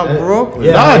when y'all grew up?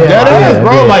 Yeah. Nah, dead ass,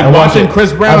 bro. yeah. Like I watched watching it.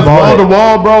 Chris Brown's I bought Wall to it.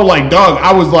 Wall, bro. Like, dog,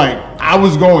 I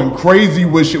was going crazy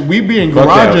with shit. We be in Fuck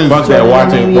garages. that.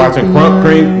 Watching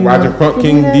Krump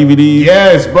King DVDs.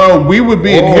 Yes, bro. We would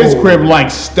be in his crib, like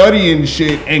studying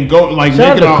shit and go like Shout out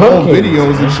making to our Krump own King.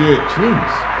 videos and shit.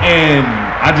 Jeez. And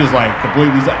I just like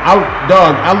completely.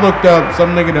 I looked up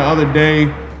some nigga the other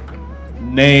day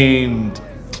named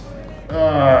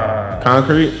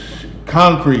Concrete.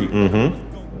 Concrete.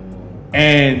 Mm-hmm.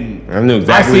 And I knew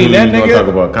exactly I seen who that you was nigga. gonna talk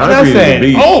about. and I Concrete is a said,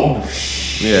 beast.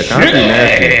 "Oh Yeah, Concrete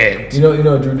nasty. shit, You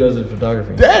know, Drew does his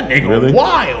photography. that nigga Really?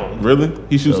 wild." Really?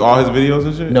 He shoots all his videos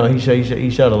and shit? No, he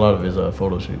shot a lot of his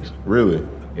photo shoots. Really?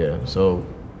 Yeah, so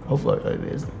hopefully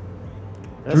it is.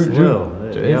 That's Drew- real.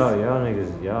 Drew- Y'all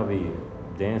niggas, y'all be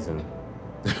dancing.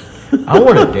 I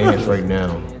want to dance right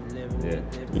now. Yeah.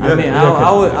 Yeah, I mean,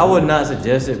 yeah, I would not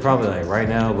suggest it probably like right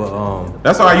now, but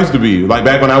That's how I used to be. Like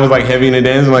back when I was like heavy into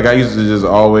dancing, like I used to just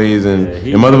always and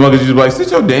motherfuckers used to be like,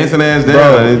 sit your dancing ass down.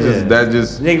 Bro, and it's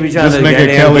just nigga be trying This to nigga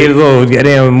goddamn Kelly- get a little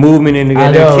goddamn movement in the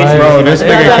I goddamn know, kitchen. Bro, this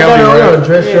nigga I Kelly, got right? a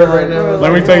dress shirt right now.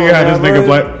 Let me tell you how this nigga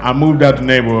black. I moved out the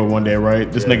neighborhood one day, right?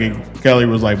 This nigga Kelly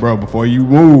was like, "Bro, before you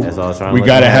move, That's all I was trying to we let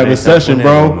gotta you know have they a session, stopped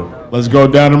bro. doing that. Let's go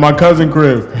down to my cousin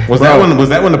crib." was that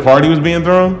when the party was being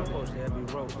thrown?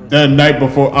 The night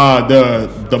before,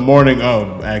 the morning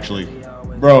of, actually,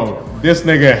 bro. This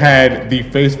nigga had the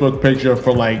Facebook picture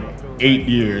for like 8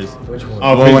 years. Which one?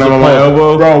 Of The one his when I'm on my post.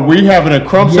 elbow? Bro. We having a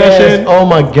Krump Yes. session. Oh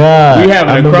my god. We I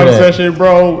having a remember Krump that. session,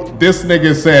 bro. This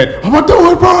nigga said, "How I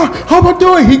do it, bro? How I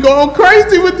do it?" He going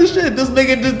crazy with the shit. This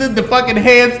nigga just did the fucking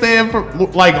handstand for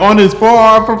like on his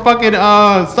forearm for fucking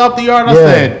Stomp the Yard. I Yeah.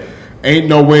 said, "Ain't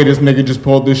no way this nigga just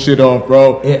pulled this shit off,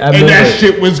 bro." Yeah, I and remember that it.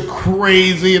 shit was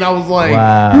crazy. And I was like,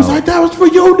 Wow. he was like, "That was for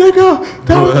you, nigga.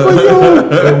 That was for you."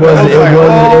 It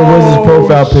was his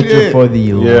profile "Oh, picture shit." for the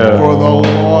Yeah. for the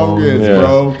longest, Yeah.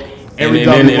 bro. And Every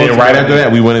time then we went right to- after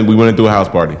that, we went into a house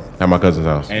party at my cousin's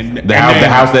house. And- the and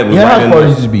house that was Yeah, right house in parties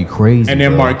the, used to be crazy. And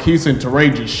then bro. Marquise and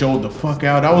Teray just showed the fuck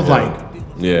out. I was like,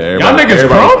 yeah, Y'all niggas everybody was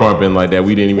crump? crumping like that.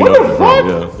 We didn't even What know the it was crump.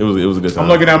 fuck? Yeah, it was a good time. I'm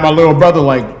looking at my little brother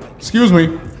like, "Excuse me,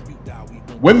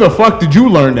 when the fuck did you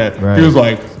learn that?" Right. He was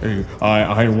like, "Hey,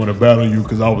 I didn't want to battle you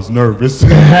because I was nervous."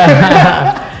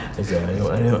 I said, I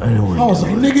don't I was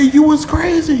like, "Nigga, you was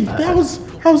crazy. That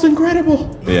was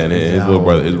incredible." Yeah, and his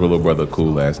little brother,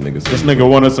 cool ass nigga. This nigga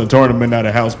won us a tournament at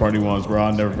a house party once, bro.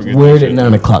 I'll never forget. Where that did shit.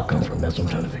 9 o'clock come from? That's what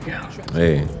I'm trying to figure out.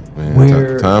 Hey, man,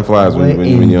 Where- time flies when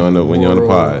you're on the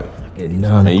pod, At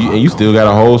 9 and you still got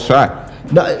a whole shot,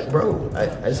 No, bro,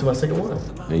 this is my second one.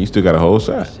 and you still got a whole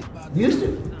shot. Used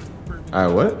to. All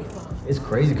right, what? It's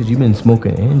crazy because you've been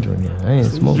smoking and drinking. I ain't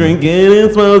smoking. Drinking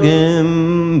and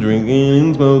smoking, drinking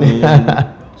and smoking,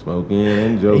 smoking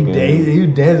and joking. You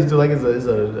dancing to like it's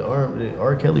a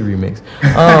R. Kelly remix.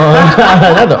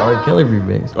 Not the R. Kelly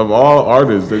remix. Of all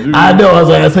artists that you I know. I was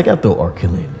like, I got the R.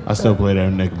 Kelly. I still play that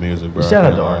Nick music, bro. Shout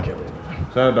out to R. Kelly.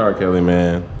 Shout out to R. Kelly,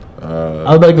 man. I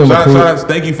was about to give him a clue.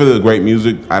 Thank you for the great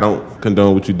music. I don't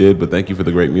condone what you did, but thank you for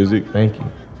the great music. Thank you.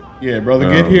 Yeah, brother,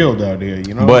 get healed out there,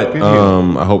 you know. But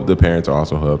I hope the parents are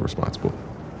also held responsible.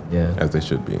 Yeah. As they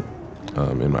should be,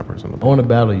 in my personal I opinion. want to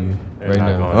battle you right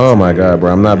now. Oh my God,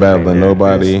 bro! I'm not battling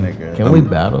nobody. Can we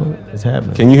battle? It's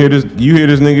happening. Can you hear this? You hear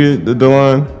this nigga,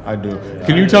 Delon? I do.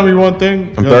 Can you tell me one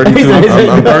thing? I'm 32.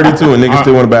 I'm 32, and niggas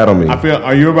still want to battle me.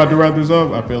 Are you about to wrap this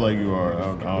up? I feel like you are.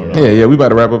 Yeah, we about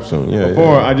to wrap up soon. Yeah.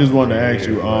 Before, I just wanted to ask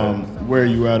you, where are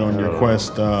you at on your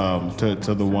quest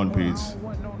to the One Piece?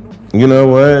 You know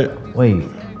what? Wait.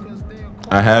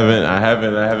 I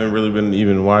haven't really been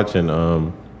even watching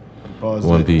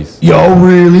One Piece. Y'all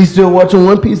really still watching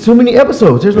One Piece? Too many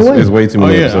episodes. There's no way. It's way too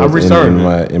many episodes. I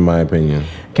restarted in my opinion.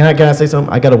 Can I say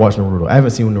something? I gotta watch Naruto. I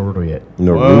haven't seen Naruto yet.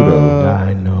 Naruto.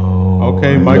 I know.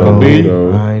 Okay, Michael B.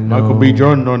 I know. Michael B.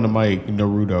 Jordan on the mic.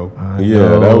 Naruto.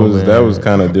 That was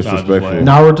kind of disrespectful.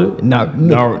 Naruto.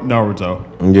 Naruto.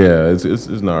 Yeah, it's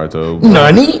Naruto.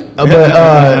 Nani?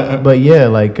 But yeah,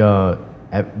 like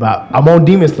I'm on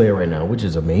Demon Slayer right now, which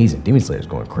is amazing. Demon Slayer is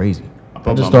going crazy. I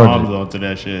put my mom's onto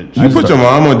that shit. You put your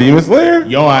mom on Demon Slayer?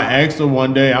 Yo, I asked her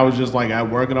one day. I was just like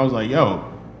at work, and I was like, "Yo,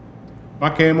 if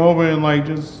I came over and like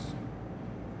just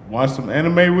watch some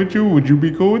anime with you, would you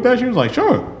be cool with that?" She was like,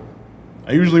 "Sure."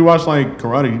 I usually watch like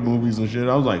karate movies and shit.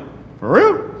 I was like, "For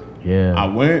real?" Yeah. I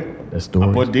went. That story.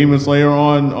 I put Demon Slayer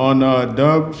on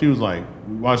dub. She was like,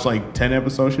 we watched like 10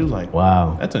 episodes. She was like,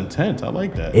 "Wow, that's intense. I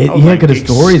like that." Yeah, like, because the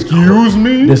story is excuse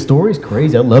me. The story's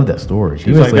crazy. I love that story.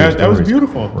 She was like, that was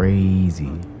beautiful.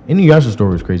 Crazy. Inuyasha's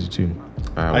story was crazy too.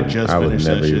 I would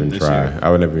never even try. Year.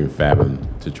 I would never even fathom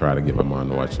to try to get my mom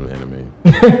to watch some anime.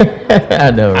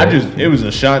 I know. Right? It was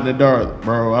a shot in the dark,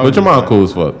 bro. But your mom cool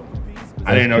as fuck.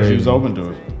 I didn't know she was open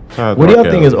to it. What do y'all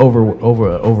think is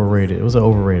overrated? It was an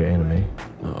overrated anime.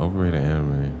 Overrated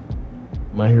anime.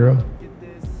 My Hero?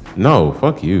 No,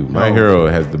 fuck you. My Hero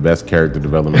has the best character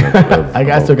development.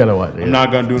 I still gotta watch it. I'm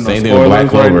not gonna do no same thing with Black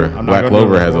Clover. Right. Black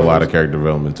Clover has a lot of character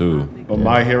development too. But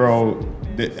My Hero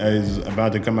is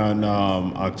about to come out in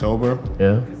October.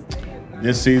 Yeah.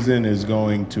 This season is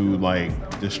going to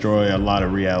like destroy a lot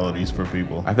of realities for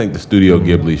people. I think the Studio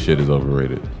Ghibli shit is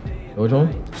overrated. Which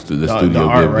one? The Studio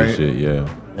art, Ghibli right? shit, yeah.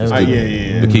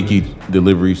 Yeah. The Kiki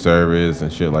delivery service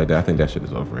and shit like that. I think that shit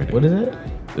is overrated. What is it?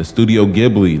 The Studio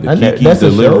Ghibli, the Kiki that's a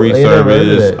delivery show? Yeah,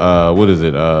 service. What is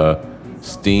it?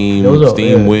 Steam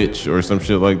yeah. Witch or some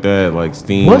shit like that. Like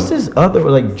Steam. What's this other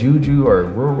like Juju or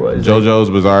JoJo's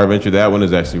Bizarre Adventure? That one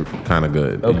is actually kind of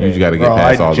good. Okay. You just got to get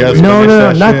past all the just- way. No,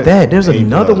 that not shit. that. There's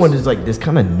another does. one that's like this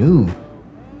kind of new.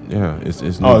 Yeah, it's new.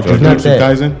 Oh, JoJo's. not Jujutsu that.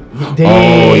 Kaisen?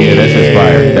 Oh yeah, that's just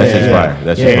fire. That's just fire.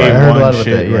 That's just Yeah, I fire. heard a lot A1 about that.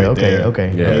 shit Yeah, right okay, there.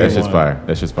 okay. Yeah, that's just fire.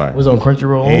 That's just fire. Was it on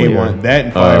Crunchyroll only? or- A1. That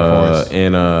and Fire Force.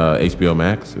 And HBO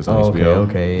Max. It's on Oh, okay, HBO.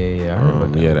 okay, yeah. I heard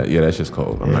about that. That's just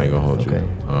cold. I'm not even gonna hold okay,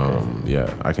 you.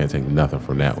 Yeah, I can't take nothing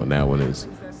from that one. That one is,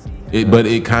 but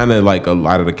it kind of like a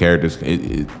lot of the characters.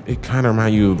 It kind of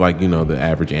remind you of like the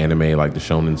average anime, like the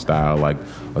shonen style, like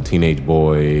a teenage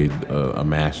boy, a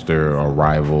master, a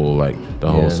rival, like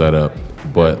the whole setup.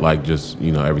 But like just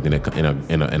everything that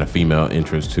in a female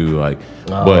interest too, like.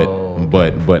 But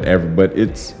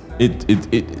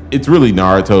it's really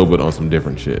Naruto, but on some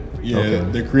different shit. Yeah,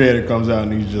 the creator comes out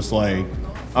and he's just like,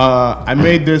 I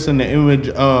made this in the image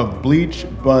of Bleach,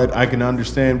 but I can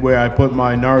understand where I put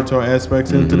my Naruto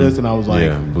aspects into this, and I was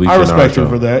like, Bleach I and respect you Naruto.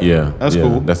 for that. Yeah, that's yeah.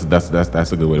 cool. That's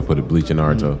a good way to put it. Bleach and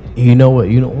Naruto. You know what?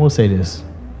 We'll say this.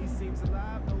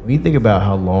 When you think about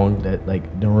how long that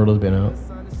like Naruto's been out,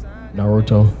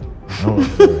 Naruto.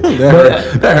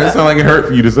 That sounds like it hurt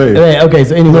for you to say. Okay,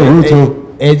 so anyway,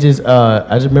 Naruto. it just I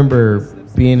just remember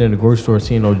being in the grocery store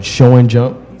seeing those Shonen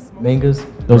Jump mangas.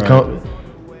 Those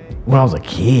when I was a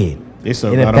kid. They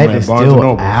still And in got fact, them it's at Barnes and still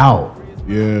Noble. out.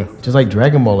 Yeah. Just like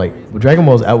Dragon Ball, like Dragon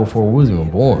Ball's out before we was even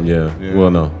born. Yeah.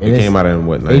 Well, no, And it it's came out in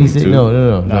what 86? 92?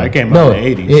 No, it came out in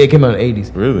the 80s. Yeah, it came out in the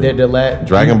 80s. Really? The last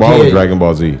Dragon Ball or Dragon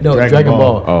Ball Z? No, Dragon Dragon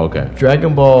Ball. Ball. Oh, okay.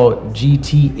 Dragon Ball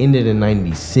GT ended in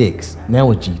 '96. Now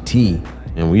it's GT.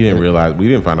 And we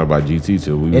didn't find out about GT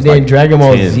till we was And then like Dragon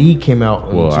Ball 10. Z came out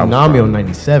in Well, I was Tsunami probably- on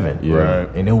 '97. Yeah.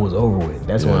 Right. And it was over with.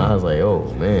 That's when Yeah. I was like,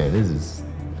 oh man, this is.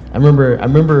 I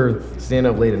remember staying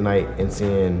up late at night and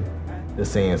seeing the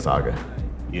Saiyan Saga.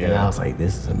 Yeah. And I was like,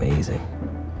 this is amazing.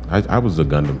 I was a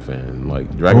Gundam fan.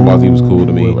 Like Dragon Ball Z was cool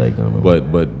to me, I like Gundam.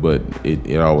 but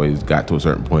it always got to a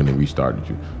certain point and restarted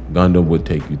you. Gundam would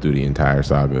take you through the entire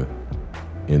saga,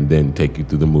 and then take you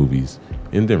through the movies,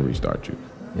 and then restart you.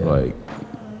 Yeah. Like,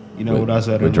 You know what I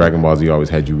said? But Dragon Ball Z always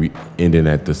had you ending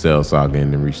at the Cell saga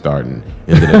and then restarting.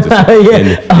 Ending at the,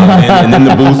 and then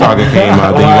the Buu saga came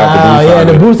out. Then you got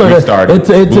the Buu saga.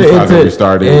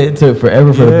 Restarted. It took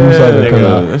forever for the Buu saga to come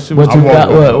out. What you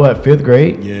got? What? 5th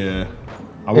grade? Yeah.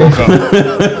 I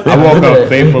woke up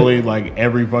faithfully like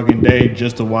every fucking day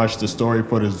just to watch the story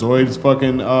for the Zoids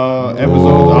fucking episodes. I was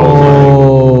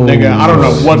like, nigga, I don't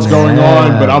know what's going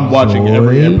on, but I'm watching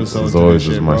every episode. Zoids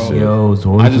is my shit. Yo,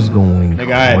 Zoids is going.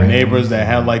 Nigga, I had neighbors that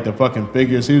had like the fucking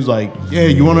figures. He was like, "Yeah,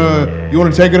 you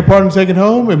wanna take it apart and take it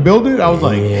home and build it?" I was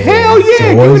like, "Hell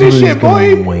yeah, give me this shit,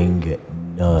 boy."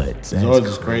 Nuts. Zoids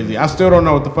is crazy. I still don't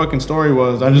know what the fucking story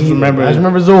was. I just remember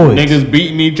Zoids. Niggas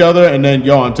beating each other and then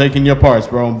I'm taking your parts,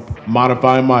 bro. I'm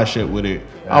modifying my shit with it.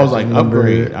 I was like,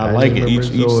 upgrade. I like it. Each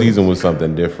season was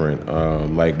something different.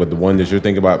 But the one that you're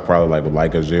thinking about probably like with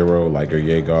Liger Zero, Liger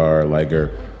Jaeger,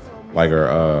 Liger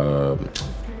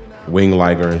Wing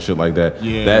Liger and shit like that.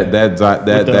 Yeah.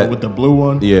 That with the blue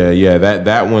one. Yeah.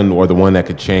 That one or the one that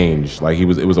could change. Like it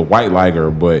was a white Liger,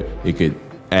 but it could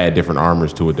add different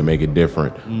armors to it to make it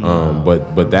different.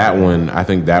 But that one, I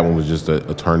think that one was just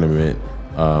a tournament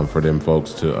for them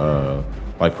folks to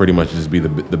like pretty much just be the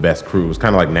best crew. It was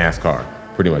kind of like NASCAR,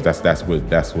 pretty much. That's what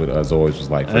Zoids was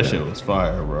like. That shit was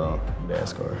fire, bro.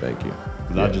 NASCAR. Thank you.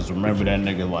 Cause I just remember that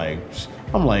nigga like,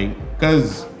 I'm like,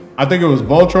 cause I think it was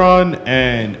Voltron,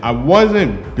 and I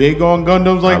wasn't big on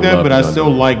Gundams like that, but I still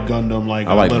like Gundam. Like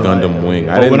I like Gundam Wing.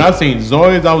 But when I seen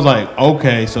Zoids, I was like,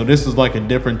 okay, so this is like a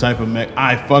different type of mech.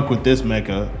 I fuck with this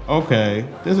mecha. Okay,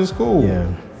 this is cool.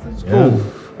 Yeah, it's cool.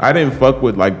 I didn't fuck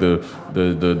with like the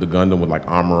Gundam with like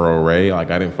armor array. Like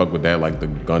I didn't fuck with that like the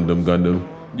Gundam.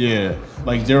 Yeah,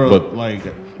 like Zero,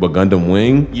 But Gundam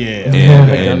Wing. Yeah,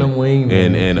 and Gundam Wing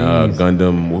and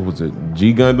Gundam. What was it?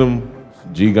 G Gundam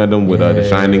with the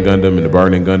Shining Gundam and the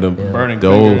Burning Gundam. Burning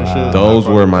those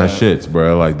were my shits,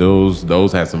 bro. Like those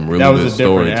had some really good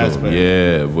story to them.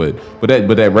 Yeah, but that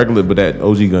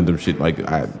OG Gundam shit, like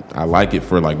I like it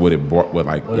for like what it brought,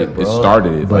 it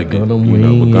started it. Like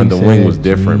Gundam Wing was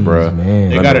different, bro.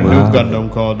 They got a new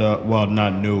Gundam called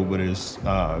not new, but it's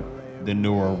the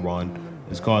newer one.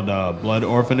 It's called Blood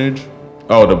Orphanage.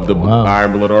 Oh, the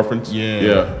Iron Blood Orphans.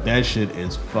 Yeah, that shit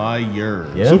is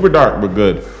fire. Yeah. Super dark but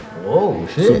good. Oh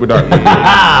shit! Super dark.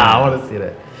 I want to see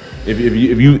that. If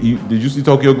you did you see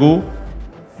Tokyo Ghoul?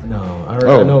 No, I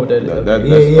know what that is.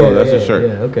 That's a shirt.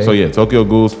 Yeah, okay. So Tokyo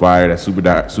Ghoul's fire. That's super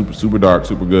dark, super dark,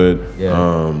 super good. Yeah.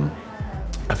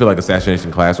 I feel like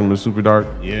Assassination Classroom is super dark.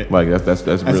 Yeah. Like that's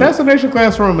really... Assassination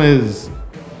Classroom is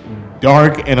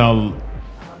dark in a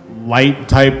light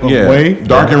type of way.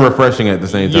 Dark and refreshing at the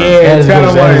same time. Yeah, it's kind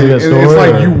of like it's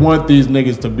like you want these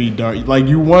niggas to be dark. Like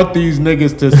you want these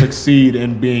niggas to succeed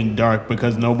in being dark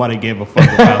because nobody gave a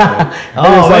fuck about them.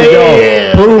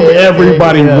 It's like, prove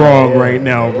everybody wrong right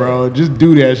now, bro. Just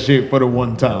do that shit for the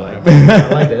one time. I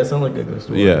like that. That sounds like a good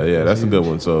story. Yeah, that's a good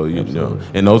one. So you know,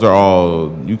 and those are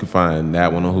all you can find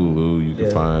that one on Hulu. You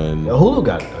can find Hulu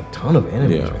got a ton of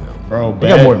anime right now, bro. They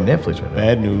got more than Netflix right now.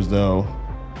 Bad news though.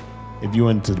 If you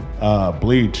into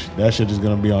Bleach, that shit is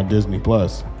gonna be on Disney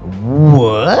Plus.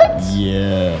 What?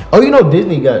 Yeah. Oh,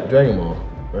 Disney got Dragon Ball,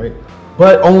 right?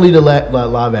 But only the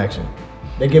live action.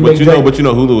 They can but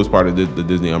Hulu is part of the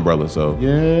Disney umbrella, so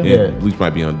yeah. Bleach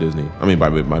might be on Disney. I mean, might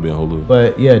be on Hulu.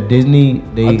 But yeah, Disney.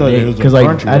 Because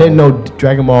I didn't know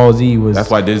Dragon Ball Z was.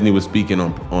 That's why Disney was speaking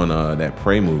on that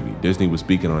Prey movie. Disney was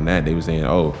speaking on that. They were saying,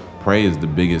 "Oh, Prey is the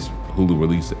biggest Hulu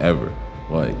release ever."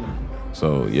 Like.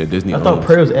 So yeah, Disney. I thought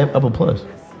Prey was Apple Plus.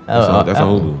 That's on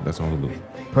Hulu. That's on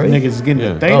Hulu. Prey? Niggas is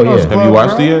getting the Thanos. Have you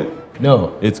watched it yet?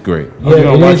 No. It's great.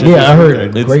 Yeah, I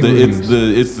heard.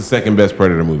 It's the second best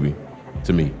Predator movie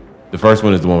to me. The first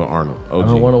one is the one with Arnold. OG.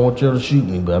 I don't want you to shoot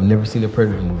me, but I've never seen a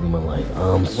Predator movie in my life.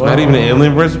 Not even an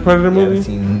Alien vs Predator movie.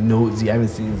 I haven't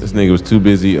seen. This nigga was too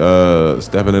busy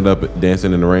stepping it up,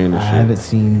 dancing in the rain. And shit. I haven't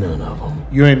seen none of them.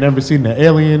 You ain't never seen the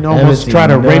alien almost try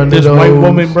to rape this white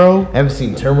woman, bro? Haven't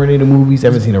seen Terminator movies.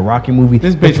 Haven't seen a Rocky movie.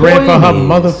 This bitch ran for her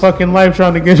motherfucking life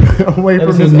trying to get away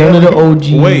from this. None of the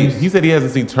OGs. Wait, he said he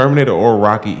hasn't seen Terminator or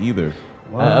Rocky either.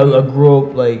 Wow. I grew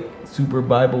up like super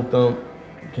Bible thump.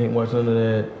 Can't watch none of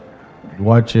that.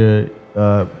 Watch it.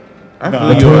 I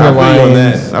feel you on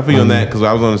that. I feel you on that because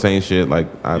I was on the same shit. Like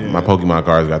my Pokemon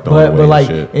cards got thrown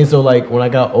away. And so like when I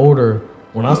got older,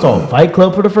 when I saw Fight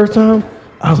Club for the first time,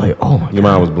 I was like, oh my god. Your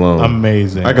mind was blown.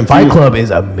 Amazing. Fight Club is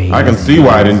amazing. I can see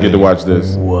why I didn't get to watch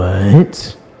this.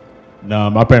 What? No,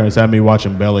 my parents had me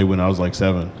watching Belly when I was like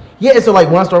 7. Yeah, so like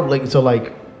when I started when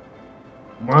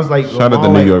I was like, shout out to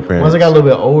New York parents. Once I got a little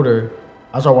bit older,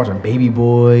 I started watching Baby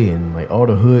Boy and like all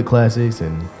the hood classics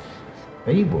and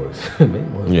Baby Boys.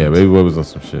 Yeah, Baby Boy was on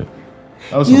some shit.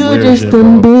 That was some weird shit,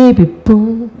 bro. baby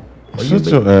boy. Shut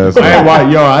your ass up.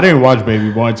 I didn't watch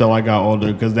Baby Boy until I got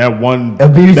older because that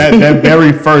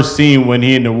very first scene when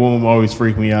he in the womb always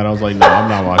freaked me out. I was like, no, I'm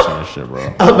not watching this shit,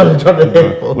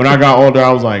 bro. When I got older,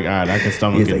 I was like, all right, I can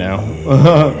stomach it now.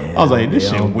 I was like, this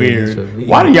shit weird.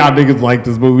 Why do y'all niggas like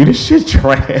this movie? This shit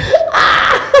trash.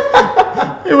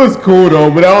 It was cool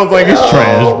though, but I was like, it's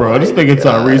trash, bro. This nigga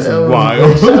Tyrese is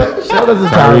wild. Shout out to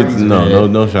Tyrese.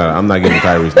 No shout out. I'm not giving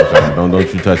Tyrese no shout out. Don't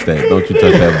you touch that. Don't you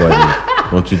touch that button.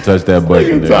 Don't you touch that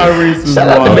button. Tyrese is Shout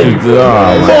out wild.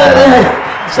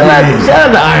 Shout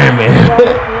out to Iron Man.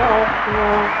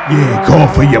 Yeah, call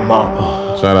for your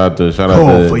mama. Shout out to the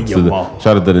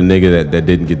nigga that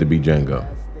didn't get to be Django.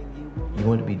 You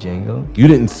want to be Django? You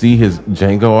didn't see his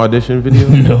Django audition video?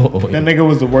 No. That nigga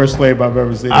was the worst slave I've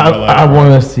ever seen in my life. I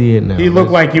want to see it now. He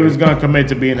looked like he was gonna commit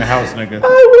to being a house nigga. I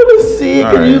want to see it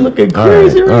because you looking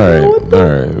crazy right now. What the-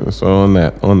 All right. So on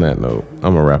that note,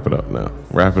 I'm gonna wrap it up now.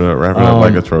 Wrap it up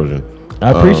like a Trojan. I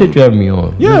appreciate you having me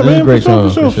on. Yeah, This is man, a great for time.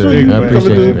 sure. I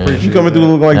appreciate it, man. You coming through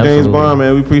looking like James Absolutely. Bond,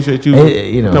 man. We appreciate you,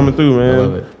 coming through, man. I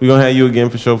love it. We're gonna have you again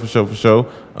for sure.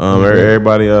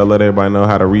 Everybody, let everybody know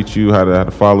how to reach you, how to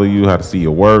follow you, how to see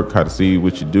your work, how to see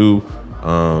what you do.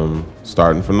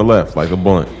 Starting from the left, like a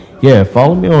blunt. Yeah,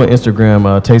 follow me on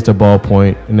Instagram, Taste of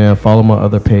Ballpoint, and then follow my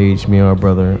other page, me and my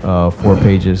brother, 4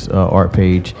 pages, art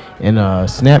page, and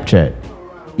Snapchat,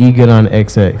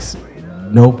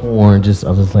 eGoodonXX. No porn, I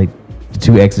was like the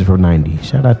 2 X's from 90.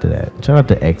 Shout out to that. Shout out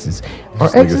to X's.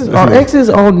 Our X's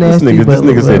all nasty. This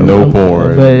nigga said no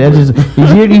porn. But I just you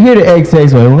hear the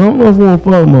XX, but I don't know if we'll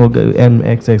follow more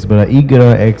XX, but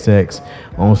eGoodonXX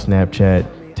on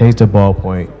Snapchat, Taste of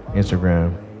Ballpoint,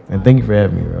 Instagram. And thank you for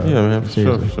having me, bro. Yeah, man, for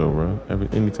sure, bro.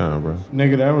 Anytime, bro.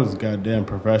 Nigga, that was goddamn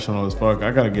professional as fuck.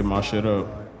 I gotta get my shit up.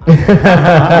 Yeah,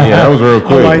 that was real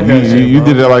quick. like that shit, you bro.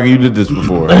 did it like you did this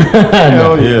before.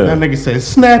 Hell Yeah. That nigga said,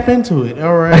 snap into it.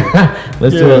 All right.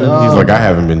 Let's do it. He's like, I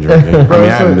haven't been drinking. I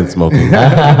haven't been smoking.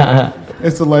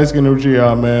 It's the light skin of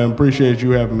y'all, man. Appreciate you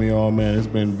having me on, man. It's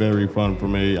been very fun for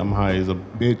me. I'm high as a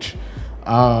bitch.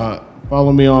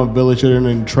 Follow me on Village Hidden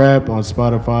and Trap on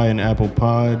Spotify and Apple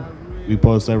Pod. We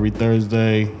post every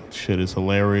Thursday. Shit is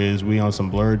hilarious. We on some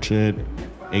blurred shit.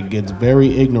 It gets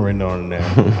very ignorant on there.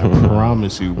 I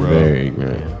promise you, bro. Very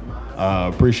ignorant.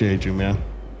 Appreciate you, man.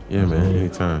 Yeah, man.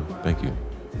 Anytime. Thank you.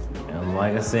 And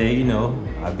like I said,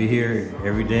 I be here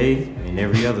every day and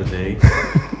every other day.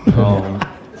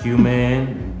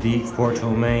 Q-Man, the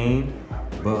Cuartomane.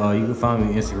 But you can find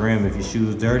me on Instagram if your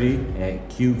shoes dirty at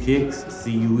QKicks,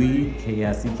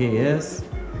 CUEKICKS.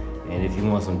 And if you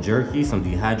want some jerky, some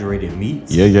dehydrated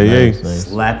meats. Yeah.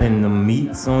 Slapping the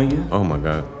meats on you. Oh my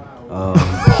God.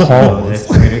 That's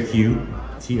Trader Q,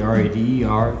 TRADERQUE.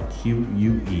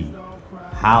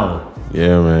 Holla.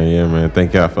 Yeah, man.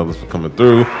 Thank y'all, fellas, for coming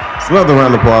through. It's another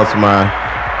round of applause for my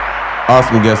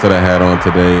awesome guest that I had on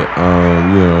today.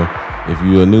 If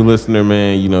you're a new listener,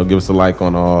 man, give us a like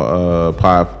on all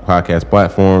podcast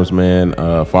platforms, man.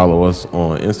 Follow us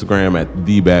on Instagram at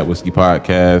The Bad Whiskey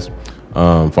Podcast.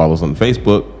 Follow us on the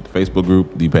Facebook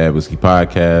group, The Bad Whiskey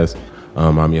Podcast.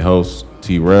 I'm your host,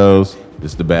 T. Rails.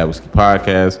 This is The Bad Whiskey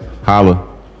Podcast. Holla.